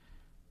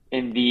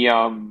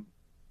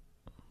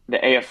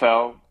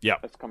AFL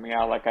that's coming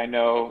out. Like I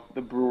know the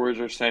Brewers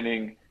are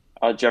sending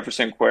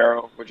Jefferson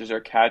Cuero, which is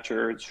their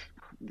catcher.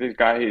 This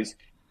guy he's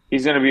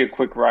going to be a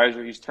quick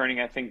riser. He's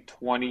turning, I think,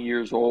 20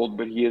 years old,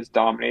 but he is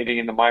dominating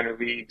in the minor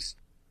leagues.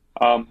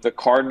 The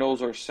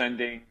Cardinals are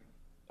sending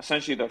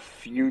essentially the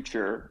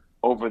future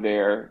over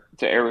there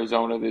to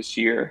Arizona this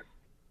year.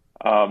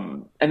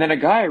 And then a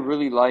guy I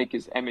really like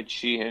is Emmett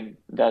Sheehan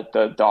that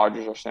the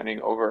Dodgers are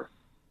sending over.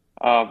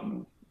 A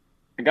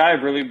guy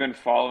I've really been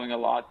following a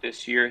lot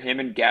this year, him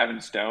and Gavin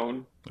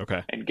Stone.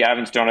 Okay. And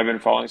Gavin Stone I've been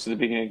following since the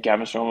beginning.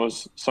 Gavin Stone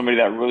was somebody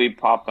that really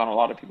popped on a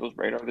lot of people's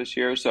radar this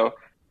year. So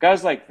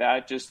guys like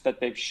that, just that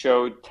they've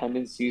showed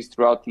tendencies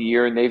throughout the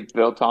year and they've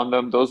built on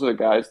them, those are the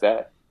guys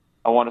that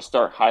I want to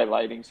start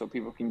highlighting so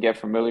people can get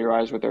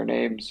familiarized with their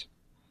names.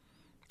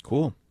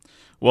 Cool.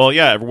 Well,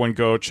 yeah, everyone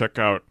go check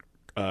out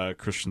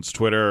Christian's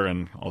Twitter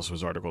and also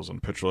his articles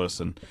on Pitcher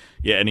List, and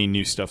any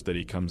new stuff that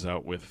he comes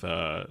out with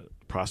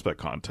prospect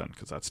content,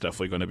 because that's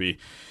definitely going to be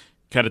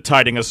kind of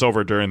tiding us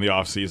over during the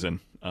off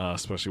season,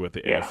 especially with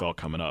the AFL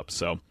coming up.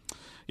 So,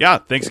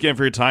 thanks again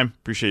for your time.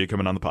 Appreciate you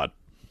coming on the pod.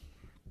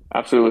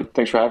 Absolutely.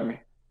 Thanks for having me.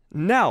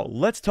 Now,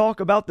 let's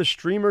talk about the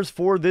streamers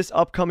for this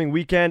upcoming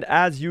weekend.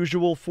 As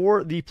usual,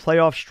 for the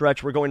playoff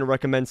stretch, we're going to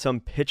recommend some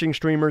pitching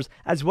streamers,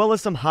 as well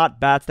as some hot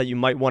bats that you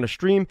might want to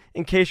stream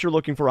in case you're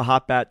looking for a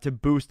hot bat to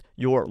boost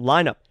your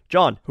lineup.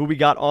 John, who we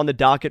got on the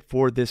docket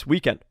for this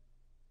weekend?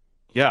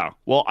 Yeah,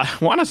 well, I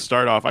want to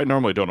start off. I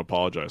normally don't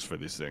apologize for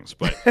these things,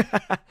 but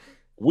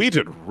we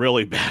did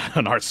really bad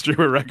on our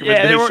streamer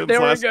recommendations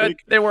last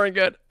week. They weren't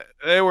good.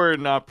 They were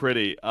not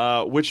pretty,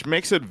 which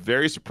makes it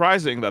very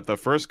surprising that the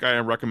first guy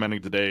I'm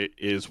recommending today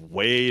is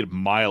Wade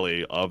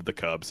Miley of the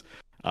Cubs.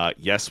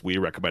 Yes, we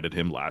recommended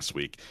him last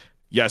week.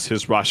 Yes,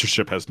 his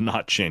rostership has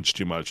not changed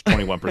too much.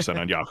 21%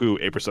 on Yahoo,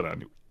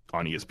 8%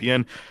 on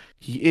ESPN.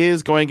 He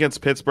is going against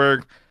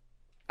Pittsburgh.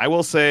 I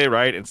will say,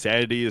 right,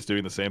 insanity is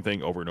doing the same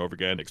thing over and over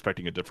again,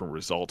 expecting a different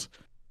result.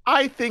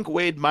 I think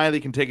Wade Miley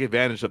can take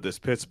advantage of this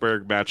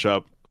Pittsburgh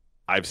matchup.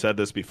 I've said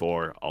this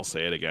before. I'll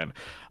say it again.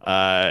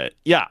 I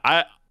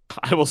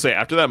will say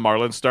after that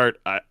Marlins start,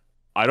 I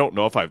don't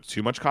know if I have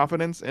too much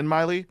confidence in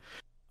Miley.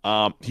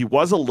 He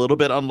was a little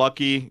bit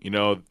unlucky.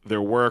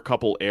 There were a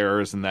couple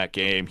errors in that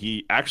game.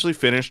 He actually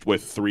finished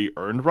with 3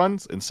 earned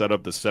runs instead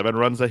of the 7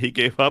 runs that he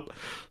gave up.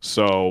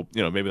 So,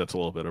 maybe that's a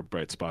little bit of a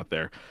bright spot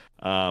there.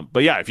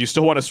 But if you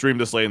still want to stream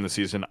this late in the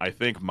season, I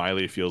think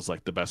Miley feels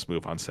like the best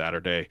move on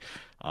Saturday.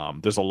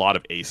 There's a lot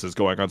of aces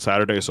going on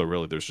Saturday, so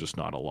really there's just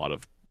not a lot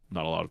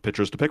of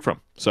pitchers to pick from.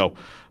 So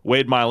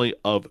Wade Miley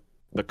of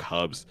the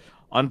Cubs.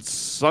 On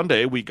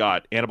Sunday, we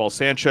got Anibal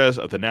Sanchez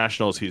of the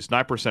Nationals. He's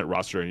 9%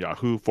 roster on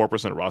Yahoo,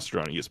 4% roster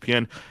on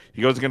ESPN.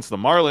 He goes against the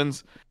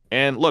Marlins.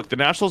 And look, the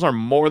Nationals are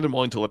more than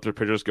willing to let their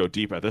pitchers go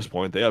deep at this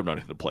point. They have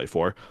nothing to play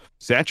for.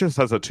 Sanchez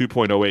has a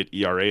 2.08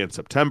 ERA in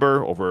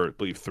September over, I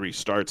believe, 3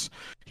 starts.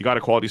 He got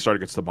a quality start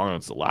against the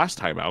Marlins the last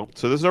time out,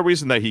 so there's no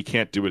reason that he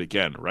can't do it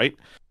again, right?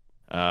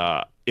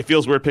 It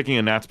feels weird picking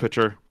a Nats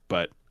pitcher,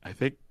 but I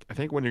think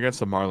when you're against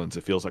the Marlins,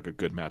 it feels like a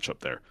good matchup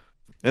there.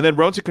 And then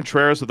Roansy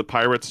Contreras of the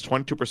Pirates,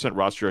 22%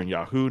 roster on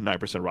Yahoo,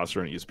 9%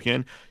 roster on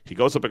ESPN. He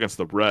goes up against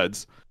the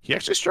Reds. He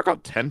actually struck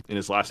out 10 in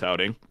his last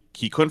outing.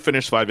 He couldn't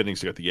finish 5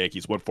 innings against the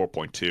Yankees, went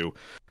 4.2,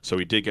 so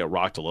he did get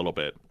rocked a little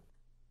bit.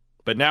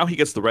 But now he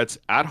gets the Reds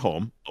at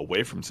home,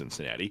 away from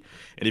Cincinnati.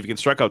 And if he can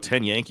strike out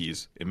 10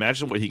 Yankees,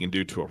 imagine what he can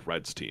do to a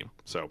Reds team.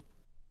 So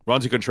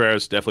Roansy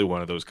Contreras, definitely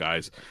one of those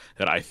guys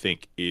that I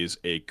think is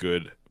a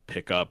good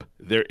pickup.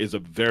 There is a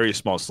very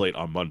small slate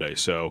on Monday,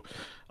 so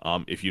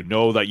if you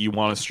know that you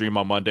want to stream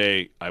on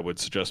Monday, I would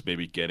suggest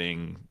maybe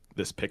getting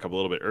this pickup a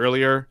little bit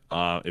earlier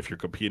if you're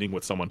competing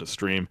with someone to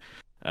stream,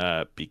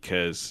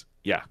 because,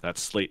 yeah, that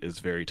slate is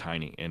very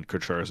tiny, and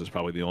Contreras is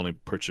probably the only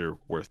pitcher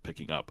worth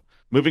picking up.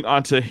 Moving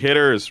on to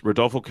hitters,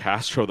 Rodolfo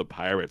Castro, the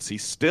Pirates.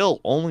 He's still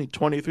only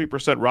 23%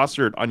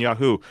 rostered on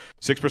Yahoo,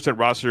 6%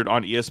 rostered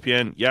on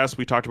ESPN. Yes,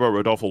 we talked about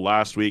Rodolfo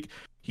last week.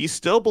 He's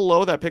still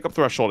below that pickup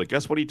threshold. And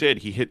guess what he did?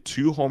 He hit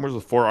 2 homers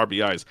with 4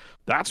 RBIs.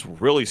 That's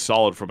really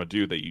solid from a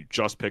dude that you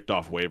just picked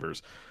off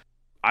waivers.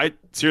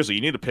 Seriously,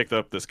 you need to pick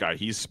up this guy.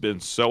 He's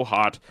been so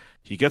hot.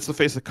 He gets to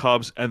face the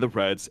Cubs and the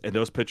Reds, and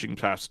those pitching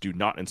paths do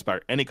not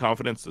inspire any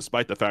confidence,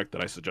 despite the fact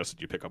that I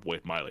suggested you pick up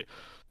Wade Miley.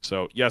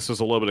 So, yes,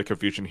 there's a little bit of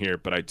confusion here,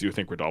 but I do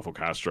think Rodolfo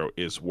Castro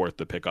is worth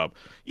the pickup.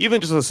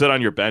 Even just to sit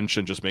on your bench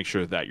and just make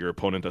sure that your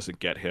opponent doesn't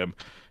get him.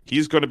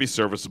 He's going to be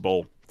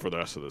serviceable for the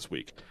rest of this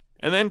week.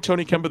 And then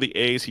Tony Kemp of the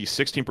A's, he's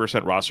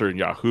 16% roster in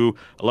Yahoo,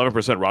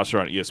 11%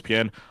 roster on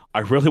ESPN. I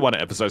really want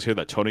to emphasize here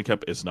that Tony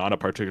Kemp is not a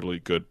particularly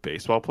good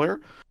baseball player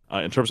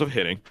in terms of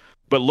hitting.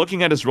 But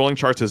looking at his rolling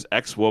charts, his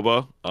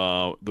xWOBA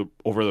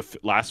over the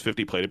last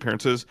 50 plate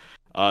appearances,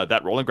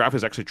 that rolling graph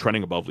is actually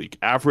trending above league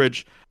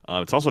average.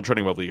 It's also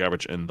trending above league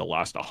average in the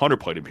last 100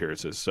 plate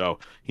appearances. So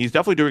he's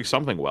definitely doing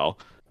something well.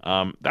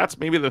 That's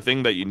maybe the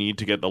thing that you need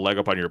to get the leg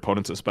up on your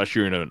opponents,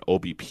 especially in an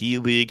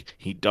OBP league.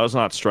 He does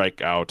not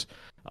strike out.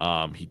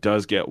 He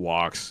does get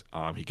walks.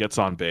 He gets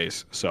on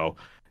base. So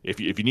if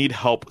you need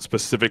help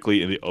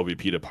specifically in the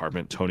OBP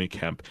department, Tony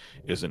Kemp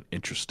is an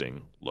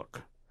interesting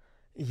look.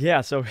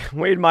 Yeah, so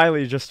Wade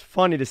Miley, just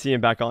funny to see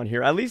him back on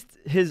here. At least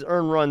his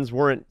earned runs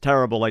weren't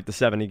terrible like the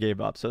 7 he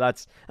gave up. So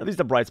that's at least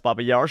a bright spot.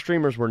 But yeah, our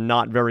streamers were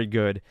not very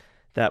good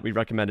that we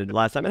recommended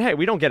last time. And hey,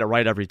 we don't get it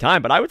right every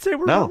time, but I would say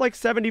we're about like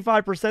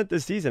 75%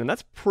 this season, and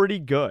that's pretty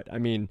good. I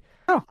mean,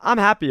 I'm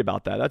happy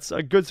about that. That's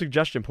a good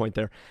suggestion point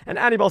there. And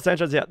Anibal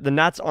Sanchez, yeah, the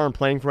Nats aren't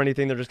playing for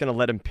anything. They're just going to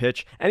let him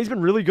pitch. And he's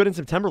been really good in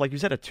September. Like you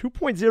said, a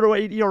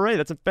 2.08 ERA.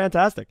 That's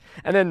fantastic.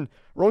 And then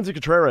Roansy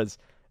Contreras,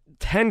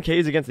 10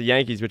 Ks against the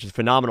Yankees, which is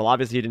phenomenal.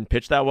 Obviously, he didn't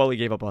pitch that well. He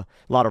gave up a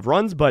lot of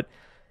runs, but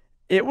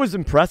it was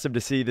impressive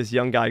to see this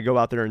young guy go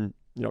out there and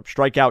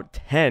strike out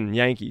 10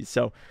 Yankees.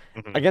 So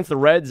against the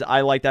Reds,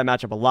 I like that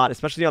matchup a lot,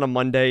 especially on a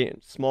Monday,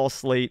 small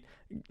slate.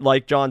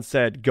 Like John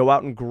said, go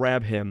out and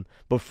grab him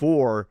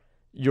before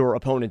your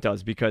opponent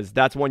does, because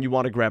that's one you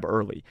want to grab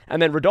early.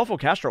 And then Rodolfo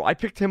Castro, I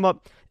picked him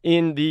up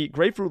in the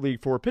Grapefruit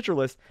League for a pitcher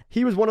list.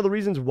 He was one of the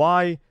reasons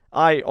why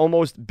I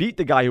almost beat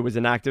the guy who was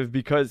inactive,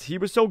 because he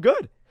was so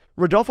good.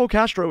 Rodolfo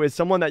Castro is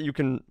someone that you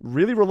can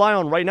really rely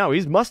on right now.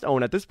 He's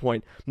must-own at this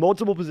point.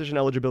 Multiple position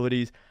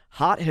eligibilities,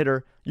 hot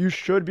hitter. You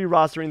should be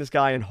rostering this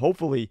guy and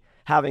hopefully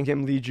having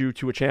him lead you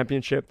to a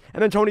championship.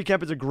 And then Tony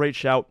Kemp is a great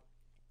shout.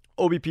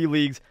 OBP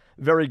leagues,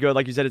 very good.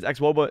 Like you said, his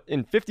xWOBA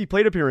in 50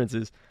 plate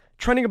appearances,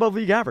 trending above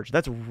league average.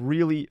 That's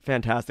really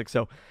fantastic.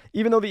 So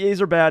even though the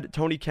A's are bad,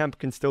 Tony Kemp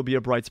can still be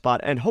a bright spot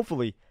and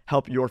hopefully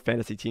help your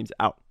fantasy teams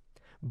out.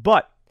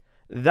 But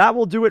that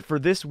will do it for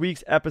this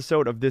week's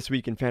episode of This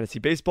Week in Fantasy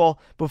Baseball.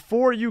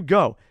 Before you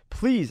go,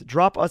 please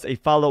drop us a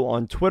follow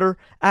on Twitter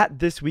at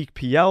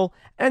ThisWeekPL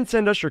and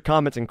send us your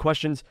comments and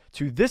questions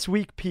to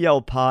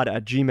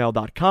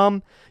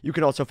thisweekplpod@gmail.com. You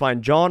can also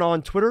find John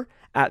on Twitter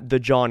at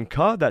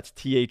TheJohnCuh, that's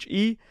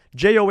TheJohnke,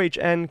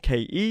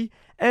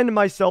 and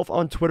myself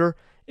on Twitter.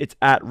 It's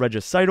at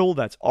Regicidal,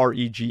 that's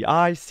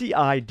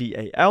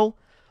REGICIDAL.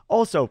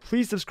 Also,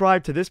 please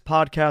subscribe to this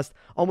podcast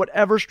on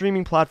whatever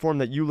streaming platform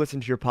that you listen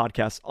to your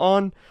podcasts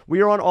on.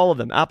 We are on all of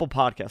them: Apple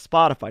Podcasts,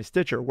 Spotify,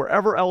 Stitcher,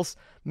 wherever else.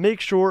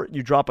 Make sure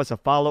you drop us a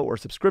follow or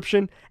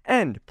subscription,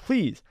 and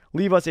please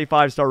leave us a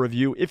 5-star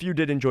review if you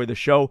did enjoy the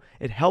show.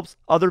 It helps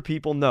other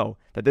people know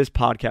that this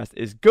podcast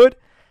is good.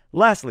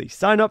 Lastly,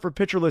 sign up for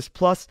Pitcher List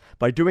Plus.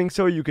 By doing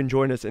so, you can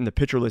join us in the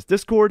Pitcher List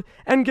Discord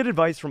and get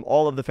advice from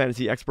all of the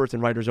fantasy experts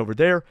and writers over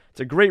there. It's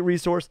a great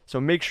resource, so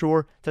make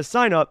sure to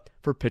sign up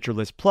for Pitcher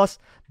List Plus.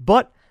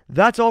 But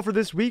that's all for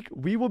this week.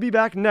 We will be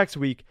back next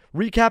week,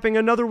 recapping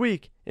another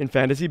week in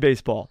fantasy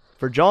baseball.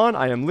 For John,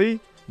 I am Lee.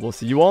 We'll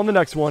see you all in the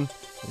next one.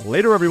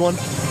 Later, everyone.